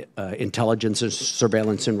intelligence,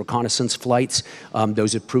 surveillance, and reconnaissance flights.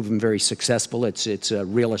 Those have proven very successful. It's a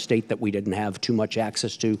real estate that we didn't have too much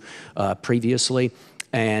access to previously.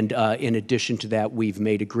 And in addition to that, we've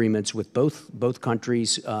made agreements with both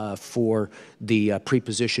countries for the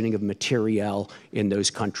pre-positioning of materiel in those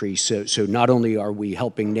countries. So not only are we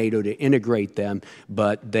helping NATO to integrate them,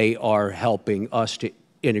 but they are helping us to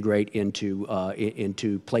integrate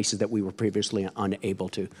into places that we were previously unable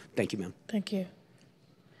to. Thank you, ma'am. Thank you.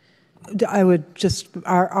 I would just,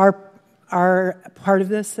 our part of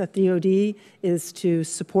this at DOD is to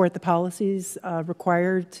support the policies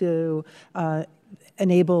required to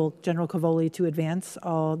enable General Cavoli to advance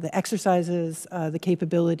all the exercises, the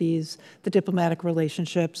capabilities, the diplomatic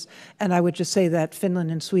relationships. And I would just say that Finland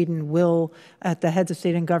and Sweden will, at the heads of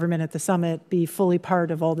state and government at the summit, be fully part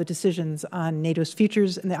of all the decisions on NATO's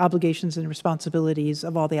futures and the obligations and responsibilities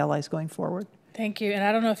of all the allies going forward. Thank you. And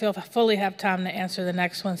I don't know if you'll fully have time to answer the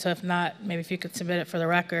next one, so if not, maybe if you could submit it for the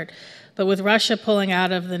record. But with Russia pulling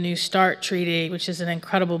out of the New START treaty, which is an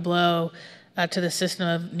incredible blow to the system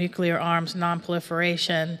of nuclear arms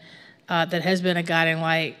nonproliferation that has been a guiding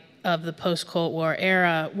light of the post-Cold War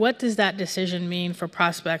era, what does that decision mean for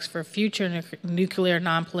prospects for future nuclear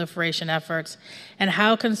nonproliferation efforts, and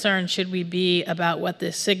how concerned should we be about what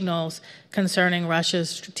this signals concerning Russia's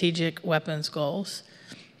strategic weapons goals?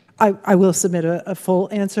 I will submit a full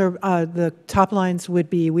answer. The top lines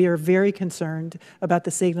would be, we are very concerned about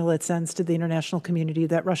the signal it sends to the international community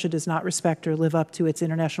that Russia does not respect or live up to its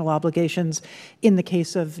international obligations in the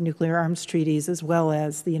case of nuclear arms treaties, as well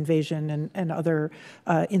as the invasion and other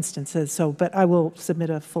instances. But I will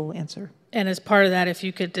submit a full answer. And as part of that, if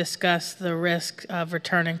you could discuss the risk of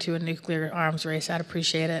returning to a nuclear arms race, I'd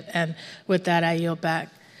appreciate it. And with that, I yield back.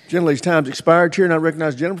 Gentleman's time's expired. Chair, and I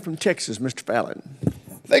recognize the gentleman from Texas, Mr. Fallon.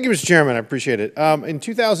 Thank you, Mr. Chairman. I appreciate it. In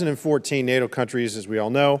 2014, NATO countries, as we all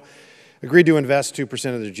know, agreed to invest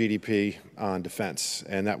 2% of their GDP on defense.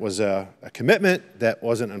 And that was a commitment that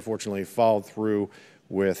wasn't, unfortunately, followed through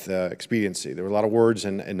with expediency. There were a lot of words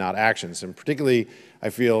and not actions. And particularly, I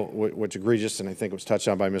feel what's egregious, and I think it was touched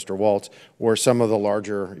on by Mr. Waltz, were some of the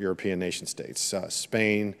larger European nation states.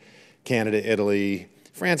 Spain, Canada, Italy,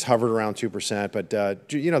 France hovered around 2%. But,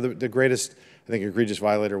 the greatest, I think, egregious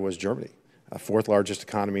violator was Germany. Fourth largest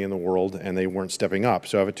economy in the world, and they weren't stepping up.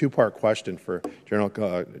 So I have a two-part question for General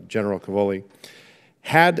Cavoli.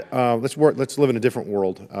 Let's live in a different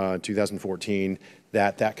world, 2014,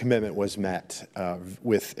 that commitment was met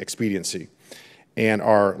with expediency, and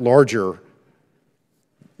our larger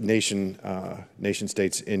nation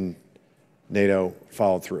states in NATO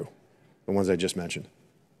followed through, the ones I just mentioned,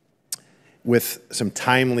 with some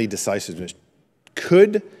timely decisiveness.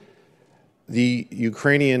 Could the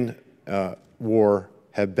Ukrainian war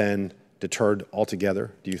have been deterred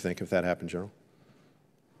altogether, do you think, if that happened, General?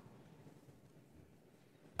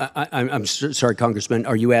 I'm sorry, Congressman.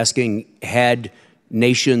 Are you asking, had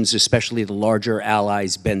nations, especially the larger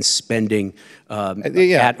allies, been spending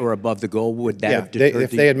at or above the goal, would that have deterred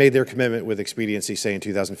if they had made their commitment with expediency, say in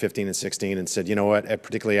 2015 and 16, and said, you know what,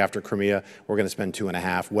 particularly after Crimea, we're going to spend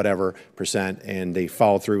 2.5%, whatever percent, and they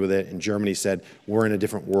followed through with it, and Germany said, we're in a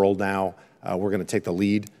different world now, we're going to take the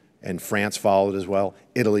lead and France followed as well,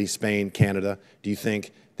 Italy, Spain, Canada. Do you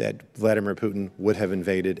think that Vladimir Putin would have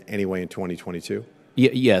invaded anyway in 2022?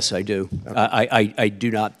 Yes, I do. Okay. I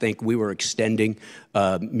do not think we were extending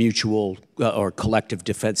mutual or collective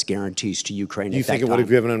defense guarantees to Ukraine. Do you think it would have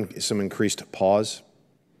given them some increased pause?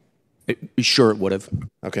 Sure, it would have.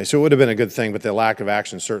 Okay, so it would have been a good thing, but the lack of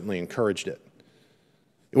action certainly encouraged it.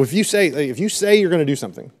 If you say you're going to do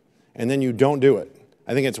something and then you don't do it,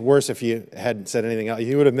 I think it's worse if you hadn't said anything else.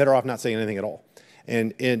 You would have better off not saying anything at all.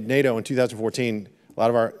 And in NATO in 2014, a lot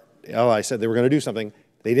of our allies said they were going to do something.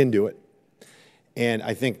 They didn't do it. And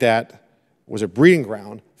I think that was a breeding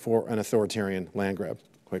ground for an authoritarian land grab,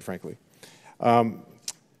 quite frankly. One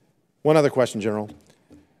other question, General.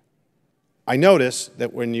 I notice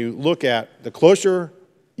that when you look at the closer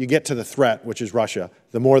you get to the threat, which is Russia,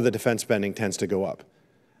 the more the defense spending tends to go up.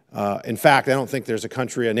 In fact, I don't think there's a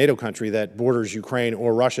country, a NATO country, that borders Ukraine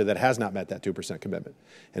or Russia that has not met that 2% commitment.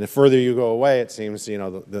 And the further you go away, it seems,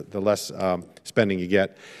 the less spending you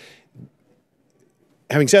get.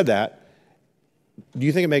 Having said that, do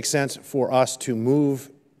you think it makes sense for us to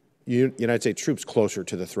move United States troops closer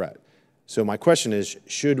to the threat? So my question is,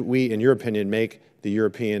 should we, in your opinion, make the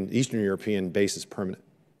Eastern European bases permanent?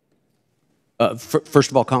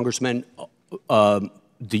 First of all, Congressman, the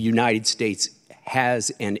United States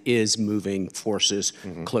has and is moving forces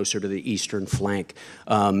closer to the eastern flank.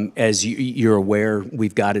 As you're aware,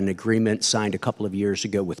 we've got an agreement signed a couple of years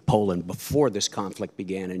ago with Poland before this conflict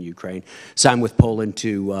began in Ukraine. Signed with Poland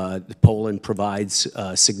Poland provides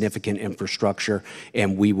significant infrastructure,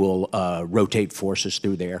 and we will rotate forces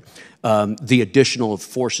through there. The additional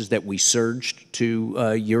forces that we surged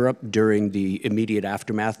to Europe during the immediate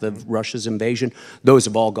aftermath of Russia's invasion, those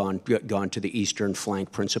have all gone to the eastern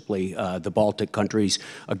flank, principally the Baltic countries,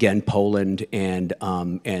 again, Poland and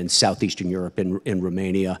southeastern Europe in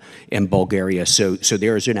Romania and Bulgaria. So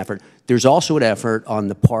there is an effort. There's also an effort on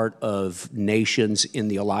the part of nations in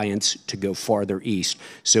the alliance to go farther east.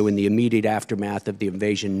 So in the immediate aftermath of the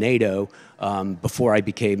invasion, NATO, before I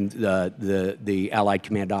became the Allied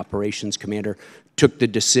Command Operations Commander, took the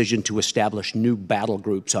decision to establish new battle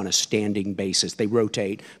groups on a standing basis. They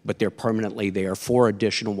rotate, but they're permanently there, 4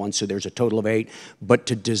 additional ones, so there's a total of 8, but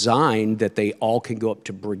to design that they all can go up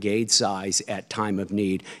to brigade size at time of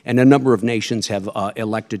need. And a number of nations have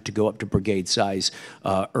elected to go up to brigade size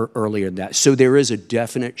earlier than that. So there is a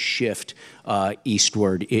definite shift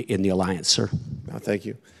eastward in the alliance, sir. Thank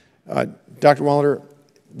you. Dr. Wallander,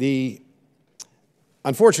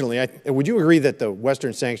 unfortunately, would you agree that the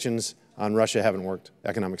Western sanctions on Russia haven't worked,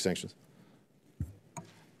 economic sanctions?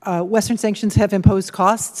 Western sanctions have imposed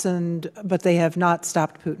costs, but they have not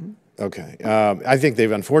stopped Putin. Okay. I think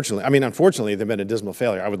unfortunately, they've been a dismal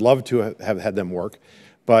failure. I would love to have had them work,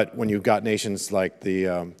 but when you've got nations like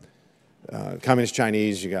the Communist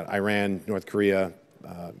Chinese, you got Iran, North Korea,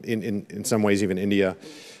 in some ways even India,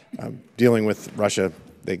 dealing with Russia,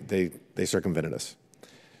 they circumvented us.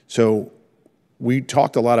 So we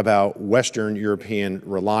talked a lot about Western European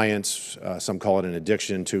reliance. Some call it an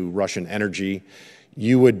addiction to Russian energy.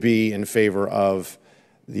 You would be in favor of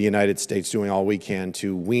the United States doing all we can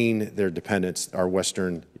to wean their dependence, our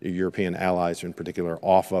Western European allies in particular,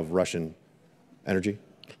 off of Russian energy?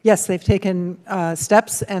 Yes, they've taken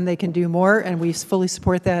steps, and they can do more, and we fully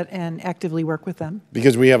support that and actively work with them.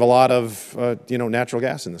 Because we have a lot of natural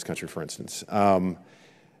gas in this country, for instance.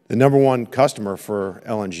 The #1 customer for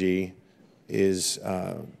LNG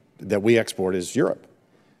that we export is Europe.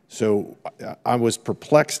 So I was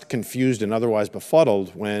perplexed, confused, and otherwise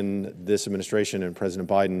befuddled when this administration and President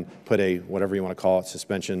Biden put a, whatever you want to call it,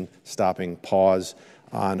 suspension, stopping, pause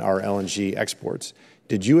on our LNG exports.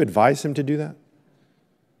 Did you advise him to do that?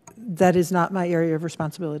 That is not my area of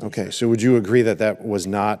responsibility. Okay, so would you agree that that was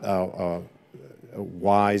not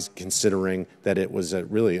wise, considering that it was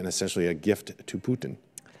really and essentially a gift to Putin?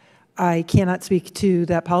 I cannot speak to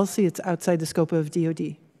that policy. It's outside the scope of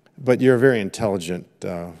DOD. But you're a very intelligent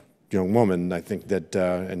young woman. I think that,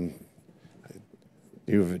 and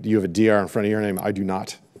you have a DR in front of your name. I do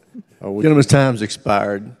not. Gentleman's time's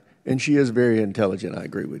expired, and she is very intelligent. I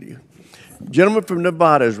agree with you. Gentleman from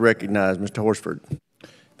Nevada is recognized, Mr. Horsford.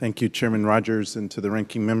 Thank you, Chairman Rogers, and to the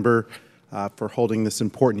ranking member for holding this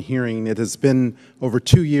important hearing. It has been over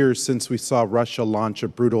 2 years since we saw Russia launch a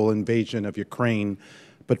brutal invasion of Ukraine.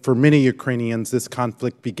 But for many Ukrainians, this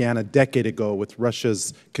conflict began a decade ago with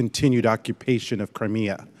Russia's continued occupation of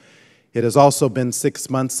Crimea. It has also been 6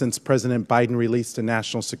 months since President Biden released a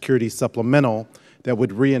national security supplemental that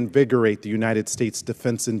would reinvigorate the United States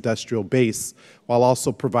defense industrial base while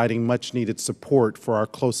also providing much-needed support for our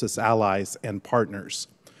closest allies and partners.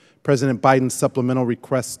 President Biden's supplemental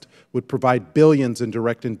request would provide billions in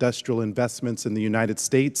direct industrial investments in the United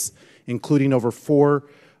States, including over $4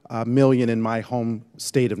 million in my home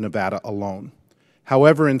state of Nevada alone.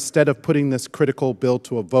 However, instead of putting this critical bill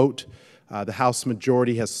to a vote, the House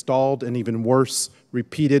majority has stalled and, even worse,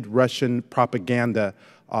 repeated Russian propaganda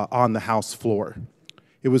on the House floor.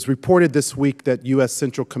 It was reported this week that U.S.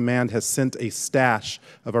 Central Command has sent a stash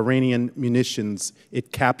of Iranian munitions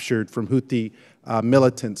it captured from Houthi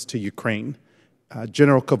militants to Ukraine.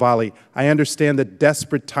 General Cavoli, I understand that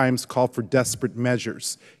desperate times call for desperate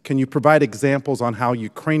measures. Can you provide examples on how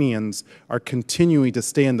Ukrainians are continuing to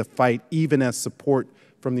stay in the fight even as support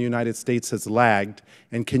from the United States has lagged?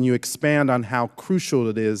 And can you expand on how crucial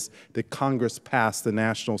it is that Congress pass the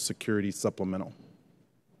National Security Supplemental?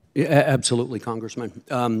 Yeah, absolutely, Congressman.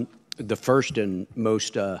 The first and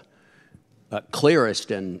most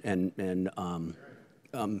clearest and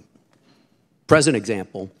present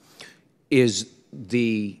example is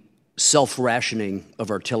the self-rationing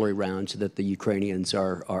of artillery rounds that the Ukrainians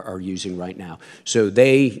are using right now. So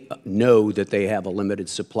they know that they have a limited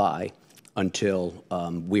supply until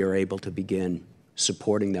we are able to begin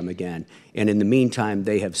supporting them again. And in the meantime,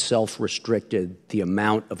 they have self-restricted the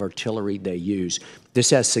amount of artillery they use.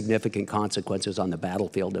 This has significant consequences on the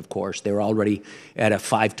battlefield, of course. They're already at a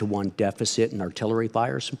 5-to-1 deficit in artillery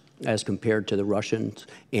fires as compared to the Russians,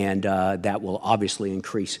 and that will obviously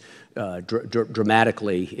increase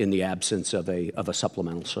dramatically in the absence of a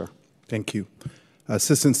supplemental, sir. Thank you.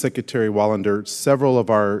 Assistant Secretary Wallander, several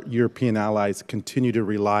of our European allies continue to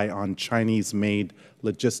rely on Chinese-made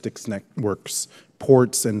logistics networks,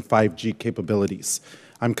 ports, and 5G capabilities.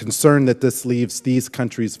 I'm concerned that this leaves these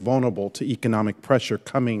countries vulnerable to economic pressure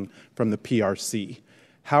coming from the PRC.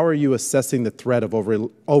 How are you assessing the threat of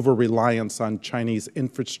over-reliance on Chinese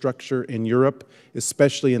infrastructure in Europe,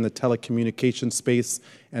 especially in the telecommunications space,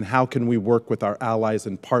 and how can we work with our allies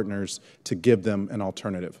and partners to give them an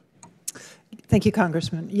alternative? Thank you,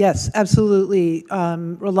 Congressman. Yes, absolutely.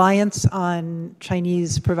 Reliance on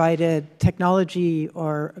Chinese-provided technology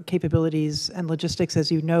or capabilities and logistics,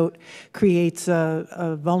 as you note, creates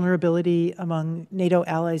a vulnerability among NATO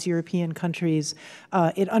allies, European countries.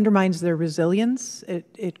 It undermines their resilience.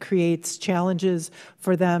 It creates challenges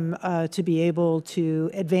for them to be able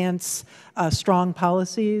to advance strong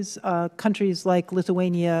policies. Countries like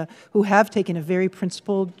Lithuania, who have taken a very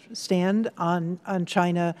principled stand on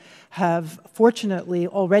China, have fortunately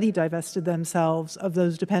already divested themselves of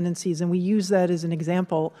those dependencies, and we use that as an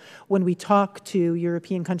example when we talk to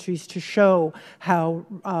European countries to show how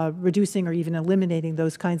reducing or even eliminating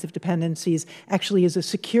those kinds of dependencies actually is a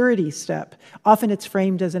security step. Often it's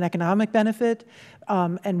framed as an economic benefit,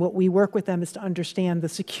 and what we work with them is to understand the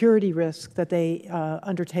security risk that they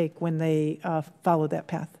undertake when they follow that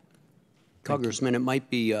path. Congressman, it might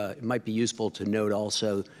be useful to note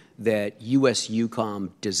also that U.S. EUCOM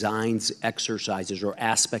designs exercises or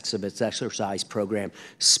aspects of its exercise program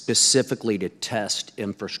specifically to test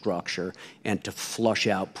infrastructure and to flush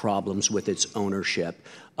out problems with its ownership.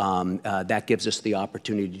 That gives us the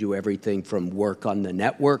opportunity to do everything from work on the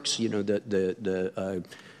networks, you know, the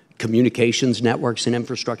communications networks and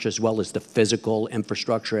infrastructure, as well as the physical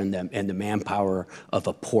infrastructure and the manpower of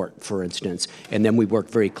a port, for instance. And then we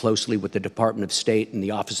work very closely with the Department of State and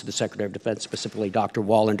the Office of the Secretary of Defense, specifically Dr.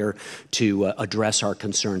 Wallander, to address our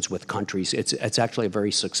concerns with countries. It's actually a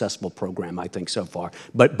very successful program, I think, so far.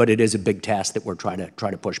 But it is a big task that we're trying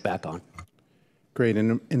to push back on. Great.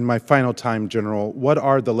 And in my final time, General, what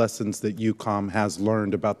are the lessons that EUCOM has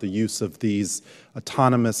learned about the use of these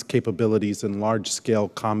autonomous capabilities in large-scale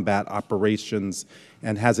combat operations,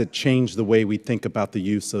 and has it changed the way we think about the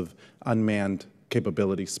use of unmanned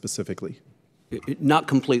capabilities specifically? Not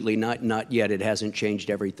completely, not yet. It hasn't changed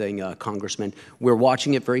everything, Congressman. We're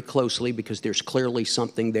watching it very closely because there's clearly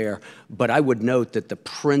something there. But I would note that the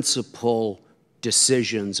principal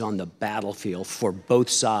decisions on the battlefield for both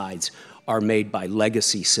sides are made by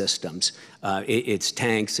legacy systems. It's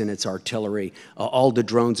tanks and it's artillery. All the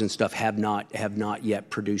drones and stuff have not yet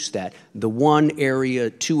produced that. The one area,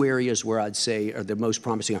 two areas where I'd say are the most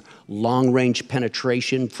promising are long-range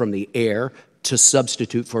penetration from the air to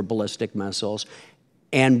substitute for ballistic missiles,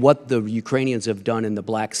 and what the Ukrainians have done in the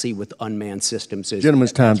Black Sea with unmanned systems.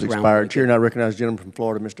 Gentleman's time's expired. Chair, now recognize the gentleman from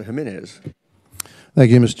Florida, Mr. Jimenez.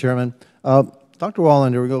 Thank you, Mr. Chairman. Dr.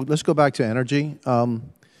 Wallander, let's go back to energy.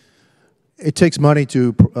 It takes money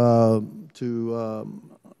to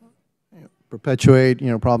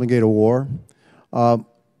perpetuate, propagate a war.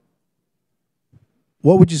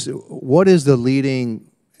 What is the leading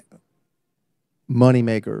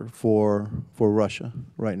moneymaker for Russia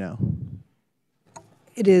right now?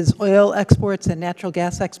 It is oil exports and natural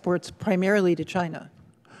gas exports primarily to China.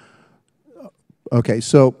 Okay,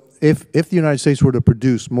 so if the United States were to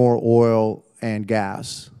produce more oil and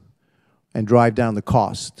gas and drive down the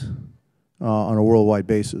cost on a worldwide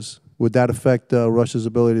basis, would that affect Russia's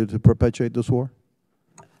ability to perpetuate this war?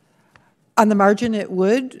 On the margin, it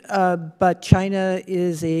would, but China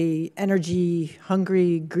is a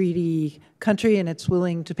energy-hungry, greedy country, and it's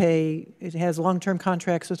willing to pay. It has long-term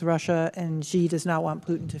contracts with Russia, and Xi does not want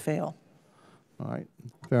Putin to fail. All right,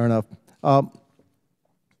 fair enough.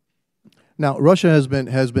 Now, Russia has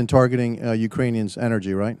been targeting Ukrainians'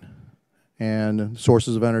 energy, right? And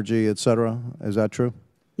sources of energy, et cetera. Is that true?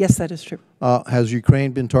 Yes, that is true. Has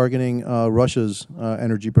Ukraine been targeting Russia's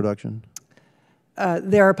energy production?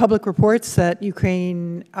 There are public reports that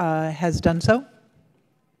Ukraine has done so.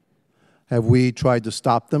 Have we tried to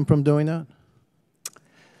stop them from doing that?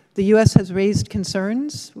 The U.S. has raised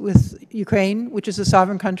concerns with Ukraine, which is a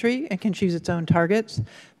sovereign country and can choose its own targets,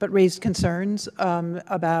 but raised concerns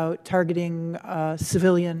about targeting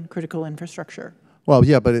civilian critical infrastructure. Well,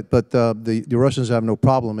 yeah, but the Russians have no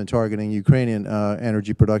problem in targeting Ukrainian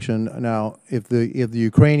energy production. Now, if the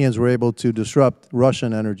Ukrainians were able to disrupt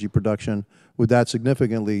Russian energy production, would that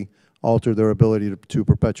significantly alter their ability to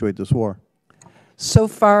perpetuate this war? So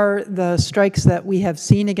far, the strikes that we have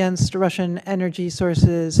seen against Russian energy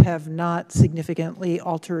sources have not significantly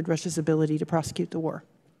altered Russia's ability to prosecute the war.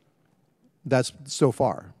 That's so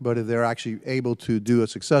far. But if they're actually able to do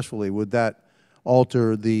it successfully, would that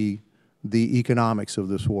alter the economics of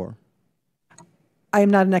this war? I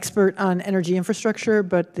am not an expert on energy infrastructure,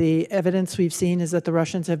 but the evidence we've seen is that the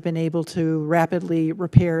Russians have been able to rapidly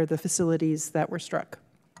repair the facilities that were struck.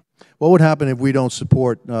 What would happen if we don't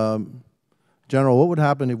support, General, what would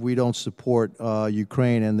happen if we don't support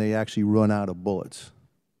Ukraine and they actually run out of bullets?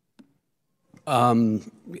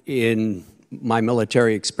 In my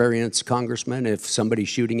military experience, Congressman, if somebody's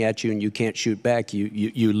shooting at you and you can't shoot back,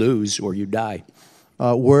 you lose or you die.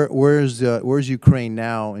 Where's Ukraine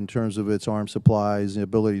now in terms of its arms supplies and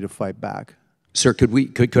ability to fight back? Sir,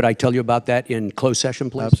 could I tell you about that in closed session,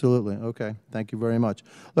 please? Absolutely. Okay. Thank you very much.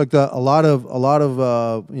 Look, a lot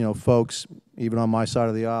of folks, even on my side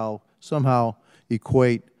of the aisle, somehow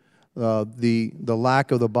equate the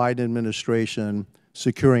lack of the Biden administration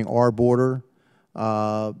securing our border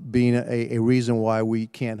being a reason why we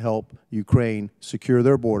can't help Ukraine secure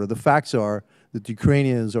their border. The facts are that the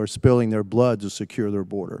Ukrainians are spilling their blood to secure their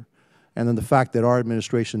border. And then the fact that our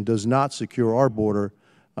administration does not secure our border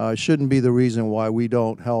shouldn't be the reason why we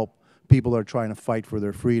don't help people that are trying to fight for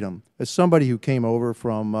their freedom. As somebody who came over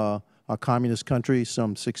from a communist country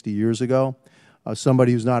some 60 years ago,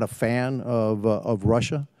 somebody who's not a fan of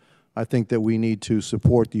Russia, I think that we need to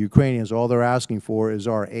support the Ukrainians. All they're asking for is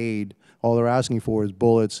our aid. All they're asking for is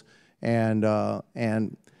bullets and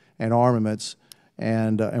armaments.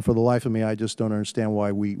 And for the life of me, I just don't understand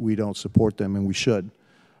why we don't support them, and we should.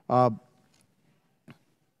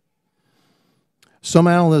 Some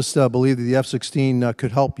analysts believe that the F-16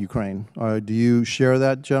 could help Ukraine. Do you share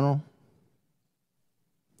that, General?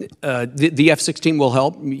 The F-16 will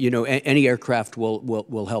help. You know, any aircraft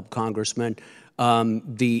will help, Congressman.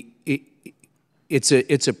 It's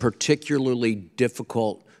a particularly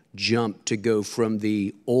difficult jump to go from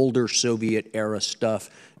the older Soviet-era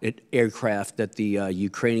aircraft that the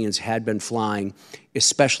Ukrainians had been flying,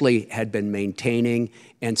 especially had been maintaining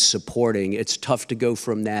and supporting. It's tough to go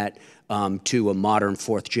from that to a modern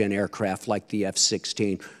fourth-gen aircraft like the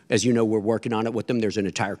F-16. As you know, we're working on it with them. There's an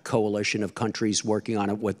entire coalition of countries working on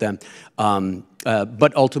it with them.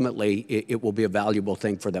 But ultimately, it will be a valuable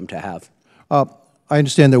thing for them to have. I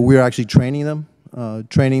understand that we're actually training them to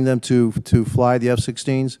fly the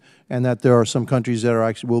F-16s, and that there are some countries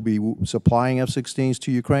that will be supplying F-16s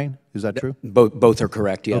to Ukraine. Is that true? Both are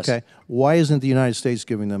correct, yes. Okay. Why isn't the United States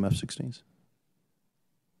giving them F-16s?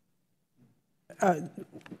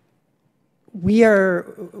 We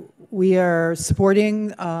are supporting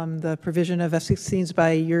the provision of F-16s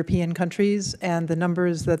by European countries, and the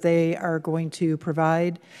numbers that they are going to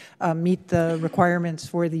provide meet the requirements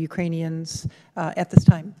for the Ukrainians at this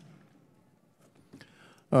time.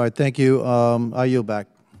 All right, thank you. I yield back.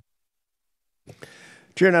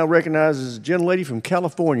 Chair now recognizes the gentlelady from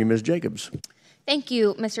California, Ms. Jacobs. Thank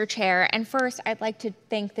you, Mr. Chair. And first, I'd like to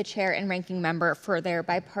thank the Chair and Ranking Member for their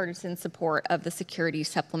bipartisan support of the Security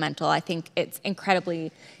Supplemental. I think it's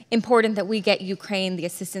incredibly important that we get Ukraine the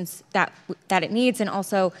assistance that it needs, and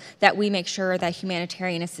also that we make sure that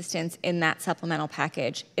humanitarian assistance in that supplemental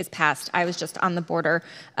package is passed. I was just on the border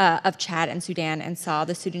of Chad and Sudan and saw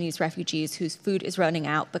the Sudanese refugees whose food is running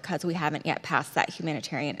out because we haven't yet passed that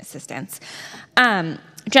humanitarian assistance.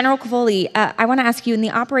 General Cavoli, I want to ask you, in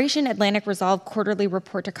the Operation Atlantic Resolve quarterly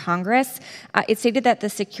report to Congress, it stated that the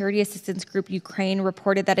Security Assistance Group Ukraine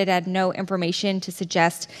reported that it had no information to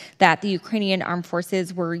suggest that the Ukrainian armed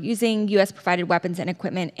forces were using U.S.-provided weapons and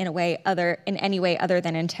equipment in any way other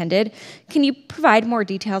than intended. Can you provide more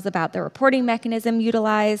details about the reporting mechanism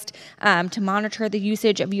utilized to monitor the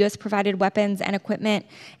usage of U.S.-provided weapons and equipment?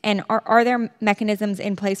 And are there mechanisms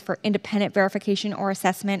in place for independent verification or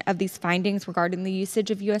assessment of these findings regarding the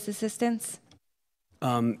usage of U.S. assistance?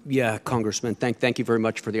 Yeah, Congressman, thank you very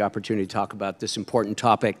much for the opportunity to talk about this important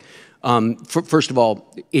topic. First of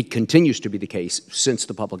all, it continues to be the case since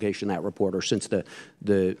the publication of that report, or since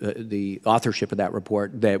the authorship of that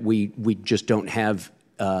report, that we just don't have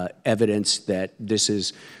evidence that this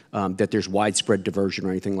is that there's widespread diversion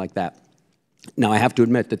or anything like that. Now, I have to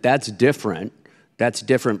admit that that's different. That's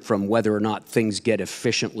different from whether or not things get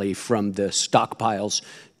efficiently from the stockpiles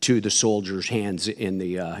to the soldiers' hands in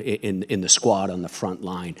the squad on the front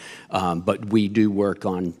line. But we do work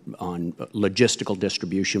on logistical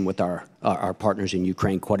distribution with our partners in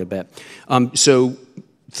Ukraine quite a bit. So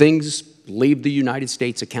things leave the United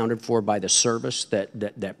States accounted for by the service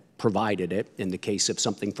that provided it, in the case of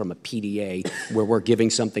something from a PDA, where we're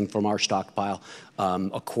giving something from our stockpile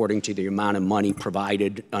according to the amount of money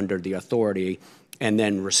provided under the authority, and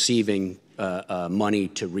then receiving money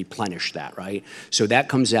to replenish that, right? So that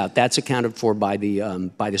comes out. That's accounted for by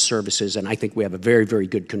the services, and I think we have a very, very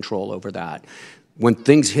good control over that. When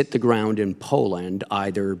things hit the ground in Poland,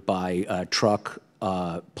 either by truck,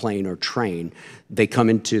 plane, or train, they come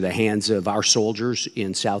into the hands of our soldiers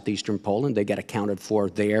in southeastern Poland. They get accounted for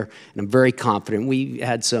there, and I'm very confident. We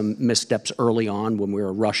had some missteps early on when we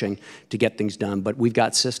were rushing to get things done, but we've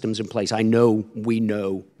got systems in place. We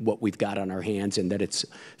know what we've got on our hands and that it's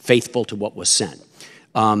faithful to what was sent.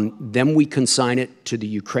 Then we consign it to the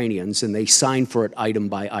Ukrainians, and they sign for it item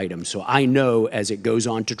by item. So I know as it goes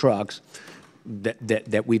on to trucks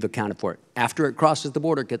that we've accounted for it. After it crosses the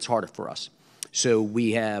border, it gets harder for us. So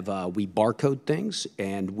we barcode things,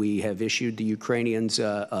 and we have issued the Ukrainians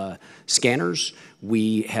scanners.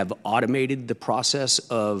 We have automated the process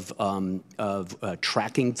of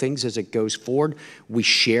tracking things as it goes forward. We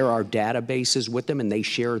share our databases with them, and they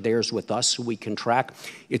share theirs with us so we can track.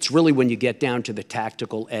 It's really when you get down to the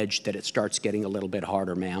tactical edge that it starts getting a little bit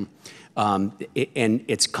harder, ma'am. And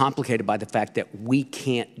it's complicated by the fact that we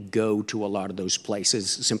can't go to a lot of those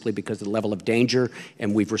places simply because of the level of danger,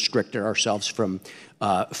 and we've restricted ourselves from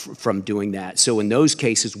doing that. So in those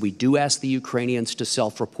cases, we do ask the Ukrainians to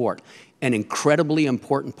self-report. An incredibly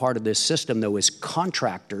important part of this system, though, is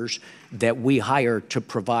contractors that we hire to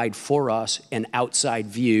provide for us an outside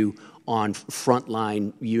view on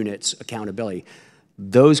frontline units accountability.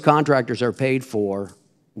 Those contractors are paid for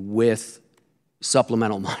with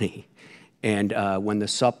supplemental money. And when the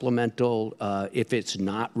supplemental, if it's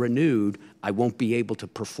not renewed, I won't be able to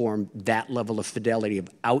perform that level of fidelity of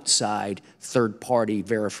outside third-party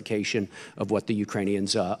verification of what the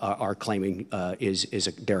Ukrainians are claiming is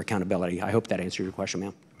their accountability. I hope that answered your question,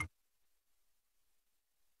 ma'am.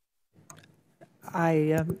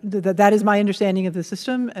 That is my understanding of the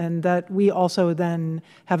system, and that we also then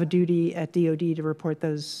have a duty at DoD to report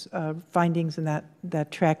those findings and that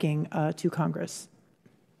tracking to Congress.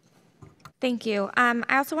 Thank you.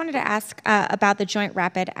 I also wanted to ask about the Joint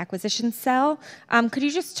Rapid Acquisition Cell. Could you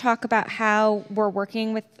just talk about how we're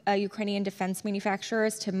working with Ukrainian defense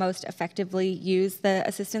manufacturers to most effectively use the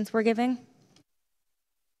assistance we're giving?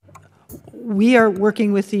 We are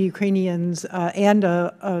working with the Ukrainians and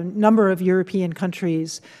a number of European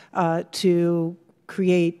countries to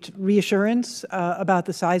create reassurance about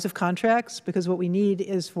the size of contracts, because what we need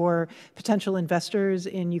is for potential investors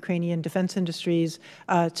in Ukrainian defense industries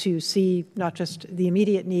to see not just the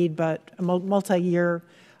immediate need, but a multi-year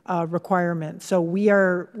requirement. So we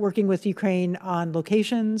are working with Ukraine on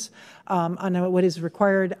locations, on what is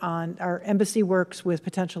required. On our embassy works with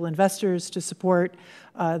potential investors to support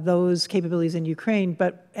those capabilities in Ukraine,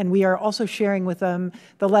 and we are also sharing with them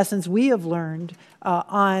the lessons we have learned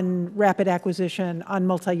on rapid acquisition, on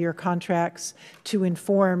multi-year contracts, to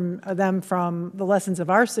inform them from the lessons of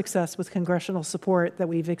our success with congressional support that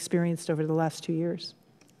we've experienced over the last 2 years.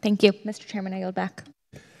 Thank you. Mr. Chairman, I yield back.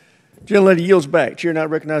 Gentlelady yields back. Chair now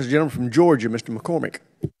recognizes the gentleman from Georgia, Mr. McCormick.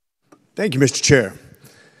 Thank you, Mr. Chair.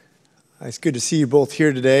 It's good to see you both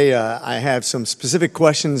here today. I have some specific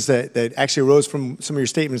questions that actually arose from some of your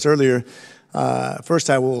statements earlier. First,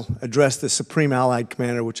 I will address the Supreme Allied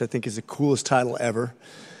Commander, which I think is the coolest title ever.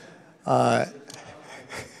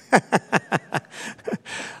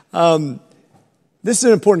 This is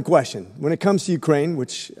an important question. When it comes to Ukraine,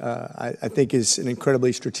 which I think is an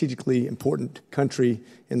incredibly strategically important country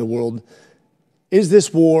in the world, is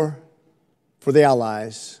this war for the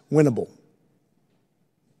Allies winnable?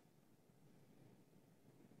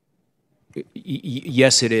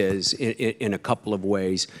 Yes, it is in a couple of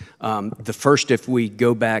ways. The first, if we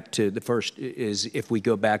go back to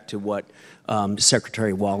what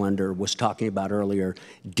Secretary Wallander was talking about earlier,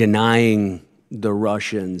 denying the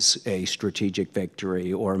Russians a strategic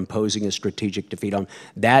victory or imposing a strategic defeat on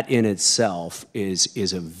that in itself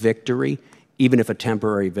is a victory, even if a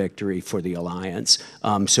temporary victory for the alliance.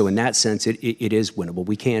 So in that sense, it is winnable.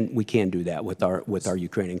 We can do that with our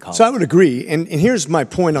Ukrainian colleagues. So I would agree, and here's my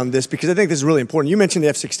point on this, because I think this is really important. You mentioned the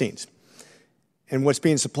F-16s, and what's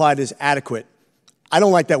being supplied is adequate. I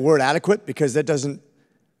don't like that word adequate, because that doesn't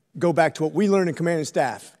go back to what we learned in command and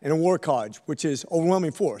staff and in war college, which is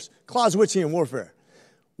overwhelming force, Clausewitzian warfare.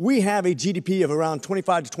 We have a GDP of around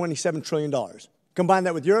 $25 to $27 trillion. Combine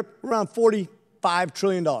that with Europe, around $45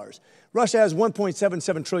 trillion. Russia has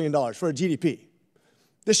 $1.77 trillion for a GDP.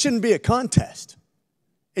 This shouldn't be a contest.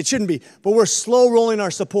 It shouldn't be. But we're slow rolling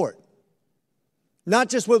our support. Not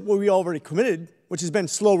just what we already committed, which has been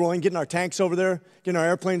slow rolling, getting our tanks over there, getting our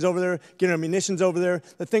airplanes over there, getting our munitions over there,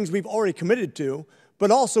 the things we've already committed to, but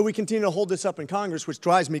also we continue to hold this up in Congress, which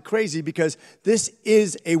drives me crazy, because this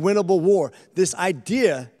is a winnable war. This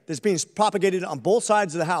idea that's being propagated on both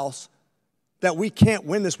sides of the House that we can't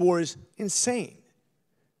win this war is insane.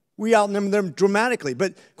 We outnumber them dramatically.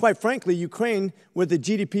 But quite frankly, Ukraine, with a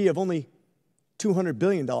GDP of only $200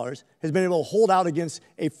 billion, has been able to hold out against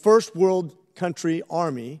a first world country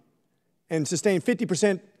army and sustain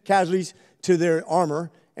 50% casualties to their armor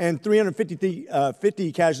and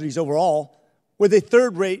 350 casualties overall, with a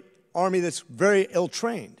third-rate army that's very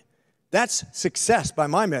ill-trained. That's success by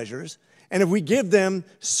my measures. And if we give them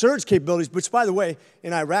surge capabilities, which, by the way,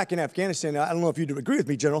 in Iraq and Afghanistan, I don't know if you'd agree with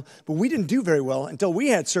me, General, but we didn't do very well until we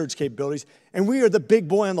had surge capabilities, and we are the big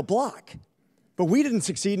boy on the block. But we didn't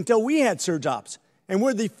succeed until we had surge ops, and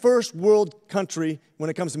we're the first world country when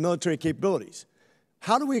it comes to military capabilities.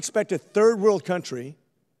 How do we expect a third world country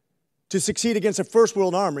to succeed against a first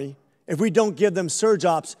world army if we don't give them surge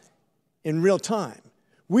ops in real time?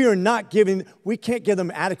 We can't give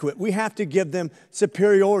them adequate. We have to give them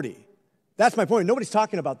superiority. That's my point. Nobody's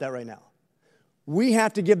talking about that right now. We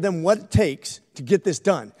have to give them what it takes to get this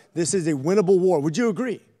done. This is a winnable war. Would you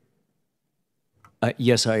agree?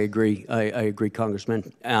 Yes, I agree. I agree,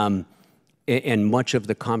 Congressman. And much of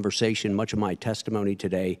the conversation, much of my testimony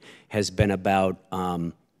today has been about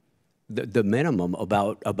the minimum,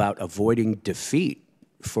 about avoiding defeat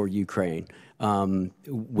for Ukraine,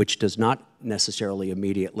 which does not necessarily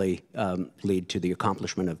immediately lead to the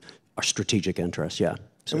accomplishment of our strategic interests. Yeah.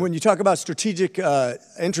 So. And when you talk about strategic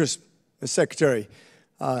interests, Ms. Secretary,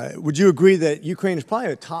 would you agree that Ukraine is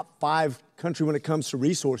probably a top 5 country when it comes to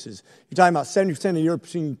resources? You're talking about 70% of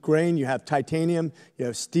European grain. You have titanium, you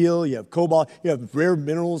have steel, you have cobalt, you have rare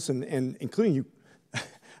minerals, and including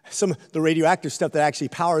some of the radioactive stuff that actually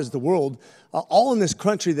powers the world, all in this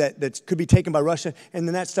country that could be taken by Russia, and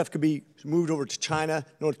then that stuff could be moved over to China,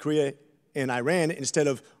 North Korea, and Iran instead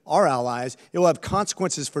of our allies. It will have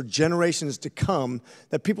consequences for generations to come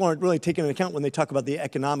that people aren't really taking into account when they talk about the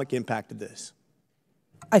economic impact of this.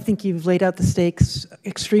 I think you've laid out the stakes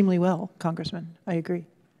extremely well, Congressman. I agree.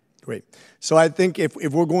 Great. So I think if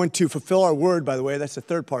we're going to fulfill our word, by the way, that's the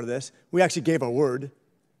third part of this, we actually gave our word,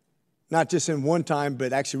 not just in one time,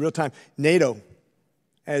 but actually real time. NATO,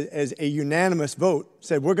 as a unanimous vote,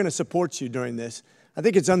 said we're going to support you during this. I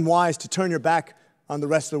think it's unwise to turn your back on the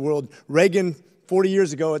rest of the world. Reagan, 40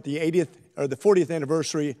 years ago at the 40th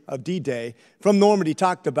anniversary of D-Day, from Normandy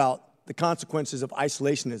talked about the consequences of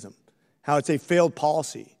isolationism, how it's a failed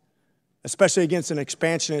policy, especially against an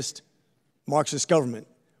expansionist Marxist government,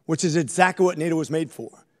 which is exactly what NATO was made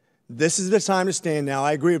for. This is the time to stand now.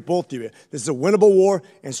 I agree with both of you. This is a winnable war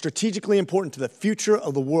and strategically important to the future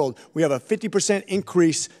of the world. We have a 50%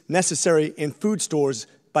 increase necessary in food stores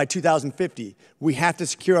by 2050. We have to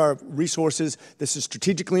secure our resources. This is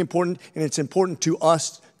strategically important, and it's important to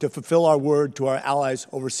us to fulfill our word to our allies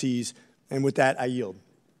overseas. And with that, I yield.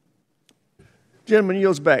 Gentleman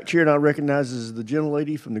yields back. Chair now recognizes the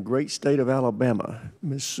gentlelady from the great state of Alabama,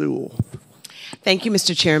 Ms. Sewell. Thank you,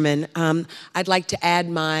 Mr. Chairman. I'd like to add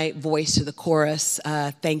my voice to the chorus,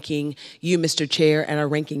 thanking you, Mr. Chair, and our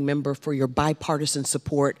ranking member for your bipartisan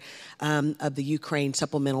support of the Ukraine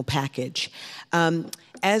supplemental package.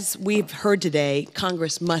 As we've heard today,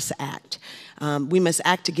 Congress must act. We must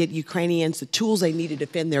act to get Ukrainians the tools they need to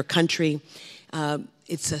defend their country.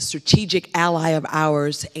 It's a strategic ally of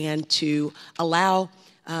ours, and to allow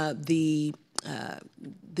the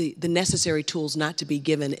the necessary tools not to be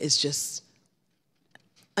given is just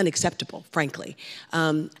unacceptable, frankly.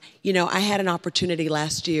 You know, I had an opportunity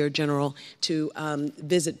last year, General, to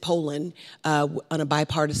visit Poland on a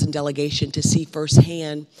bipartisan delegation to see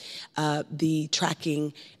firsthand the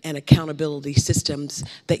tracking and accountability systems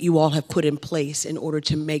that you all have put in place in order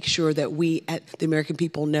to make sure that we, the American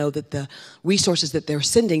people, know that the resources that they're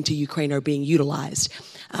sending to Ukraine are being utilized.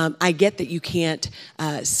 I get that you can't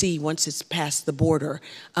see once it's past the border,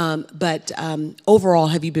 but overall,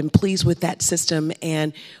 have you been pleased with that system,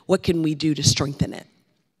 and what can we do to strengthen it?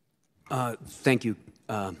 Thank you,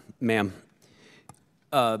 ma'am.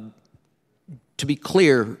 To be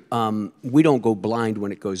clear, we don't go blind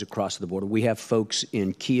when it goes across the border. We have folks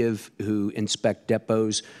in Kiev who inspect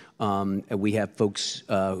depots. We have folks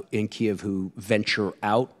in Kiev who venture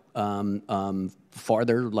out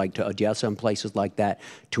farther, like to Odessa and places like that,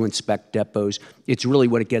 to inspect depots. It's really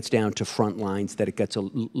when it gets down to front lines that it gets a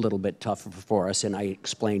little bit tougher for us, and I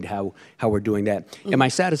explained how we're doing that. Am I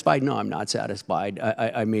satisfied? No, I'm not satisfied.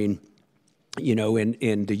 I mean, you know,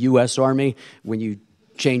 in the U.S. Army, when you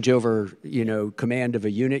change over, you know, command of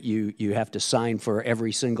a unit, you have to sign for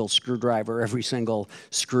every single screwdriver, every single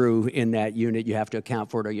screw in that unit. You have to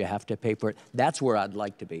account for it, or you have to pay for it. That's where I'd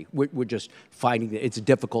like to be. We're just finding that it's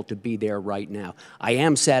difficult to be there right now. I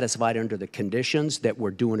am satisfied under the conditions that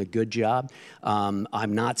we're doing a good job.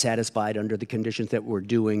 I'm not satisfied under the conditions that we're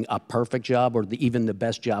doing a perfect job, or even the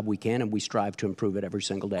best job we can, and we strive to improve it every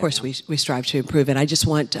single day. Of course, we strive to improve it. I just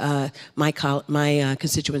want my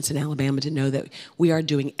constituents in Alabama to know that we are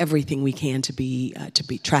doing everything we can to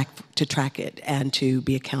track it and to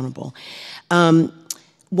be accountable.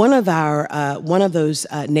 One of those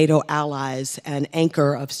NATO allies, an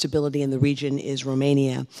anchor of stability in the region, is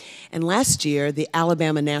Romania. And last year, the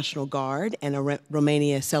Alabama National Guard and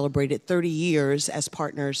Romania celebrated 30 years as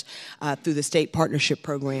partners through the State Partnership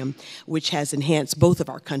Program, which has enhanced both of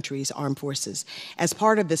our countries' armed forces. As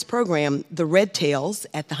part of this program, the Red Tails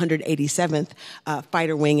at the 187th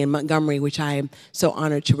Fighter Wing in Montgomery, which I am so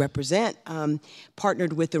honored to represent,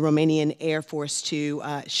 partnered with the Romanian Air Force to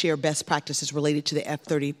share best practices related to the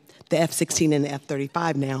F-16 and the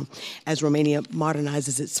F-35 now, as Romania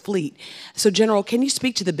modernizes its fleet. So, General, can you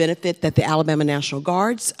speak to the benefit that the Alabama National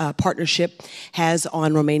Guard's partnership has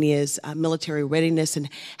on Romania's military readiness, and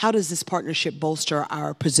how does this partnership bolster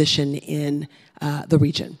our position in the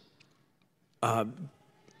region?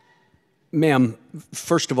 Ma'am,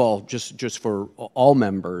 first of all, just for all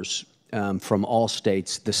members from all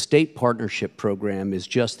states, the State Partnership Program is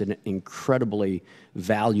just an incredibly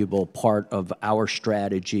valuable part of our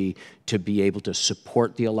strategy to be able to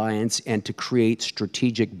support the alliance and to create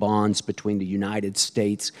strategic bonds between the United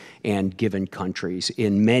States and given countries.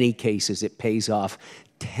 In many cases, it pays off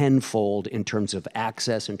tenfold in terms of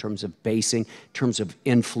access, in terms of basing, in terms of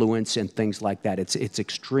influence and things like that. It's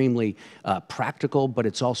extremely practical, but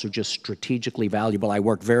it's also just strategically valuable. I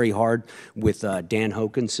work very hard with Dan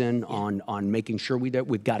Hokanson on making sure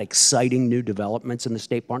we've got exciting new developments in the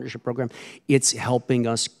State Partnership Program. It's helping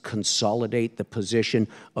us consolidate the position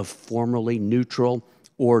of formerly neutral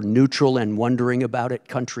or neutral and wondering about it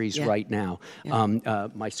countries right now.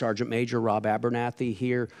 My Sergeant Major, Rob Abernathy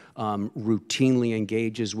here, routinely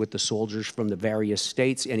engages with the soldiers from the various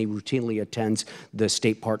states, and he routinely attends the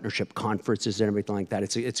state partnership conferences and everything like that.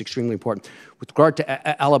 It's extremely important. With regard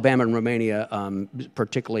to Alabama and Romania,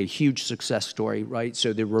 particularly a huge success story, right?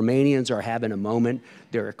 So the Romanians are having a moment.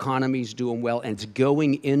 Their economy's doing well, and it's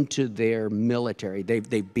going into their military.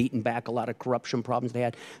 They've beaten back a lot of corruption problems they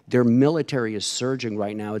had. Their military is surging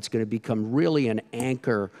right now. It's going to become really an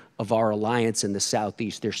anchor of our alliance in the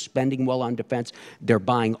Southeast. They're spending well on defense. They're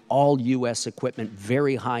buying all U.S. equipment,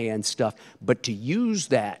 very high-end stuff. But to use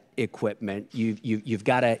that equipment, you've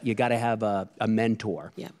got to have a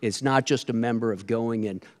mentor. It's not just a member of going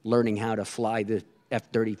and learning how to fly the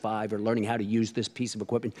F-35 or learning how to use this piece of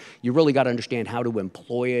equipment. You really got to understand how to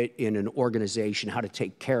employ it in an organization, how to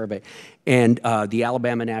take care of it. And the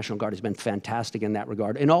Alabama National Guard has been fantastic in that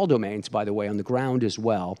regard, in all domains, by the way, on the ground as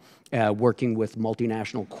well, working with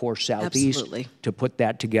Multinational Corps Southeast to put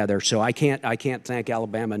that together. So I can't thank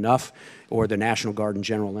Alabama enough, or the National Guard in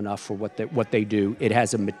general enough, for what they do. It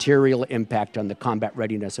has a material impact on the combat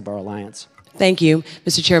readiness of our alliance. Thank you,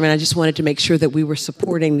 Mr. Chairman. I just wanted to make sure that we were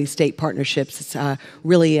supporting these state partnerships. It's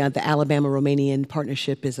really the Alabama-Romanian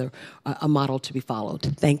partnership is a model to be followed.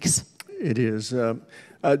 Thanks. It is.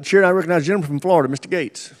 Chair, I recognize the gentleman from Florida, Mr.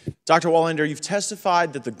 Gates. Dr. Wallander, you've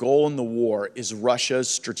testified that the goal in the war is Russia's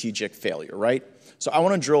strategic failure, right? So I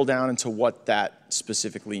want to drill down into what that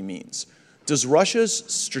specifically means. Does Russia's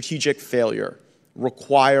strategic failure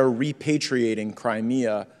require repatriating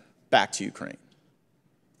Crimea back to Ukraine?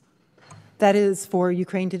 That is for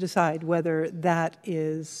Ukraine to decide whether that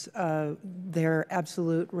is their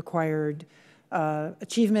absolute required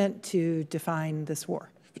achievement to define this war.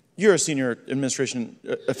 You're a senior administration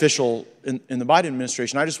official in the Biden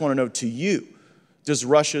administration. I just want to know, to you, does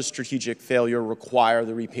Russia's strategic failure require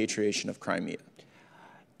the repatriation of Crimea?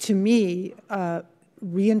 To me,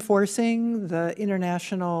 reinforcing the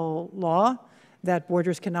international law that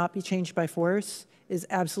borders cannot be changed by force is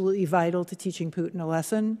absolutely vital to teaching Putin a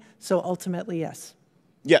lesson. So ultimately, yes.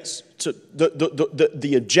 Yes. So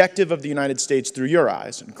the objective of the United States through your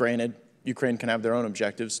eyes, and granted, Ukraine can have their own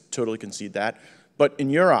objectives, totally concede that, but in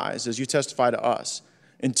your eyes, as you testify to us,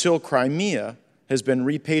 until Crimea has been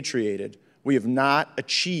repatriated, we have not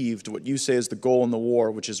achieved what you say is the goal in the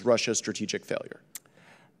war, which is Russia's strategic failure.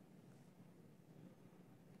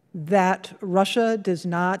 That Russia does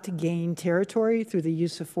not gain territory through the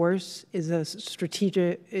use of force is a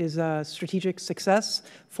strategic success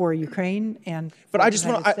for Ukraine and. But I just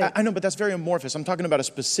want to. I know, but that's very amorphous. I'm talking about a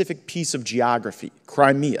specific piece of geography,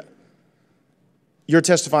 Crimea. You're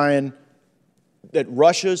testifying that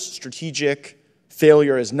Russia's strategic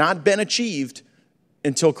failure has not been achieved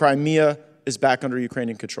until Crimea is back under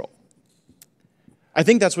Ukrainian control. I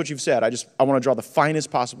think that's what you've said. I want to draw the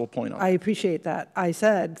finest possible point on it. I appreciate that. I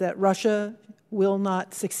said that Russia will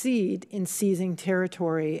not succeed in seizing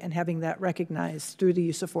territory and having that recognized through the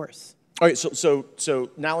use of force. All right, so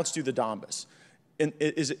now let's do the Donbas. And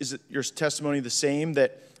is it your testimony the same,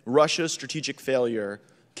 that Russia's strategic failure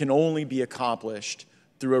can only be accomplished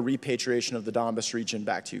through a repatriation of the Donbas region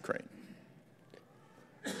back to Ukraine?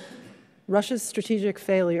 Russia's strategic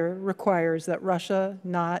failure requires that Russia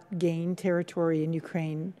not gain territory in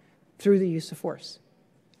Ukraine through the use of force.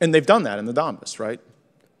 And they've done that in the Donbas, right?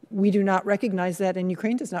 We do not recognize that, and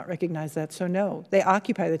Ukraine does not recognize that, so no. They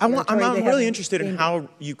occupy the territory. I'm really interested in how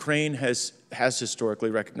Ukraine has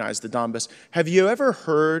historically recognized the Donbas. Have you ever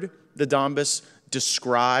heard the Donbas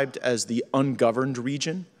described as the ungoverned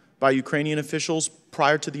region by Ukrainian officials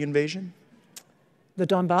prior to the invasion? The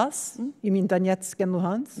Donbas? You mean Donetsk and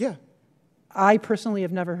Luhansk? Yeah. I personally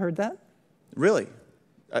have never heard that. Really?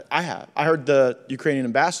 I have. I heard the Ukrainian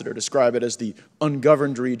ambassador describe it as the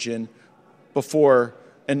ungoverned region before,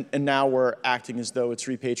 and now we're acting as though its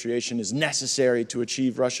repatriation is necessary to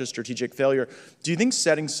achieve Russia's strategic failure. Do you think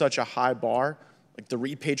setting such a high bar, like the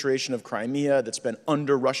repatriation of Crimea that's been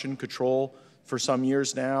under Russian control for some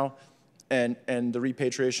years now, and the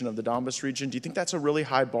repatriation of the Donbas region, do you think that's a really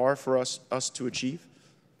high bar for us to achieve?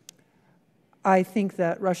 I think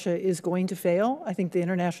that Russia is going to fail. I think the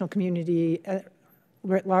international community at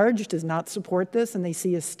large does not support this, and they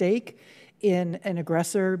see a stake in an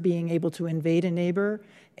aggressor being able to invade a neighbor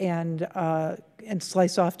and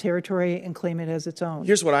slice off territory and claim it as its own.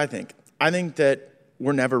 Here's what I think. I think that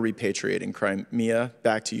we're never repatriating Crimea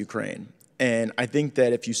back to Ukraine. And I think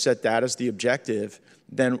that if you set that as the objective,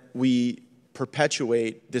 then we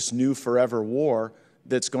perpetuate this new forever war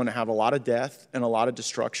that's going to have a lot of death and a lot of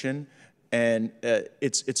destruction, and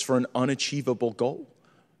it's for an unachievable goal.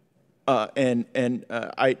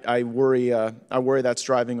 I worry that's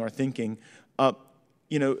driving our thinking.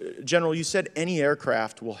 You know, General, you said any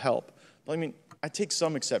aircraft will help. But I mean, I take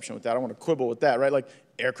some exception with that. I want to quibble with that, right? Like,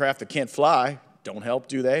 aircraft that can't fly don't help,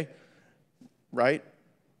 do they? Right?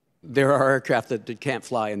 There are aircraft that can't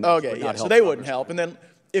fly, and okay, yeah, so they wouldn't help. And then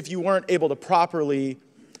if you weren't able to properly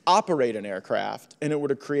operate an aircraft and it were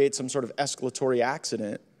to create some sort of escalatory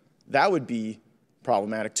accident, that would be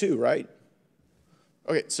problematic too, right?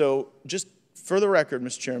 Okay, so just for the record,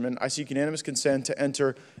 Mr. Chairman, I seek unanimous consent to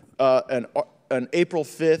enter an April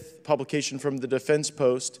 5th publication from the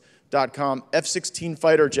Defense.gov, F-16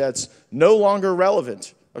 fighter jets no longer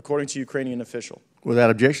relevant, according to Ukrainian official. Without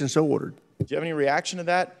objection, so ordered. Do you have any reaction to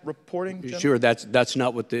that reporting, General? Sure, that's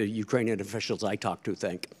not what the Ukrainian officials I talk to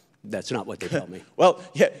think. That's not what they tell me. Well,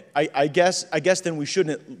 yeah, I guess then we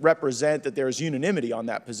shouldn't represent that there's unanimity on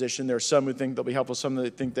that position. There are some who think they'll be helpful, some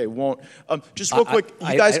that think they won't. Just real quick,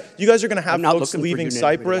 you guys are going to have folks leaving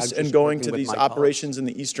Cyprus and going to these operations in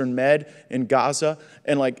the Eastern Med in Gaza.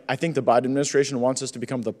 And like, I think the Biden administration wants us to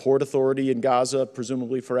become the port authority in Gaza,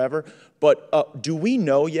 presumably forever. But do we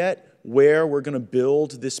know yet where we're going to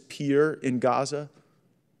build this pier in Gaza?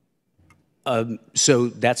 So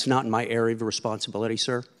that's not my area of responsibility,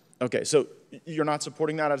 sir. Okay, so you're not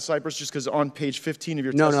supporting that out of Cyprus just because on page 15 of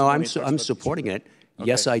your testimony... No, I'm supporting it. Okay.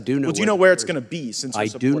 Yes, I do know. Well, do you know where it's going to be since you're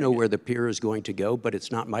supporting it? I do know where the pier is going to go, but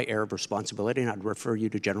it's not my area of responsibility, and I'd refer you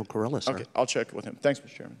to General Kurilla, sir. Okay, I'll check with him. Thanks, Mr.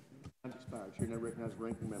 Chairman. You're now recognized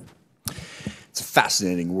ranking member. It's a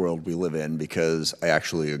fascinating world we live in because I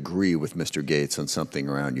actually agree with Mr. Gates on something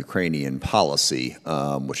around Ukrainian policy,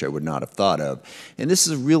 which I would not have thought of. And this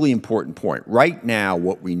is a really important point. Right now,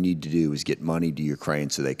 what we need to do is get money to Ukraine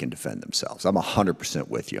so they can defend themselves. I'm 100%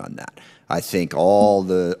 with you on that. I think all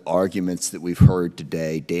the arguments that we've heard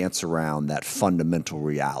today dance around that fundamental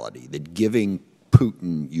reality that giving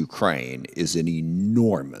Putin Ukraine is an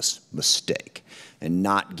enormous mistake, and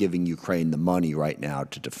not giving Ukraine the money right now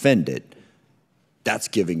to defend it, that's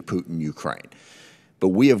giving Putin Ukraine. But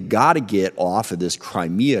we have got to get off of this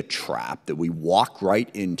Crimea trap that we walk right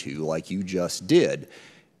into like you just did.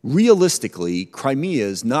 Realistically, Crimea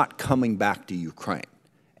is not coming back to Ukraine.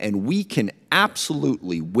 And we can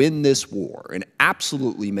absolutely win this war and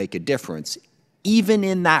absolutely make a difference even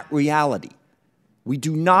in that reality. We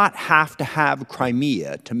do not have to have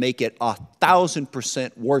Crimea to make it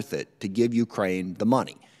 1,000% worth it to give Ukraine the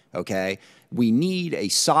money, okay? We need a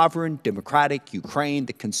sovereign, democratic Ukraine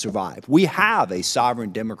that can survive. We have a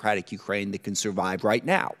sovereign, democratic Ukraine that can survive right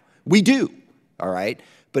now. We do, all right?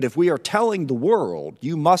 But if we are telling the world,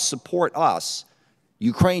 you must support us,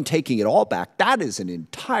 Ukraine taking it all back, that is an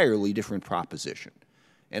entirely different proposition.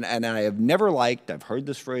 And I have never liked, I've heard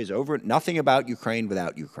this phrase over, nothing about Ukraine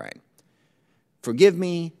without Ukraine. Forgive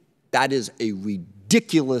me, that is a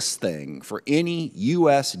ridiculous thing for any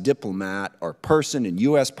U.S. diplomat or person in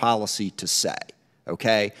U.S. policy to say,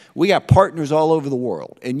 okay? We got partners all over the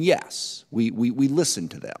world, and yes, we listen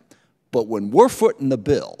to them. But when we're footing the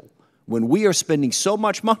bill, when we are spending so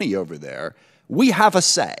much money over there, we have a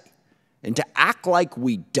say. And to act like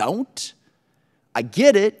we don't, I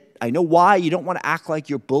get it. I know why you don't want to act like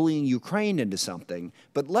you're bullying Ukraine into something,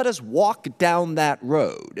 but let us walk down that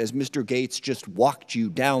road, as Mr. Gates just walked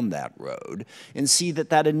you down that road, and see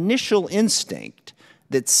that that initial instinct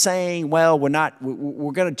that's saying, well,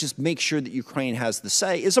 we're going to just make sure that Ukraine has the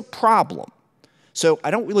say is a problem. So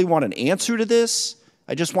I don't really want an answer to this.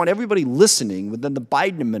 I just want everybody listening within the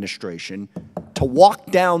Biden administration to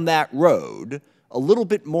walk down that road a little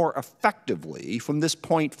bit more effectively from this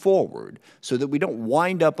point forward so that we don't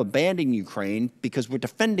wind up abandoning Ukraine because we're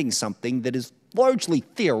defending something that is largely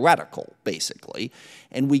theoretical, basically,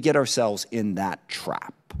 and we get ourselves in that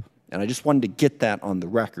trap. And I just wanted to get that on the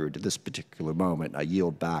record at this particular moment. I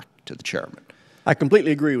yield back to the chairman. I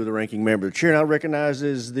completely agree with the ranking member. The chair now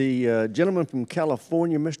recognizes the gentleman from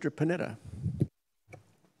California, Mr. Panetta.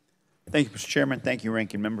 Thank you, Mr. Chairman. Thank you,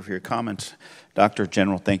 Ranking Member, for your comments. Dr.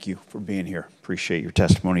 General, thank you for being here. Appreciate your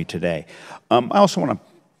testimony today. I also want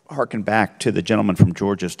to harken back to the gentleman from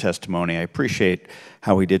Georgia's testimony. I appreciate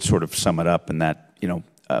how he did sort of sum it up in that,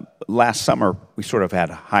 last summer we sort of had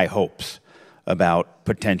high hopes about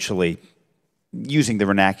potentially using the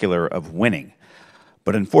vernacular of winning.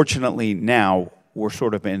 But unfortunately now we're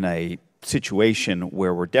sort of in a situation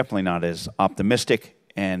where we're definitely not as optimistic,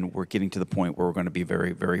 and we're getting to the point where we're going to be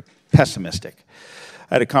very, very pessimistic.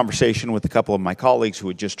 I had a conversation with a couple of my colleagues who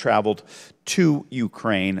had just traveled to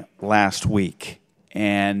Ukraine last week,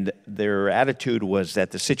 and their attitude was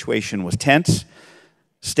that the situation was tense,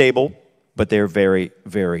 stable, but they're very,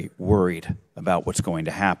 very worried about what's going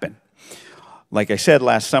to happen. Like I said,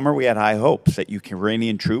 last summer we had high hopes that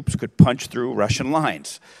Ukrainian troops could punch through Russian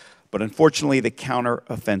lines, but unfortunately the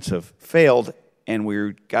counteroffensive failed, and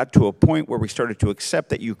we got to a point where we started to accept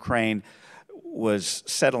that Ukraine was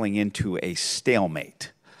settling into a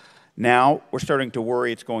stalemate. Now we're starting to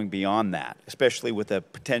worry it's going beyond that, especially with the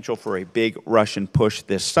potential for a big Russian push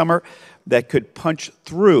this summer that could punch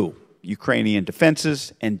through Ukrainian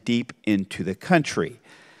defenses and deep into the country.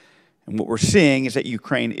 And what we're seeing is that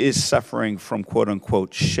Ukraine is suffering from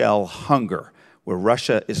quote-unquote shell hunger, where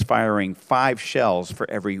Russia is firing 5 shells for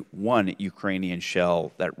every 1 Ukrainian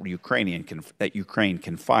shell that Ukraine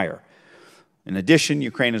can fire. In addition,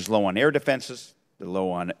 Ukraine is low on air defenses, they're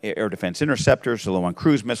low on air defense interceptors, they're low on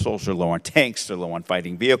cruise missiles, they're low on tanks, they're low on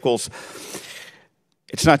fighting vehicles.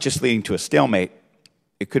 It's not just leading to a stalemate,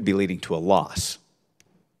 it could be leading to a loss.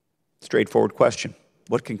 Straightforward question.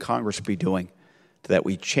 What can Congress be doing so that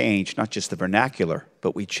we change not just the vernacular,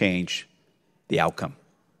 but we change the outcome?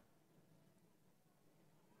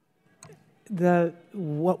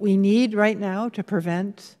 What we need right now to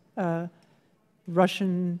prevent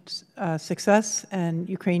Russian success and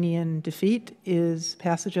Ukrainian defeat is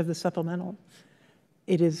passage of the supplemental.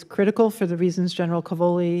 It is critical for the reasons General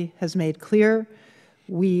Cavoli has made clear.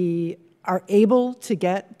 We are able to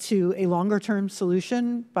get to a longer-term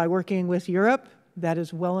solution by working with Europe. That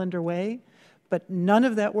is well underway. But none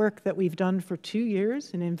of that work that we've done for 2 years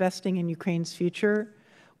in investing in Ukraine's future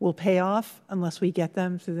will pay off unless we get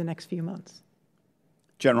them through the next few months.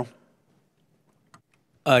 General.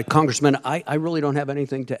 Congressman, I really don't have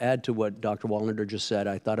anything to add to what Dr. Wallander just said.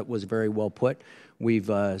 I thought it was very well put.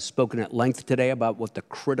 We've spoken at length today about what the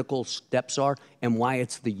critical steps are and why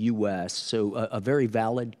it's the U.S. So a very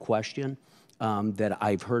valid question that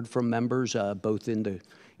I've heard from members, both in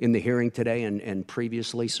the hearing today and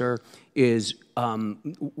previously, sir, is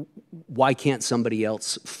why can't somebody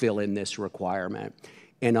else fill in this requirement?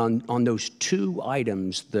 And on those two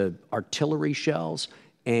items, the artillery shells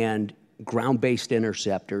and ground-based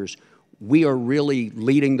interceptors, we are really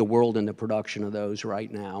leading the world in the production of those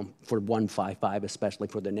right now for 155, especially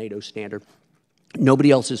for the NATO standard.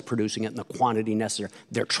 Nobody else is producing it in the quantity necessary.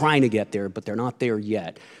 They're trying to get there, but they're not there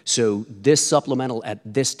yet. So this supplemental at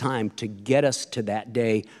this time to get us to that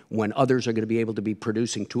day when others are going to be able to be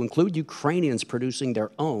producing, to include Ukrainians producing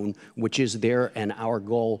their own, which is their and our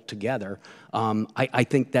goal together, I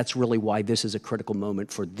think that's really why this is a critical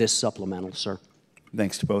moment for this supplemental, sir.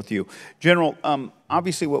 Thanks to both of you. General,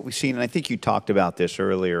 obviously what we've seen, and I think you talked about this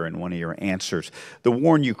earlier in one of your answers, the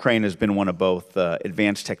war in Ukraine has been one of both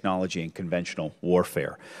advanced technology and conventional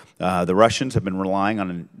warfare. The Russians have been relying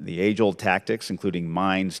on the age-old tactics, including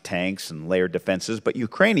mines, tanks, and layered defenses, but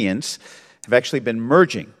Ukrainians have actually been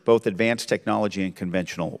merging both advanced technology and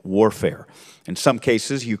conventional warfare. In some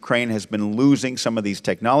cases, Ukraine has been losing some of these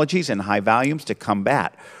technologies in high volumes to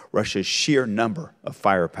combat Russia's sheer number of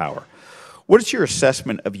firepower. What is your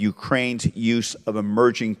assessment of Ukraine's use of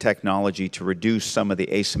emerging technology to reduce some of the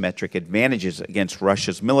asymmetric advantages against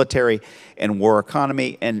Russia's military and war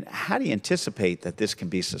economy, and how do you anticipate that this can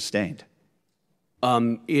be sustained?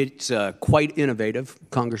 It's quite innovative,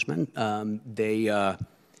 Congressman.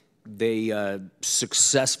 They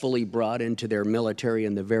successfully brought into their military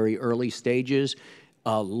in the very early stages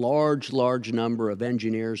a large number of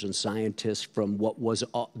engineers and scientists from what was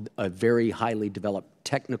a very highly developed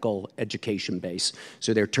technical education base.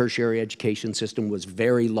 So their tertiary education system was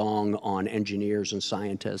very long on engineers and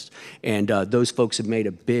scientists. And those folks have made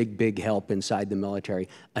a big help inside the military,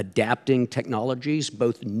 adapting technologies,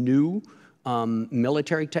 both new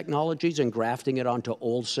military technologies and grafting it onto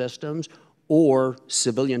old systems, or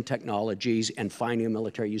civilian technologies and finding a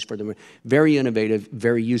military use for them. Very innovative,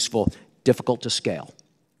 very useful. Difficult to scale.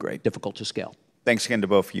 Great. Difficult to scale. Thanks again to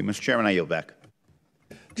both of you. Mr. Chairman, I yield back.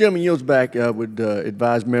 Gentleman yields back. I would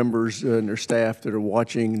advise members and their staff that are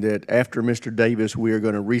watching that after Mr. Davis, we are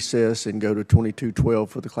going to recess and go to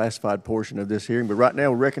 2212 for the classified portion of this hearing. But right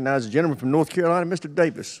now, we recognize the gentleman from North Carolina, Mr.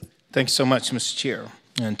 Davis. Thanks so much, Mr. Chair,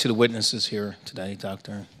 and to the witnesses here today,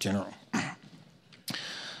 Dr. General.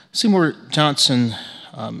 Seymour Johnson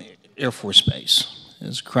Air Force Base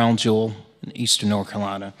is crown jewel in eastern North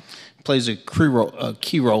Carolina. Plays a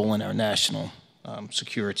key role in our national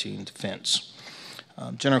security and defense.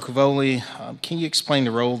 General Cavoli, can you explain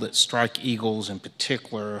the role that Strike Eagles in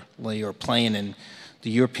particular are playing in the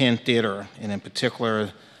European theater, and in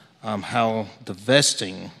particular how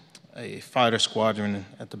divesting a fighter squadron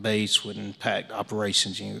at the base would impact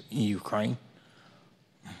operations in Ukraine?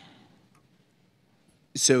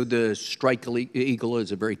 So the Strike Eagle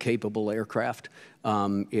is a very capable aircraft.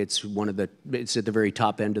 It's at the very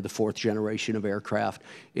top end of the fourth generation of aircraft.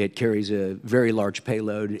 It carries a very large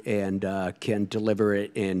payload and can deliver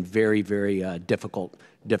it in very difficult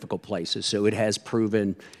places. So it has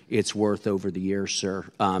proven its worth over the years, sir.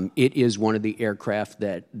 It is one of the aircraft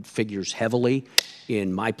that figures heavily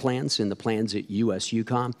in my plans, in the plans at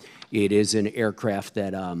USUCOM. It is an aircraft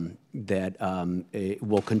that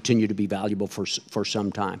will continue to be valuable for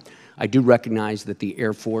some time. I do recognize that the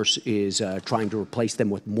Air Force is trying to replace them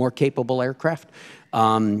with more capable aircraft.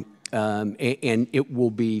 And it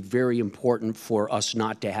will be very important for us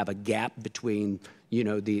not to have a gap between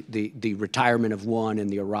the retirement of one and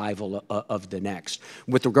the arrival of the next.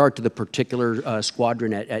 With regard to the particular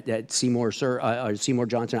squadron at Seymour, sir, Seymour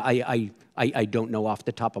Johnson, I don't know off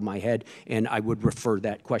the top of my head, and I would refer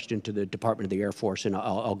that question to the Department of the Air Force, and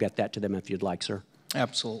I'll get that to them if you'd like, sir.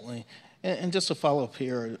 Absolutely. And just to follow up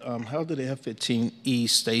here, how did the F-15E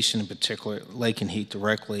station in particular, Lakenheath,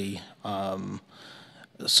 directly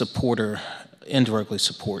support or indirectly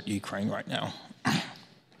support Ukraine right now?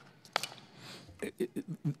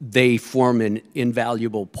 They form an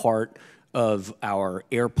invaluable part of our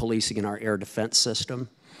air policing and our air defense system.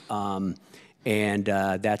 And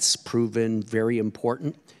that's proven very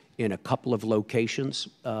important in a couple of locations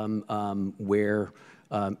where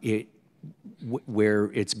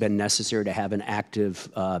it's been necessary to have an active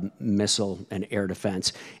missile and air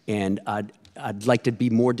defense. And I'd like to be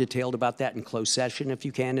more detailed about that in closed session if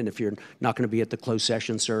you can. And if you're not going to be at the closed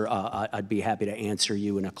session, sir, I'd be happy to answer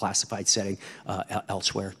you in a classified setting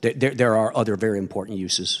elsewhere. There are other very important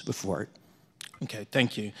uses for it. Okay,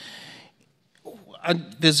 thank you. I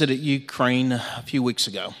visited Ukraine a few weeks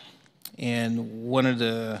ago, and one of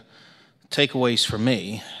the takeaways for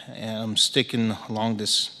me, and I'm sticking along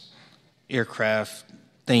this aircraft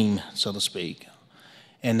theme, so to speak,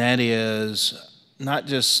 and that is not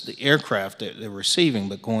just the aircraft that they're receiving,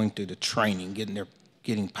 but going through the training,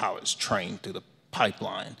 getting pilots trained through the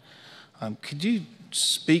pipeline. Could you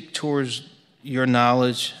speak towards your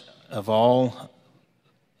knowledge of are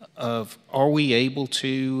we able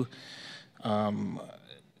to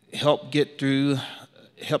help the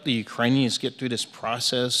Ukrainians get through this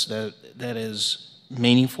process that is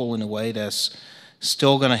meaningful in a way that's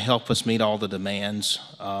still going to help us meet all the demands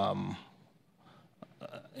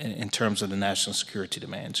in terms of the national security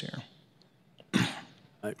demands here?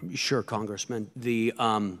 Sure, Congressman.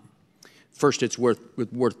 First, it's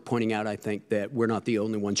worth pointing out, I think, that we're not the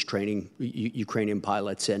only ones training Ukrainian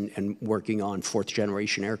pilots and working on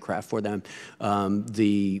fourth-generation aircraft for them.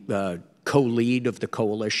 The co-lead of the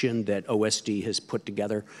coalition that OSD has put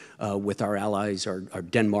together with our allies are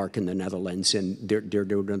Denmark and the Netherlands, and they're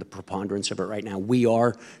doing the preponderance of it right now. We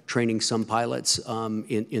are training some pilots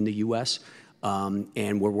in the U.S.,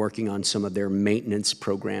 and we're working on some of their maintenance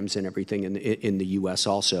programs and everything in the U.S.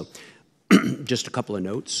 also. Just a couple of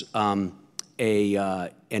notes. An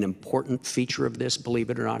important feature of this,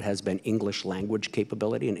 believe it or not, has been English language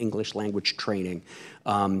capability and English language training.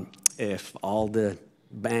 If all the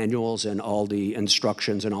manuals and all the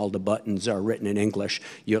instructions and all the buttons are written in English,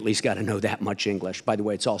 you at least got to know that much English. By the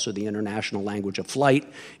way, it's also the international language of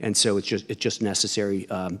flight, and so it's just necessary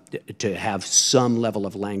to have some level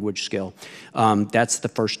of language skill. That's the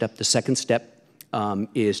first step. The second step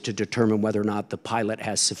is to determine whether or not the pilot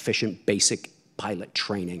has sufficient basic pilot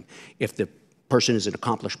training. If the person is an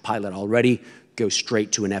accomplished pilot already, go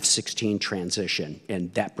straight to an F-16 transition,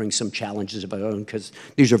 and that brings some challenges of its own because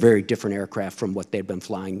these are very different aircraft from what they've been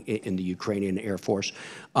flying in the Ukrainian Air Force.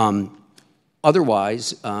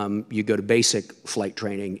 Otherwise, you go to basic flight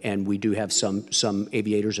training, and we do have some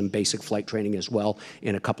aviators in basic flight training as well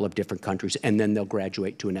in a couple of different countries, and then they'll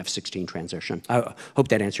graduate to an F-16 transition. I hope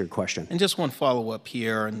that answered your question. And just one follow-up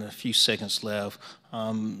here in the few seconds left.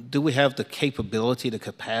 Do we have the capability, the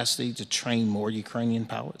capacity to train more Ukrainian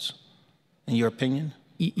pilots, in your opinion?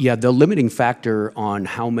 Yeah, the limiting factor on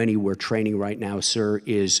how many we're training right now, sir,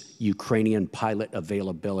 is Ukrainian pilot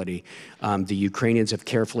availability. The Ukrainians have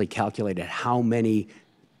carefully calculated how many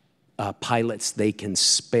pilots they can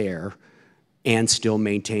spare and still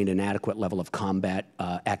maintain an adequate level of combat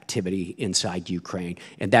activity inside Ukraine.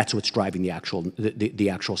 And that's what's driving the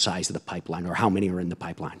actual size of the pipeline, or how many are in the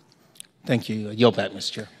pipeline. Thank you. Yield back,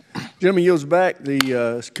 Mr. Chair. Gentleman yields back.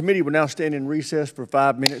 The committee will now stand in recess for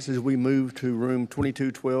 5 minutes as we move to room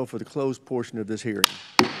 2212 for the closed portion of this hearing.